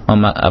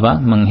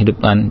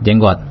menghidupkan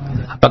jenggot.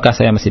 Apakah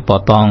saya mesti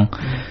potong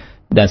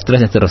dan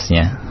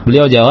seterusnya.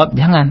 Beliau jawab,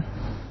 jangan.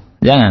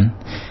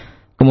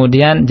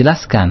 Kemudian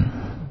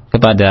jelaskan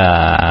kepada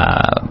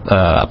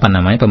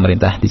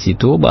pemerintah di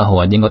situ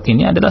bahwa jenggot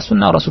ini adalah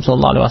sunnah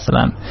Rasulullah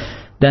SAW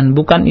dan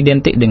bukan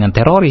identik dengan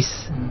teroris.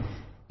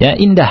 Ya,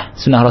 indah,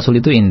 sunnah Rasul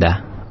itu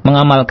indah.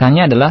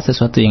 Mengamalkannya adalah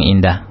sesuatu yang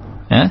indah,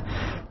 ya.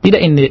 Tidak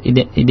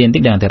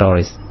identik dengan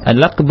teroris.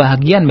 Adalah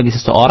kebahagiaan bagi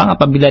seseorang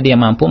apabila dia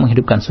mampu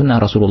menghidupkan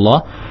sunnah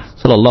Rasulullah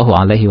Sallallahu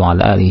Alaihi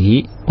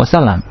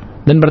Wasallam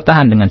dan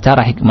bertahan dengan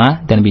cara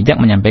hikmah dan bijak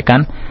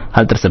menyampaikan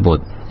hal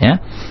tersebut.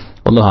 Ya,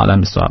 Wallahu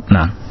a'lam bishawab.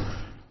 Nah,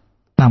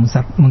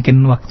 Ustaz,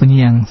 mungkin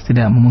waktunya yang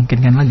tidak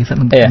memungkinkan lagi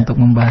Ustaz untuk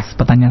membahas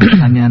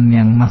pertanyaan-pertanyaan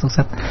yang masuk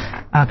Ustaz.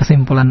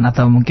 Kesimpulan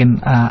atau mungkin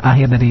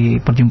akhir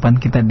dari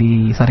perjumpaan kita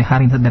di sore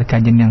hari Ustaz, dari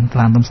kajian yang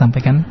telah antum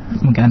sampaikan,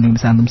 mungkin ada yang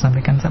bisa antum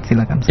sampaikan Ustaz,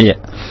 silakan Ustaz. Iya.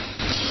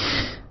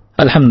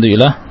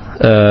 Alhamdulillah,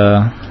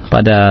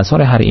 pada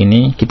sore hari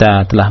ini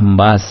kita telah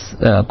membahas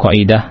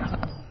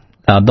kaidah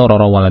la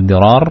darara wa la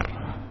dirar.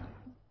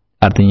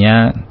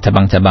 Artinya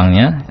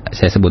cabang-cabangnya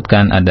saya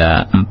sebutkan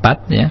ada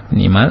 4, ya,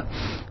 minimal.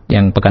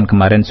 Yang pekan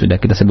kemarin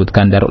sudah kita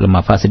sebutkan darul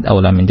mafasid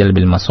aula min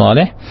jalbil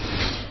masalih.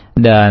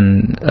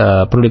 Dan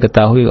perlu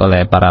diketahui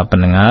oleh para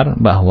pendengar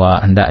bahwa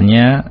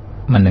hendaknya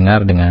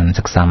mendengar dengan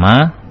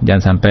seksama,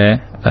 jangan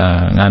sampai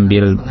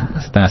ngambil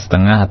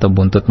setengah-setengah atau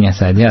buntutnya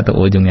saja atau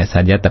ujungnya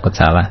saja, takut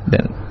salah.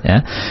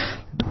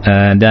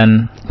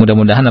 Dan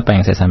mudah-mudahan apa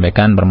yang saya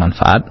sampaikan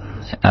bermanfaat.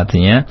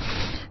 Artinya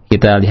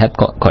kita lihat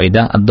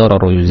kaidah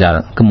ad-dararu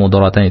yuzal,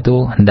 kemudharatan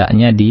itu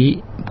hendaknya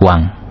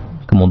dibuang.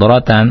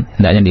 Kemudharatan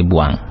hendaknya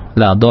dibuang.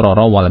 La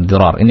darara wa la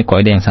dirar. Ini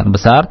kaidah yang sangat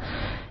besar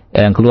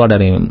yang keluar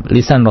dari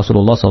lisan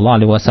Rasulullah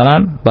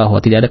SAW, bahwa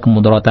tidak ada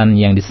kemudharatan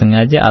yang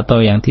disengaja atau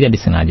yang tidak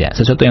disengaja.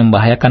 Sesuatu yang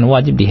membahayakan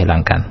wajib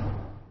dihilangkan.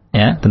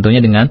 Ya,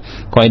 tentunya dengan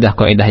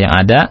kaidah-kaidah yang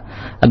ada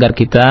agar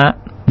kita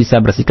bisa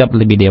bersikap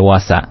lebih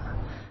dewasa,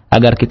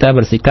 agar kita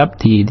bersikap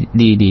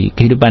di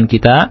kehidupan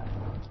kita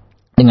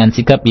dengan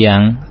sikap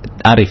yang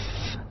arif,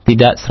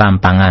 tidak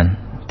serampangan,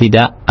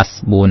 tidak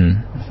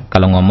asbun.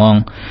 Kalau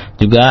ngomong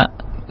juga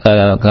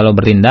kalau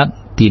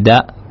bertindak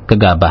tidak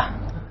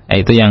gegabah.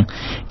 Itu yang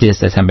bisa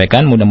saya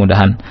sampaikan,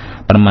 mudah-mudahan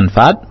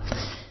bermanfaat.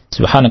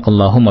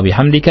 Subhanakallahumma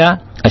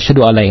bihamdika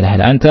asyhadu an la ilaha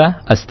illa anta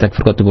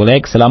astaghfiruka wa atubu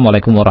ilaik.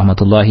 Assalamualaikum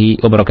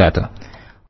warahmatullahi wabarakatuh.